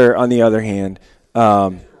 Hunter, on the other hand,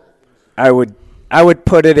 I would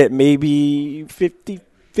put it at maybe 50-50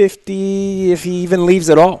 if he even leaves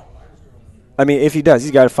at all. I mean, if he does,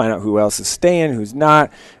 he's got to find out who else is staying, who's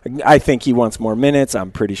not. I think he wants more minutes.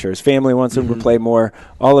 I'm pretty sure his family wants him to play more.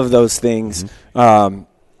 All of those things. And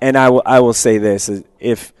I will say this: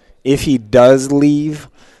 if he does leave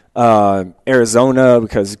Arizona,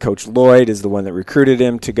 because Coach Lloyd is the one that recruited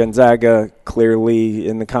him to Gonzaga, clearly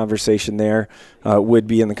in the conversation there, would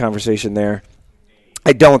be in the conversation there.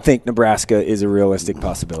 I don't think Nebraska is a realistic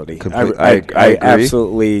possibility. I agree.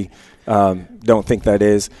 Absolutely don't think that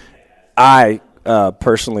is. I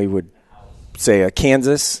personally would say a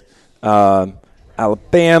Kansas.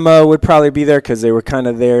 Alabama would probably be there because they were kind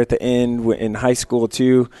of there at the end in high school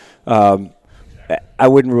too. I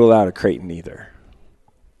wouldn't rule out a Creighton either.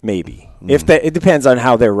 Maybe. It depends on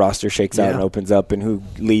how their roster shakes out and opens up and who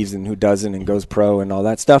leaves and who doesn't and goes pro and all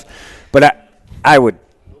that stuff. But I would,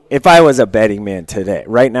 if I was a betting man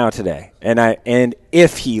today, and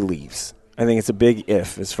if he leaves, I think it's a big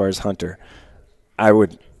if as far as Hunter, I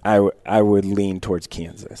would lean towards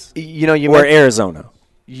Kansas. Or Arizona.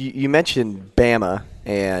 You mentioned Bama,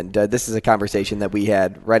 and this is a conversation that we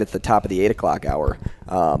had right at the top of the 8 o'clock hour.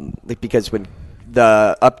 Because when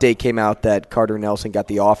the update came out that Carter Nelson got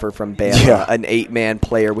the offer from Bama, an 8-man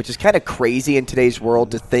player, which is kind of crazy in today's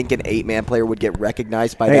world to think an 8-man player would get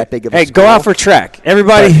recognized by that big of a school. Go out for track.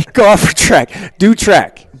 Everybody go out for track. Do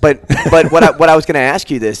track. But what I was going to ask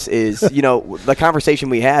you this is, the conversation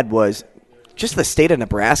we had was, just the state of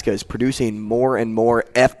Nebraska is producing more and more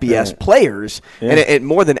FBS players, and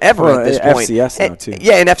more than ever at this point. FCS now, too.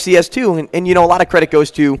 Yeah, and FCS, too. And a lot of credit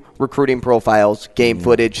goes to recruiting profiles, game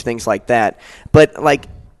footage, things like that. But,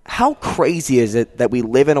 how crazy is it that we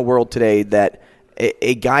live in a world today that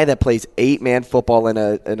a guy that plays 8-man football in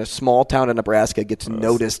a small town in Nebraska gets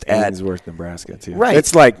noticed at Ainsworth, Nebraska, too. Right.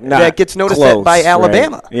 It's not that gets noticed close, by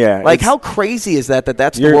Alabama. Right? Yeah. How crazy is that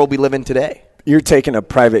that's the world we live in today? You're taking a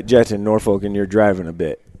private jet in Norfolk and you're driving a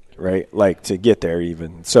bit, right? To get there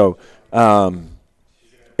even. So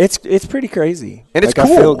it's pretty crazy. And it's cool.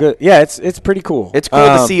 I feel good. Yeah, it's pretty cool. It's cool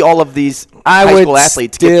to see all of these high school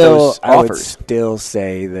athletes get those offers. I would still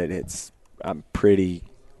say that it's I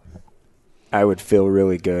would feel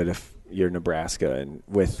really good if you're Nebraska and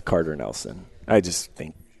with Carter Nelson. I just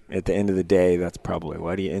think at the end of the day, that's probably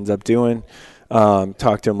what he ends up doing.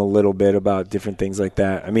 Talk to him a little bit about different things like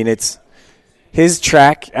that. I mean, it's his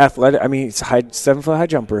track athletic. I mean, he's a 7-foot high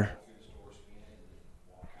jumper.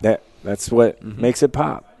 That's what makes it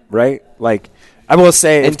pop, right? Like, I will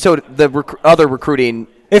say, and so the other recruiting,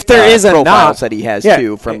 if there is a profiles that he has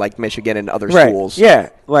too from like Michigan and other schools,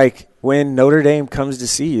 like when Notre Dame comes to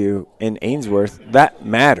see you in Ainsworth, that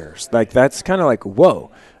matters. Like that's kind of like whoa.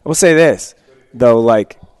 I will say this though,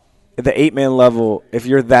 like at the 8-man level, if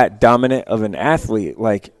you're that dominant of an athlete,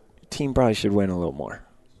 like team probably should win a little more.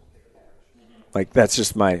 Like that's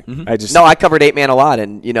just my. I covered 8-man a lot,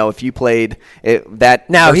 and if you played that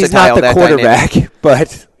now he's not the quarterback,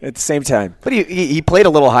 but at the same time, but he played a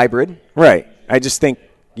little hybrid, right? I just think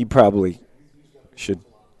you probably should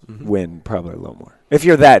win probably a little more if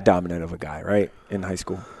you're that dominant of a guy, right? In high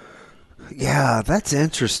school. Yeah, that's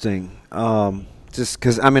interesting. Just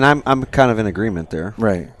because I'm kind of in agreement there,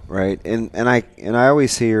 right? And I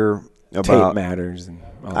always hear about tape matters and.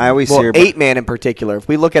 I always hear 8-man in particular. If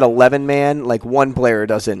we look at 11-man, like one player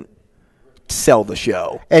doesn't sell the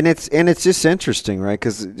show, and it's just interesting, right?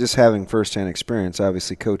 Because just having firsthand experience,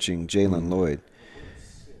 obviously coaching Jalen Lloyd,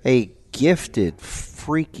 a gifted,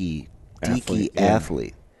 freaky, deaky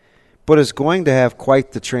athlete, but is going to have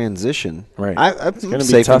quite the transition. Right, I'm going to be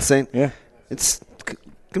safe in tough. saying, it's going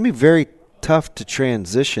to be very tough to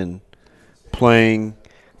transition playing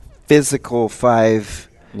physical 5,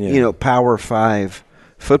 power 5.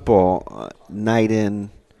 Football night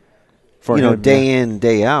in, day in,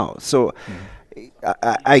 day out. So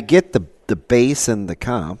I get the base and the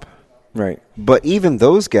comp. Right. But even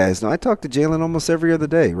those guys, I talk to Jalen almost every other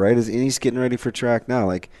day, right? And he's getting ready for track now.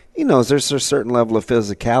 Like, he knows there's a certain level of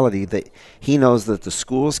physicality that he knows that the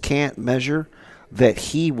schools can't measure, that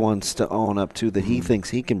he wants to own up to, that he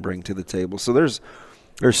thinks he can bring to the table. So there's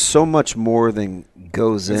so much more than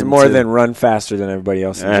goes into. It's more than run faster than everybody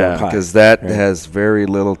else and jump high. Because that has very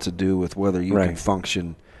little to do with whether you can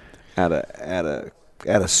function at a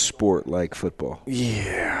sport like football.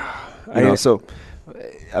 Yeah.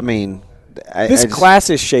 This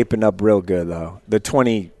class is shaping up real good, though. The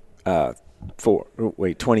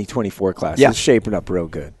 2024 class is shaping up real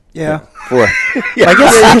good. Yeah. I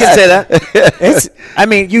guess you can say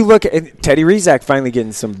that. You look at Teddy Rizak finally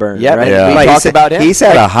getting some burn. Yep, right? Yeah, we talked about him. He's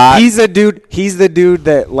had a hot. He's the dude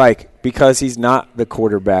that because he's not the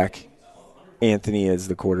quarterback. Anthony is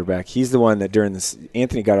the quarterback. He's the one that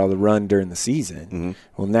Anthony got all the run during the season. Mm-hmm.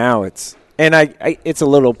 Well, now it's a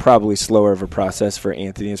little probably slower of a process for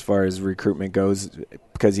Anthony as far as recruitment goes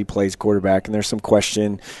because he plays quarterback, and there's some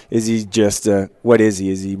question: is he just what is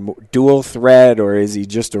he? Is he dual threat, or is he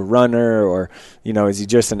just a runner, or is he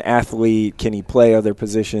just an athlete? Can he play other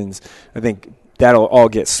positions? I think that'll all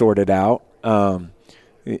get sorted out.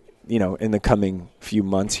 In the coming few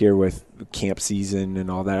months here with camp season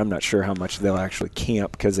and all that. I'm not sure how much they'll actually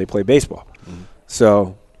camp because they play baseball. Mm-hmm.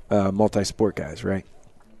 So multi-sport guys, right?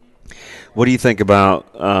 What do you think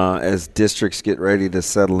about as districts get ready to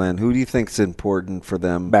settle in? Who do you think is important for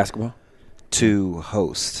them basketball to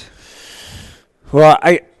host? Well,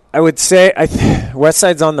 I would say West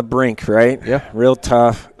Side's on the brink, right? Yeah. Real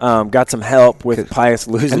tough. Got some help with Pius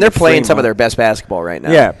losing. And they're playing some of their best basketball right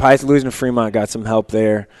now. Yeah, Pius losing to Fremont got some help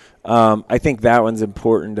there. I think that one's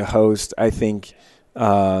important to host. I think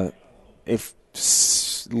if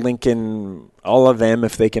Lincoln, all of them,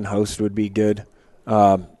 if they can host, would be good.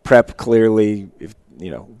 Prep clearly, if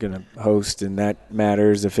going to host, and that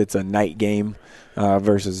matters if it's a night game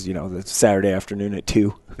versus the Saturday afternoon at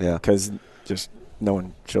 2. Yeah, because just no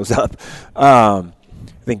one shows up. I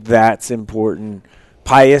think that's important.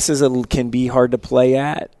 Pius can be hard to play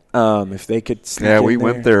at. If they could we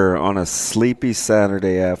went there on a sleepy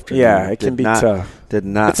Saturday afternoon. Yeah, it can be tough. Did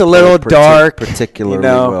not. It's a little dark, particularly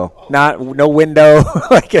well. No window.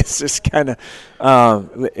 It's just kind of.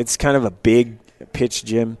 It's kind of a big pitch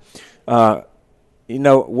gym. One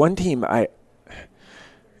team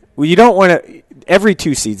you don't want to. Every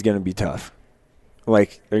 2 seed's going to be tough. They're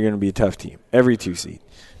going to be a tough team. Every 2 seed.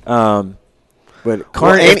 But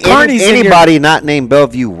anybody not named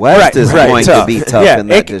Bellevue West is going to be tough in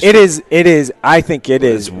that district. It is. I think it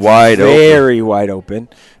is wide open. Very wide open,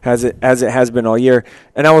 as it has been all year.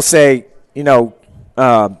 And I will say,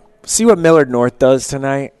 see what Millard North does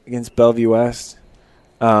tonight against Bellevue West.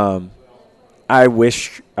 I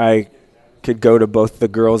wish I could go to both the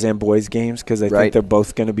girls and boys games because I think they're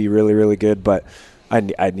both going to be really, really good. But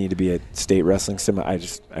I need to be at state wrestling sim. I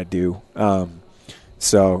do.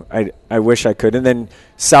 So I wish I could. And then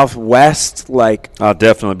Southwest, like I'll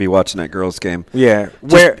definitely be watching that girls' game. Yeah,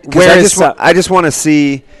 I just want to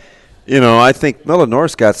see. I think Miller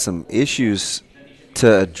North's got some issues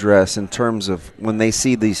to address in terms of when they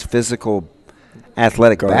see these physical,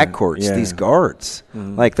 athletic backcourts, these guards.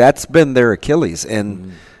 Mm-hmm. Like that's been their Achilles,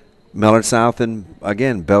 and Millard South and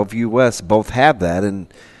again Bellevue West both have that,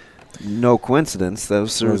 and no coincidence.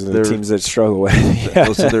 Those are the teams that struggle with it.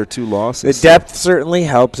 Those are their 2 losses. The depth certainly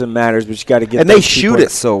helps and matters, but you got to get. And they shoot it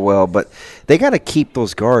so well, but they got to keep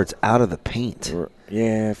those guards out of the paint.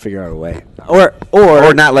 Yeah, figure out a way,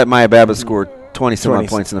 or not let Maya Babbitt score 20-some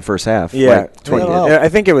points in the first half. Yeah, 20. I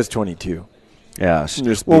think it was 22. Yeah.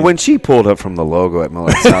 When she pulled up from the logo at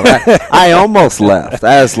Millard South, I almost left.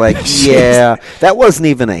 I was like, yeah, that wasn't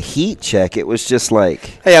even a heat check. It was just like,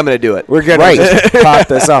 hey, I'm going to do it. We're going to pop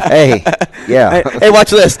this off. Hey, yeah. Hey, watch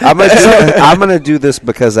this. I'm going to do this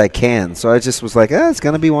because I can. So I just was like, it's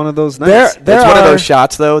going to be one of those nights. It's one of those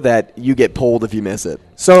shots, though, that you get pulled if you miss it.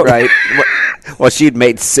 So right? Well, she'd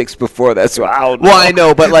made 6 before that, so I don't know. Well, I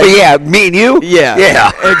know, but like, yeah, me and you,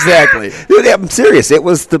 yeah, exactly. Dude, I'm serious. It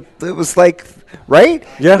was like, right?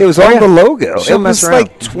 Yeah, it was on the logo. She'll it was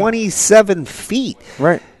like 27 feet.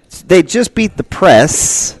 Right. They just beat the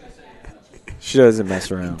press. She doesn't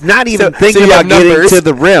mess around. Not even thinking about getting to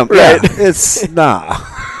the rim. Right. Yeah, it's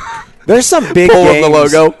There's some big Pull games. the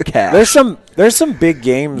logo. Cash. There's some big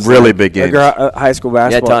games. Really big games. High school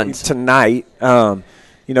basketball tons. tonight.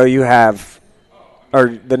 You have, or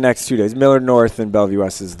the next 2 days, Millard North and Bellevue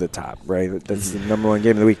West is the top, right? That's the number 1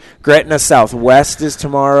 game of the week. Gretna Southwest is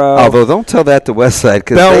tomorrow. Although don't tell that to Westside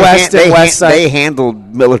because they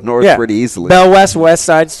handled Millard North pretty easily. Bell West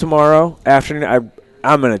Westside's tomorrow afternoon.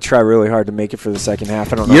 I'm going to try really hard to make it for the second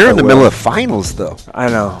half. I don't know. You're in the middle of finals, though. I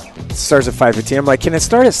know. It starts at 5:15. I'm like, can it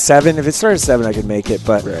start at 7? If it starts at 7, I could make it.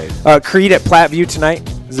 But Creed at Platteview tonight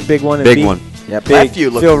is a big one. Big one. Yeah,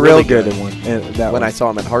 Platteview looked feel really good good in one. When I saw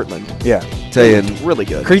him at Heartland. Yeah. Tell you, really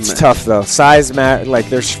good. Creed's tough, though. Size, like,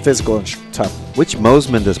 they're physical and tough. Which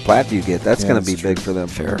Mosman does Platteview get? That's going to be big for them.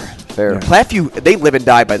 Fair. Yeah. Platteview, they live and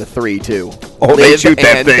die by the 3, too. Oh, they shoot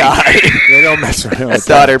that thing. They don't mess around.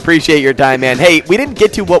 Daughter, appreciate your time, man. Hey, we didn't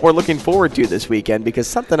get to what we're looking forward to this weekend because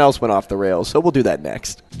something else went off the rails, so we'll do that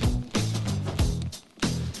next.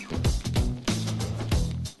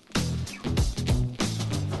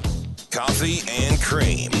 Coffee and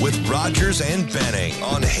Cream with Rogers and Benning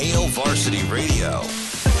on Hale Varsity Radio.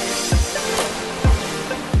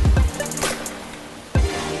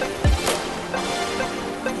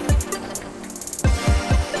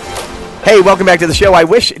 Hey, welcome back to the show. I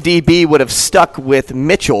wish DB would have stuck with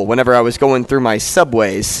Mitchell whenever I was going through my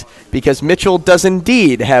subways, because Mitchell does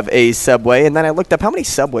indeed have a subway. And then I looked up how many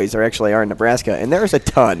subways there actually are in Nebraska, and there's a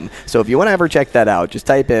ton. So if you want to ever check that out, just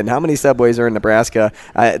type in how many subways are in Nebraska.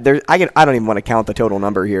 I don't even want to count the total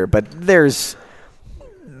number here, but there's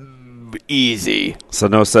easy. So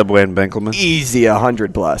no subway in Benkelman? Easy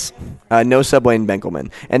 100 plus. No subway in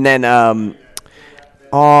Benkelman. And then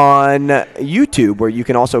on YouTube, where you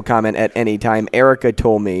can also comment at any time, Erica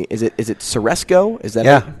told me, is it Ceresco? Is that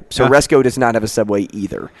it? Ceresco does not have a subway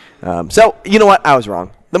either. So, you know what? I was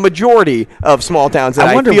wrong. The majority of small towns that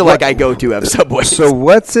I feel like I go to have subways. So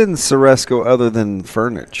what's in Ceresco other than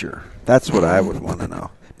furniture? That's what I would want to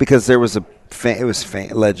know. Because there was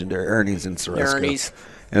legendary Ernie's in Ceresco. Ernie's.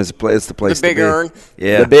 It's the place The Big to be. Ern.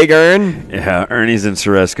 Yeah. The Big Ern? Yeah, Ernie's in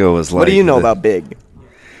Ceresco was like. What do you know about Big?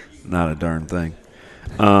 Not a darn thing.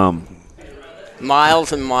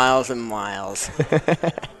 Miles and miles and miles.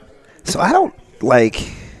 So I don't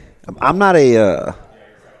I'm not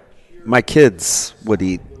my kids would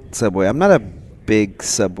eat Subway. I'm not a big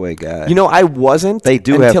Subway guy. You know, I wasn't. They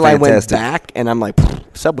do until have I went fantastic. back, and I'm like,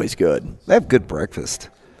 Subway's good. They have good breakfast.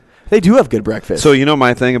 They do have good breakfast. So you know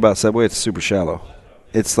my thing about Subway, it's super shallow.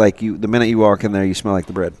 It's like the minute you walk in there, you smell like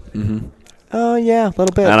the bread. Mm-hmm. Oh yeah, a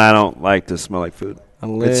little bit. And I don't like to smell like food. A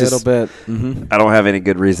little bit. Mm-hmm. I don't have any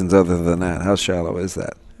good reasons other than that. How shallow is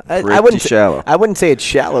that? I wouldn't shallow. I wouldn't say it's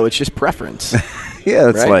shallow. It's just preference. Yeah,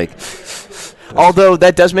 it's right? Although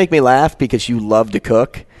that does make me laugh because you love to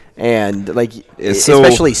cook and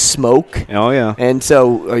especially smoke. Oh yeah. And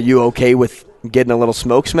so, are you okay with getting a little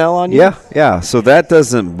smoke smell on you? Yeah. So that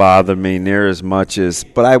doesn't bother me near as much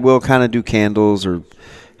but I will kind of do candles or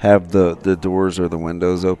have the doors or the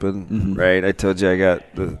windows open, Mm-hmm. right? I told you I got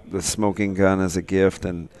the smoking gun as a gift,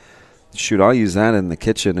 and shoot, I'll use that in the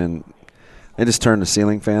kitchen, and I just turn the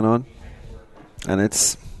ceiling fan on, and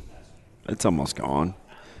it's almost gone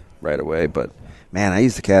right away. But, man, I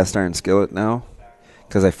use the cast iron skillet now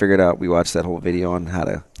because I figured out we watched that whole video on how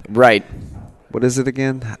to – Right. What is it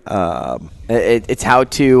again? It's how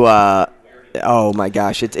to Oh my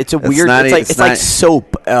gosh, it's a weird. Not, it's like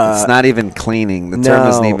soap. It's not even cleaning. The term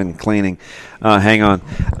isn't even cleaning. Hang on.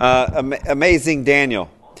 Amazing Daniel.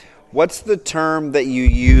 What's the term that you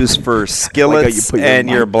use for skillets and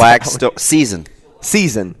your black stove? Season.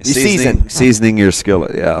 Seasoning your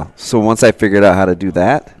skillet. Yeah. So once I figured out how to do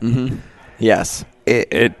that, yes,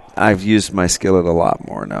 I've used my skillet a lot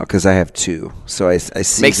more now because I have 2. So I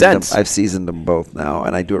seasoned Makes sense. them. I've seasoned them both now,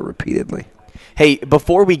 and I do it repeatedly. Hey,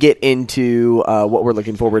 before we get into what we're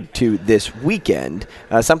looking forward to this weekend,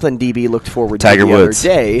 something DB looked forward to the other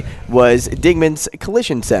day was Dingman's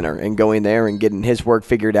Collision Center and going there and getting his work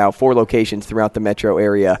figured out, 4 locations throughout the metro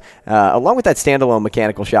area, along with that standalone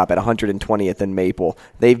mechanical shop at 120th and Maple.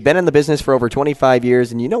 They've been in the business for over 25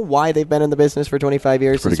 years, and you know why they've been in the business for 25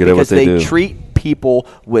 years? Pretty good at what they do. Treat people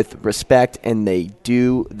with respect, and they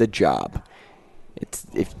do the job.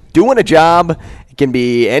 If doing a job can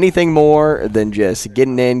be anything more than just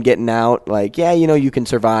getting in, getting out. Like, yeah, you can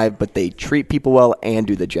survive, but they treat people well and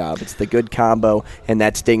do the job. It's the good combo, and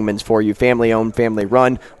that's Dingman's for you. Family-owned,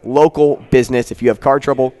 family-run, local business. If you have car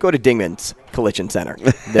trouble, go to Dingman's Collision Center.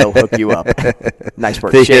 They'll hook you up. Nice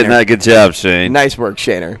work, Shaner. Good job, Shane. Nice work,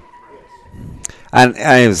 Shaner.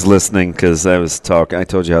 I was listening because I was talking. I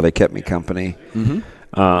told you how they kept me company.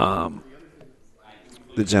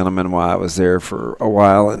 The gentleman while I was there for a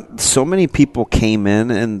while, and so many people came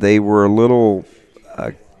in and they were a little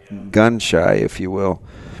gun shy, if you will,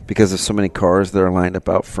 because of so many cars that are lined up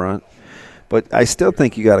out front. But I still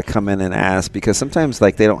think you got to come in and ask, because sometimes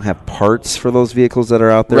they don't have parts for those vehicles that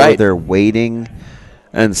are out there. Right. They're waiting,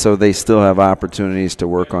 and so they still have opportunities to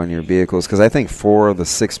work on your vehicles. Because I think 4 of the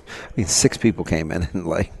 6 people came in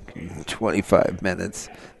 25 minutes.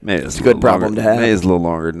 Maybe it's a good problem to have. Maybe it's a little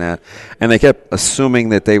longer than that. And they kept assuming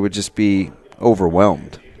that they would just be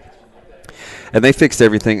overwhelmed. And they fixed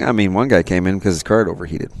everything. I mean, one guy came in because his car had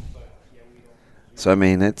overheated. So, I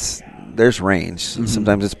mean, there's range.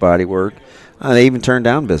 Sometimes it's body work. They even turned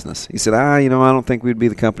down business. He said, I don't think we'd be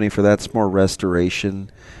the company for that. It's more restoration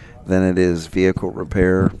than it is vehicle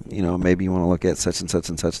repair. Maybe you want to look at such and such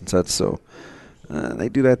and such and such. So they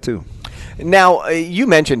do that too. Now, you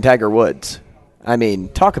mentioned Tiger Woods. I mean,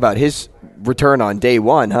 talk about his return on day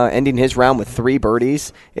one, huh? Ending his round with 3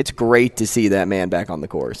 birdies. It's great to see that man back on the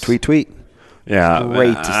course. Tweet. Yeah, it's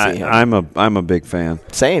great to see him. I'm a big fan.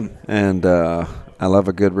 Same. And I love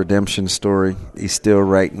a good redemption story. He's still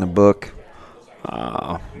writing a book.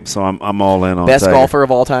 So I'm all in on best Tiger. Golfer of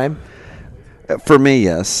all time. For me,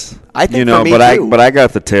 yes. I think for me too. But I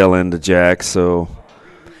got the tail end of Jack, so.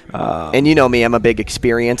 And you know me, I'm a big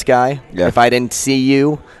experience guy. Yeah. If I didn't see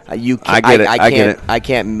you, I get it. I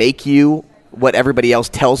can't make you what everybody else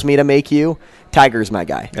tells me to make you. Tiger's my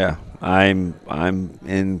guy. Yeah, I'm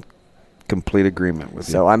in complete agreement with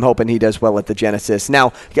you. So I'm hoping he does well at the Genesis.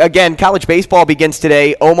 Now, again, college baseball begins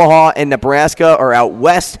today. Omaha and Nebraska are out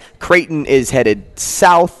west. Creighton is headed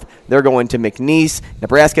south. They're going to McNeese.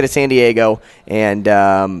 Nebraska to San Diego. And,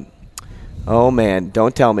 oh, man,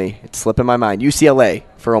 don't tell me. It's slipping my mind. UCLA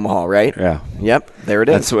for Omaha, right? Yeah. Yep, there it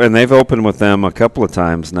is. And they've opened with them a couple of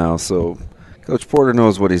times now, so Coach Porter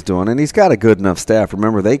knows what he's doing, and he's got a good enough staff.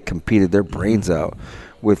 Remember, they competed their brains out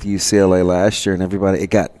with UCLA last year, and it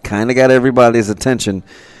got everybody's attention.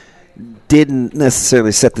 Didn't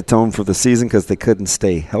necessarily set the tone for the season because they couldn't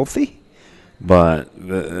stay healthy, but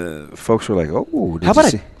folks were like, "Oh, how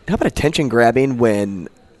about attention grabbing when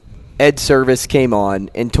Ed Service came on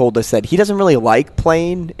and told us that he doesn't really like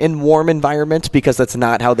playing in warm environments because that's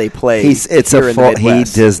not how they play. He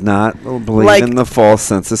does not believe in the false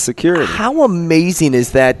sense of security. How amazing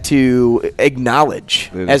is that to acknowledge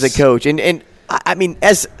as a coach? And I mean,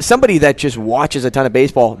 as somebody that just watches a ton of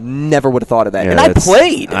baseball, never would have thought of that. Yeah, and I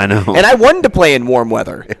played. I know. And I wanted to play in warm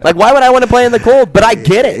weather. Yeah. Like, why would I want to play in the cold? But I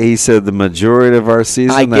get it. He said the majority of our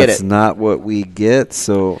season, that's not what we get.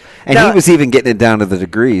 So, and he was even getting it down to the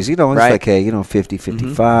degrees. It's like, hey, 50,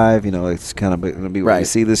 55. It's kind of going to be what we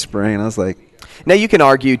see this spring. And I was like. Now, you can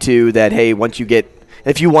argue, too, that, hey,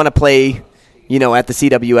 if you want to play, at the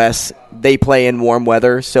CWS, they play in warm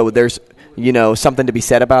weather. So there's, something to be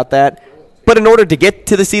said about that. But in order to get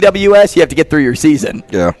to the CWS, you have to get through your season.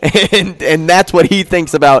 Yeah. And that's what he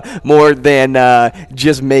thinks about more than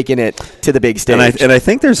just making it to the big stage. And I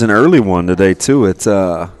think there's an early one today, too. It's,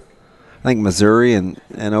 I think, Missouri and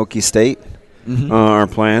Okie State are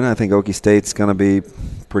playing. I think Okie State's going to be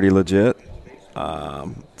pretty legit.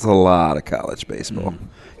 It's a lot of college baseball.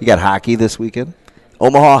 You got hockey this weekend.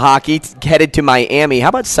 Omaha hockey headed to Miami. How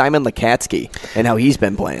about Simon Lekatsky and how he's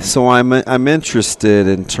been playing? So I'm interested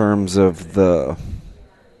in terms of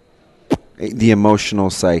the emotional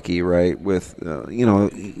psyche, right? With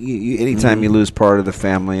anytime you lose part of the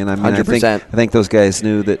family, and I mean, 100%. I think those guys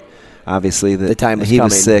knew that obviously that the time was he coming.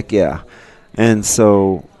 was sick, yeah. And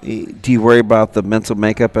so, do you worry about the mental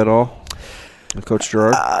makeup at all, Coach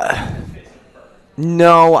Gerard?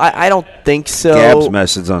 No, I don't think so. Gab's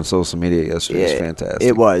message on social media yesterday was fantastic.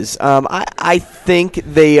 It was. I think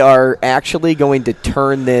they are actually going to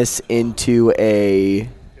turn this into a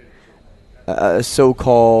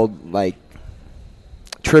so-called like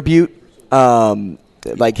tribute.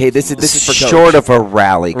 Like, hey, this is for Coach. Short of a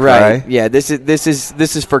rally cry. Right? Yeah, this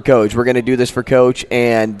is for Coach. We're going to do this for Coach,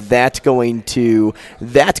 and that's going to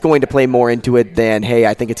play more into it than, hey,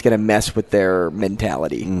 I think it's going to mess with their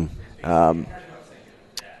mentality.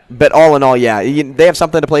 But all in all, yeah, they have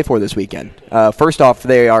something to play for this weekend. First off,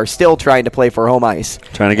 they are still trying to play for home ice.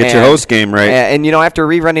 Trying to get your host game right. And after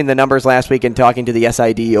rerunning the numbers last week and talking to the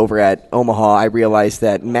SID over at Omaha, I realized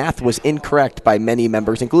that math was incorrect by many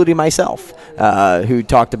members, including myself, who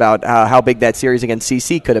talked about how big that series against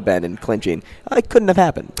CC could have been in clinching. It couldn't have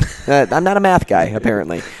happened. I'm not a math guy,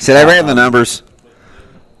 apparently. Said I ran the numbers.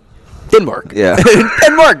 Didn't work. Yeah.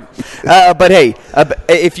 Didn't work. But, hey,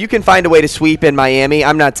 if you can find a way to sweep in Miami,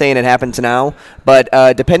 I'm not saying it happens now, but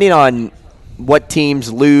depending on what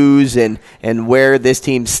teams lose and where this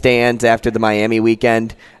team stands after the Miami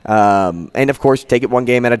weekend, and, of course, take it one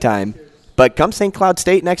game at a time. But come St. Cloud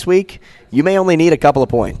State next week, you may only need a couple of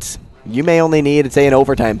points. You may only need, say, an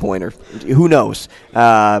overtime point, or who knows.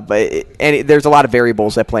 There's a lot of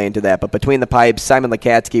variables that play into that. But between the pipes, Simon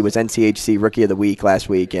Lakatsky was NCHC Rookie of the Week last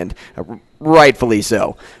week, and rightfully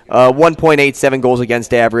so. 1.87 goals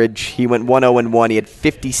against average. He went 1-0-1. He had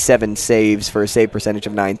 57 saves for a save percentage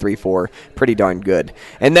of .934. Pretty darn good.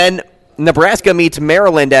 And then Nebraska meets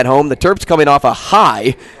Maryland at home. The Terps coming off a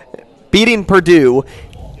high, beating Purdue.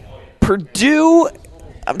 Purdue,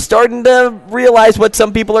 I'm starting to realize what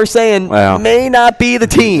some people are saying. Wow. May not be the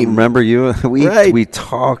team. Remember we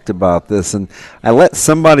talked about this, and I let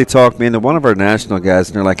somebody talk me into one of our national guys,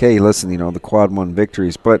 and they're like, hey, listen, the quad one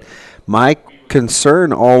victories. But my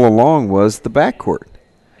concern all along was the backcourt.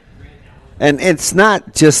 And it's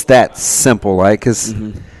not just that simple, because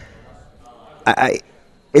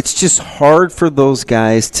it's just hard for those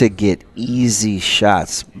guys to get easy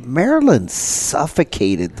shots. Maryland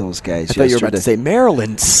suffocated those guys yesterday. I thought you were about to say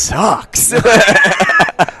Maryland sucks.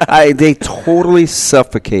 They totally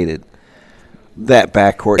suffocated that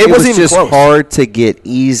backcourt. It wasn't was even just close. Hard to get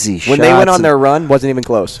easy shots. When they went on their run, wasn't even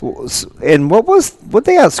close. And what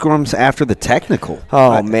they outscored them after the technical?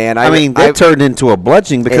 Oh, man. I mean, that turned into a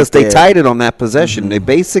bludgeoning because they tied it on that possession. They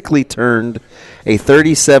basically turned a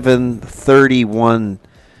 37-31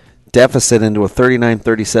 deficit into a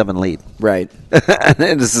 39-37 lead. Right. And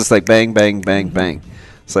it's just like bang, bang, bang, bang.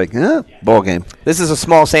 It's like, ball game. This is a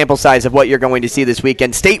small sample size of what you're going to see this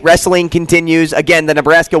weekend. State wrestling continues. Again, the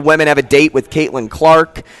Nebraska women have a date with Caitlin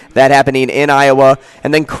Clark. That happening in Iowa.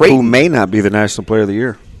 And then Creighton. Who may not be the National Player of the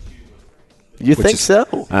Year. You think so?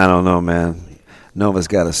 I don't know, man. Nova's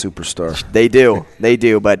got a superstar. They do.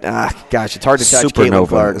 But, gosh, it's hard to touch Caitlin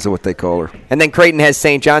Clark. Supernova is what they call her. And then Creighton has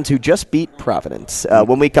St. John's, who just beat Providence.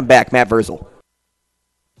 When we come back, Matt Verzel.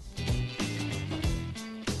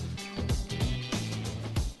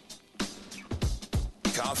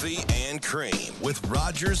 Coffee and Cream with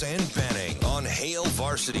Rogers and Benning on Hail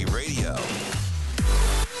Varsity Radio.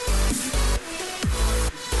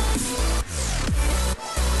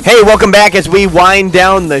 Hey, welcome back as we wind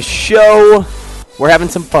down the show. We're having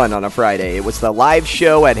some fun on a Friday. It was the live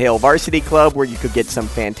show at Hail Varsity Club where you could get some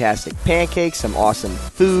fantastic pancakes, some awesome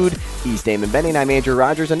food. He's Damon Benning. I'm Andrew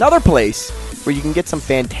Rogers. Another place where you can get some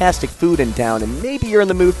fantastic food in town, and maybe you're in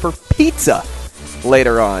the mood for pizza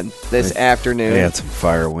later on this afternoon. They had some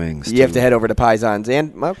fire wings, You have to head over to Paisans.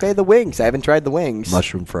 And, the wings. I haven't tried the wings.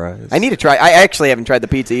 Mushroom fries. I need to try. I actually haven't tried the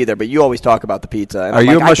pizza either, but you always talk about the pizza. And Are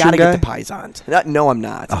you a mushroom I gotta guy? get the Paisans. No, I'm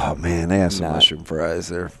not. Oh, man, they have some mushroom fries.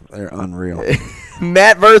 They're unreal.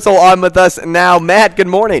 Matt Verzel on with us now. Matt, good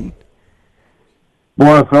morning.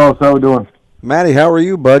 Morning, fellas. How we doing? Matty, how are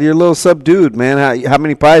you, bud? You're a little subdued, man. How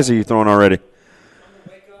many pies are you throwing already?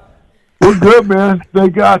 We're good, man. They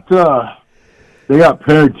got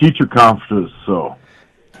parent-teacher conferences, so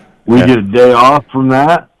we get a day off from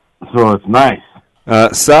that, so it's nice.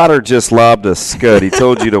 Sauter just lobbed a scud. He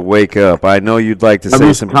told you to wake up. I know you'd like to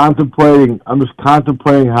say something. I'm just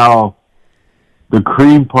contemplating how the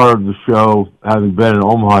cream part of the show, having been in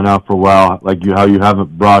Omaha now for a while, like how you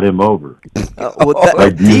haven't brought him over.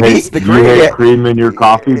 Like, do you hate cream in your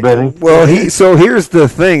coffee, Benny? Well, so here's the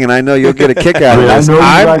thing, and I know you'll get a kick out of this.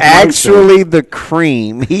 I'm actually the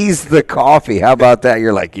cream. He's the coffee. How about that?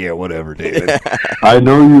 You're like, yeah, whatever, David. I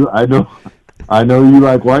know you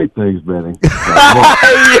like white things, Benny.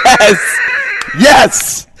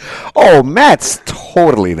 Yes. Oh, Matt's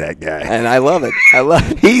totally that guy, and I love it.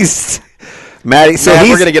 He's Matty. So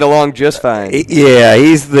we're gonna get along just fine. Yeah,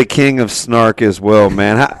 he's the king of snark as well,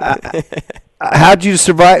 man. How'd you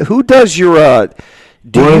survive? Who does your? What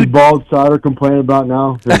does Bald Sider complain about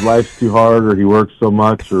now? His life's too hard, or he works so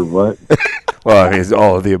much, or what? Well, he's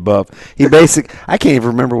all of the above. I can't even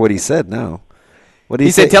remember what he said now. What did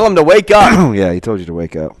he say? Tell him to wake up. Yeah, he told you to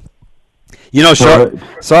wake up. You know,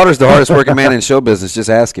 Sauter's the hardest working man in show business. Just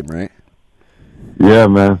ask him, right? Yeah,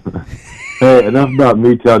 man. Hey, enough about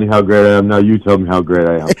me telling you how great I am. Now you tell me how great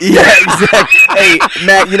I am. Yeah, exactly. Hey,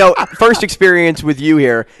 Matt, first experience with you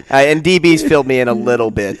here, and DB's filled me in a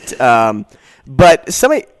little bit. But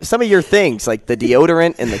some of your things, like the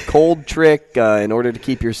deodorant and the cold trick, in order to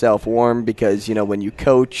keep yourself warm, because, when you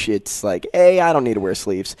coach, it's like, hey, I don't need to wear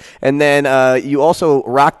sleeves. And then you also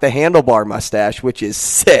rock the handlebar mustache, which is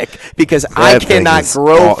sick, because I cannot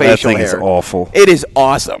grow facial hair. That thing is awful. It is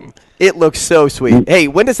awesome. It looks so sweet. Hey,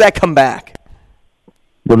 when does that come back?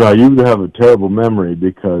 Well, no, you have a terrible memory,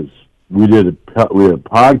 because we did a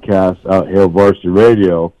podcast out at Hail Varsity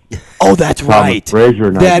Radio. Oh, that's right.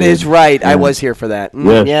 That is right. I was here for that.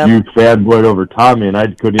 Yes, yeah. You fanboyed over Tommy, and I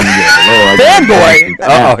couldn't even get hello. Fanboy?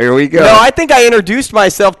 Oh, here we go. No, I think I introduced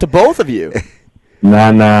myself to both of you.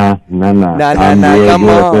 Nah. Come on.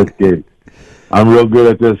 I'm real good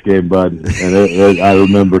at this game, bud, and I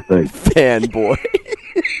remember things. Fanboy.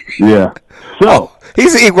 Yeah. So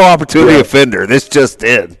he's an equal opportunity offender. This just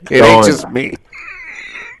in. It ain't just me.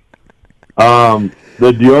 The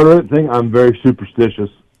deodorant thing, I'm very superstitious.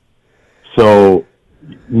 So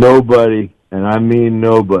nobody, and I mean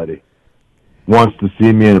nobody, wants to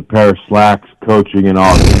see me in a pair of slacks coaching in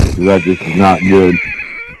August, because that just is not good.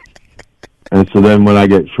 And so then when I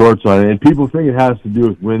get shorts on it, and people think it has to do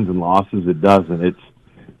with wins and losses, it doesn't.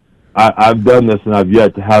 I've done this, and I've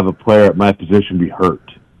yet to have a player at my position be hurt.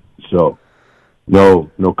 So no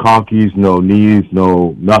conkies, no knees,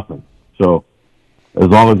 no nothing. So as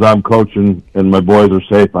long as I'm coaching and my boys are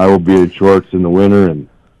safe, I will be in shorts in the winter. And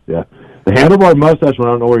yeah, the handlebar mustache one,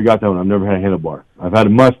 I don't know where you got that one. I've never had a handlebar. I've had a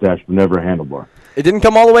mustache, but never a handlebar. It didn't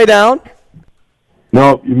come all the way down?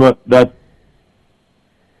 No,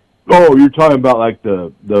 Oh, you're talking about like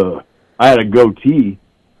the I had a goatee,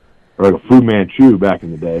 or like a Fu Manchu back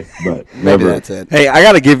in the day, but maybe that's it. Hey, I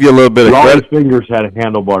got to give you a little bit of credit. All his fingers had a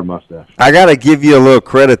handlebar mustache. I got to give you a little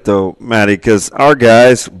credit, though, Matty, because our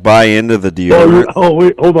guys buy into the deodorant. Oh,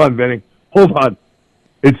 wait, hold on, Benny. Hold on.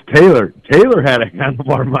 It's Taylor. Taylor had a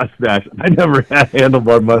handlebar mustache. I never had a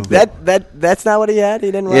handlebar mustache. That's not what he had?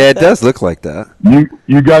 He didn't rock Yeah, it that? does look like that.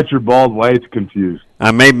 You got your bald whites confused.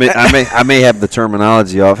 I may have the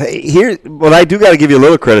terminology off. Hey, I do got to give you a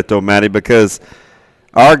little credit, though, Matty, because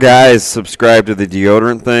our guys subscribe to the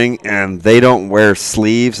deodorant thing, and they don't wear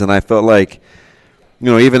sleeves. And I felt like,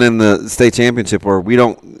 even in the state championship where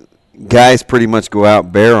guys pretty much go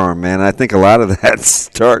out bare arm, man. I think a lot of that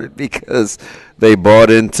started because they bought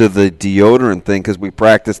into the deodorant thing because we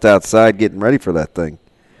practiced outside getting ready for that thing.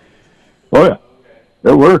 Oh, yeah.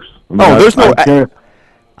 It works.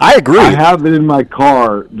 I agree. I have it in my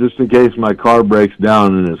car just in case my car breaks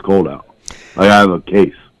down and it's cold out. I have a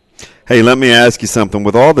case. Hey, let me ask you something.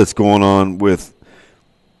 With all that's going on with,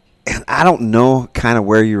 and I don't know kind of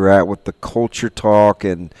where you're at with the culture talk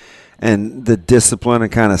and the discipline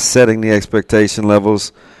and kind of setting the expectation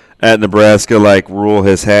levels at Nebraska like Rule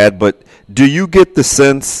has had, but do you get the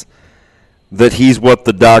sense that he's what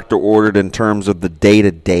the doctor ordered in terms of the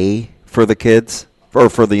day-to-day for the kids or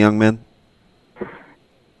for the young men?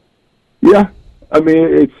 Yeah. I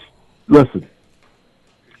mean, listen,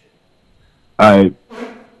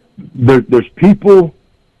 there's people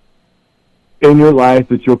in your life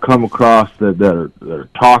that you'll come across that are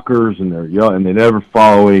talkers and and they never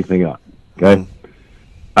follow anything up. Okay,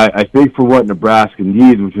 I think for what Nebraska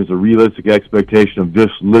needs, which is a realistic expectation of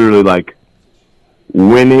just literally like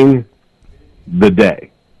winning the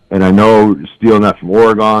day. And I know stealing that from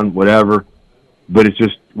Oregon, whatever, but it's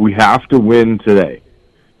just we have to win today.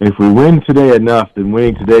 And if we win today enough, then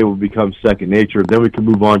winning today will become second nature. Then we can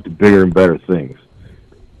move on to bigger and better things.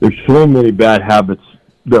 There's so many bad habits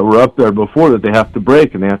that were up there before that they have to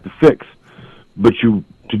break and they have to fix. But to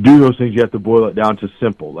do those things, you have to boil it down to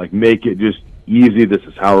simple. Like, make it just easy. This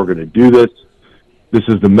is how we're going to do this. This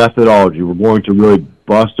is the methodology. We're going to really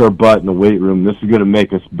bust our butt in the weight room. This is going to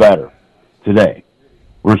make us better today.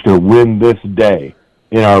 We're just going to win this day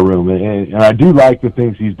in our room. And I do like the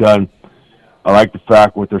things he's done. I like the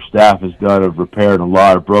fact what their staff has done of repairing a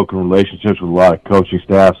lot of broken relationships with a lot of coaching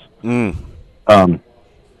staffs.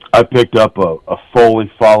 I picked up a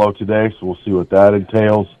Foley follow today, so we'll see what that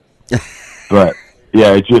entails. But,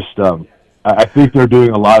 yeah, it just I think they're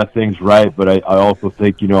doing a lot of things right, but I also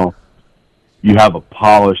think, you have a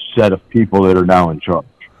polished set of people that are now in charge.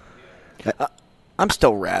 I'm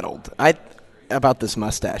still rattled about this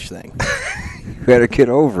mustache thing. You better get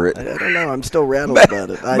over it. I don't know. I'm still rattled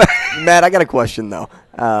about it. Matt, I got a question, though.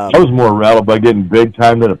 I was more rattled by getting big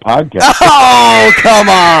time than a podcast. Oh, come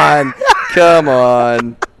on. Come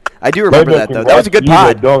on. I do remember that, though. That was a good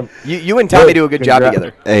pod. You and Tommy do a good job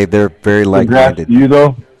together. Hey, they're very like-minded. You,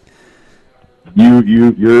 though,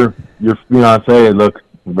 your fiancé looks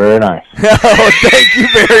very nice. Oh, thank you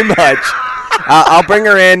very much. I'll bring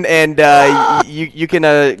her in, and you can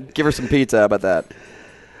give her some pizza. How about that?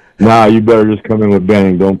 Nah, you better just come in with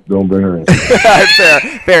Benning. Don't bring her in.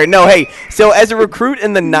 Fair. No, hey, so as a recruit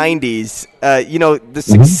in the 90s, the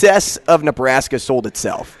success of Nebraska sold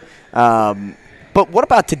itself. But what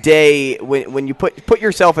about today when you put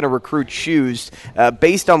yourself in a recruit's shoes,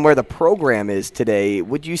 based on where the program is today,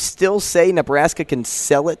 would you still say Nebraska can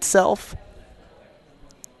sell itself?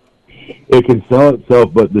 It can sell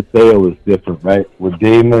itself, but the sale is different, right? With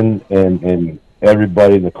Damon and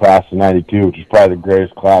everybody in the class of 92, which is probably the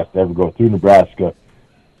greatest class to ever go through Nebraska,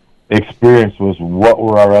 experience was what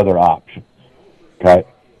were our other options, okay?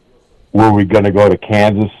 Were we going to go to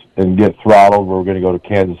Kansas and get throttled? Were we going to go to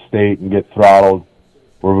Kansas State and get throttled?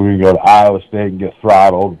 Were we going to go to Iowa State and get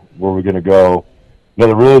throttled? Were we going to go...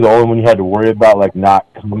 really the only one you had to worry about, like, not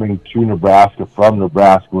coming to Nebraska from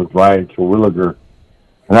Nebraska was Ryan Terwilliger,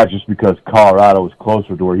 and that's just because Colorado was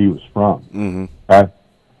closer to where he was from. Mm-hmm. Okay?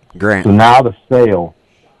 Grant. So now the sale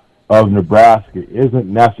of Nebraska isn't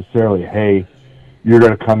necessarily, hey, you're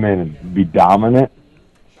going to come in and be dominant.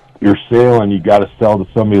 Your sale, and you got to sell to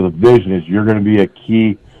somebody with vision, is you're going to be a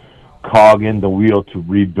key cog in the wheel to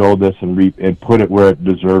rebuild this and put it where it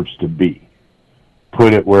deserves to be.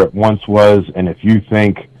 Put it where it once was, and if you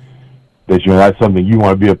think that that's something you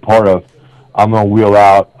want to be a part of, I'm going to wheel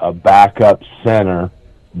out a backup center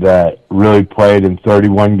that really played in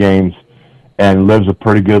 31 games and lives a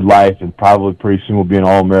pretty good life and probably pretty soon will be an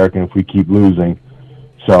All-American if we keep losing.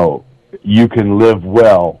 So you can live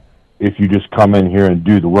well if you just come in here and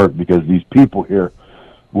do the work, because these people here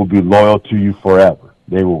will be loyal to you forever.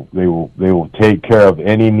 They will take care of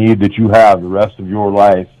any need that you have the rest of your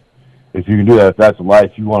life. If you can do that, if that's a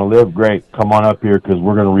life you want to live, great. Come on up here, because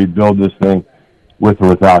we're going to rebuild this thing with or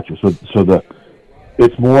without you. So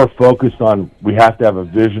it's more focused on, we have to have a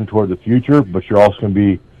vision toward the future, but you're also going to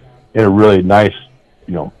be in a really nice,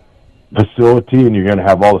 facility, and you're going to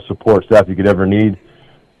have all the support staff you could ever need.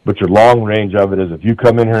 But your long range of it is, if you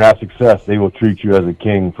come in here and have success, they will treat you as a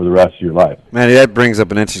king for the rest of your life. Man, that brings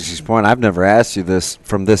up an interesting point. I've never asked you this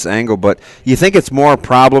from this angle, but you think it's more a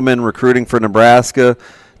problem in recruiting for Nebraska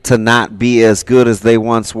to not be as good as they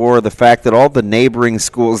once were? The fact that all the neighboring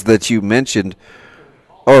schools that you mentioned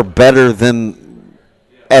are better than,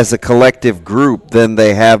 as a collective group, than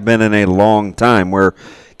they have been in a long time, where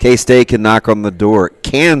K-State can knock on the door.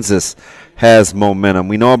 Kansas has momentum.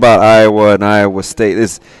 We know about Iowa and Iowa State.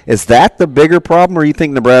 Is that the bigger problem, or you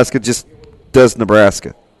think Nebraska just does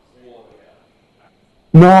Nebraska?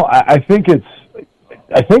 No, I think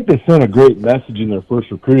they sent a great message in their first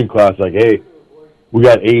recruiting class, like, hey, we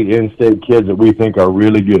got 8 in-state kids that we think are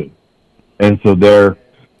really good, and so they're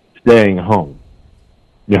staying home.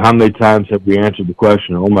 How many times have we answered the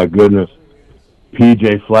question, oh my goodness,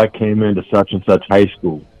 P.J. Fleck came into such and such high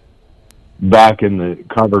school? Back in the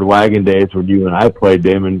covered wagon days when you and I played,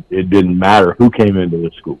 Damon, it didn't matter who came into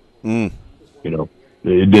the school. Mm.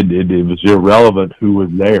 It was irrelevant who was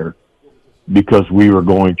there, because we were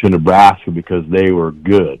going to Nebraska because they were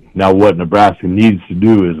good. Now what Nebraska needs to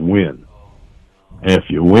do is win. And if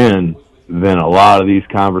you win, then a lot of these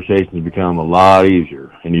conversations become a lot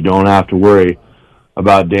easier, and you don't have to worry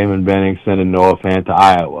about Damon Benning sending Noah Fant to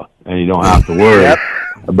Iowa, and you don't have to worry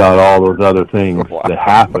about all those other things that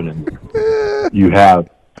happen. And you have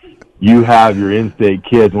your in-state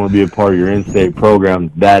kids want to be a part of your in-state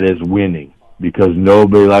program. That is winning, because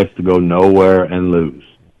nobody likes to go nowhere and lose.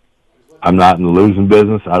 I'm not in the losing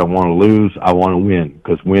business. I don't want to lose. I want to win,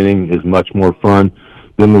 because winning is much more fun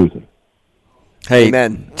than losing. Hey,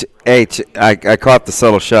 Amen. I caught the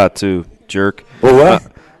subtle shot too, jerk. Well, what?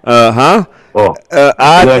 Huh? Oh,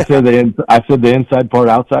 I said the inside part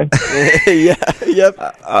outside. Yeah. Yep.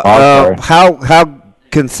 How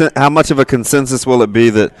how much of a consensus will it be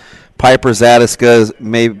that Piper Zatyskas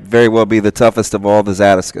may very well be the toughest of all the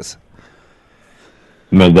Zatyskas?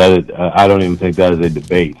 Man, I don't even think that is a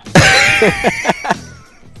debate.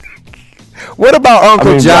 What about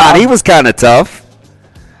Uncle John? He was kind of tough.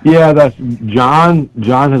 Yeah, that's John.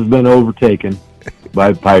 John has been overtaken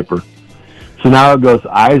by Piper. So now it goes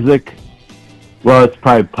Isaac. Well, it's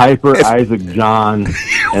probably Piper, Isaac, John,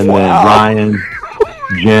 and then Ryan,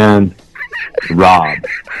 Jen, Rob.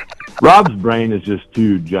 Rob's brain is just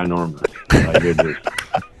too ginormous. Like it just.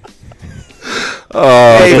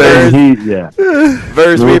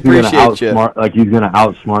 Vers, we appreciate you. Like he's going to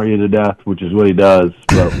outsmart you to death, which is what he does.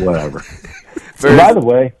 But whatever. By the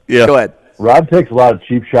way, go ahead. Rob takes a lot of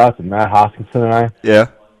cheap shots at Matt Hoskinson and I. Yeah.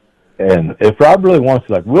 And if Rob really wants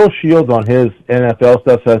to, like Will Shields on his NFL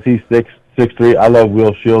stuff says he's 6'3". I love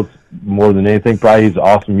Will Shields more than anything. Probably he's an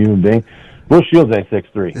awesome human being. Will Shields ain't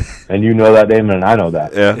 6'3", and you know that, Damon, and I know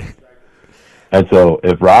that. Yeah. And so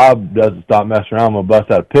if Rob doesn't stop messing around, I'm going to bust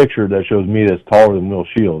out a picture that shows me that's taller than Will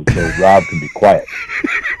Shields, so Rob can be quiet.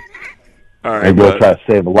 All right, and go try to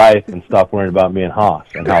save a life and stop worrying about me and Haas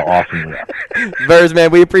and how awesome we are. Vers, man,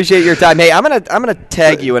 we appreciate your time. Hey, I'm gonna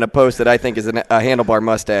tag you in a post that I think is a handlebar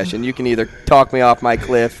mustache, and you can either talk me off my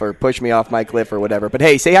cliff or push me off my cliff or whatever. But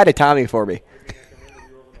hey, say hi to Tommy for me.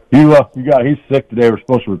 He's sick today. We're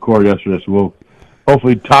supposed to record yesterday, so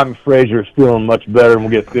hopefully Tommy Frazier is feeling much better, and we'll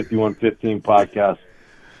get 5115 podcast.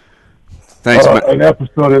 Thanks, Matt. An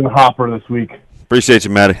episode in the hopper this week. Appreciate you,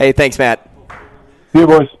 Matty. Hey, thanks, Matt. See you,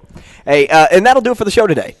 boys. Hey, and that'll do it for the show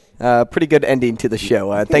today. Pretty good ending to the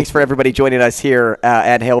show. Thanks for everybody joining us here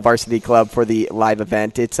at Hail Varsity Club for the live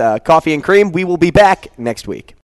event. It's Coffee and Cream. We will be back next week.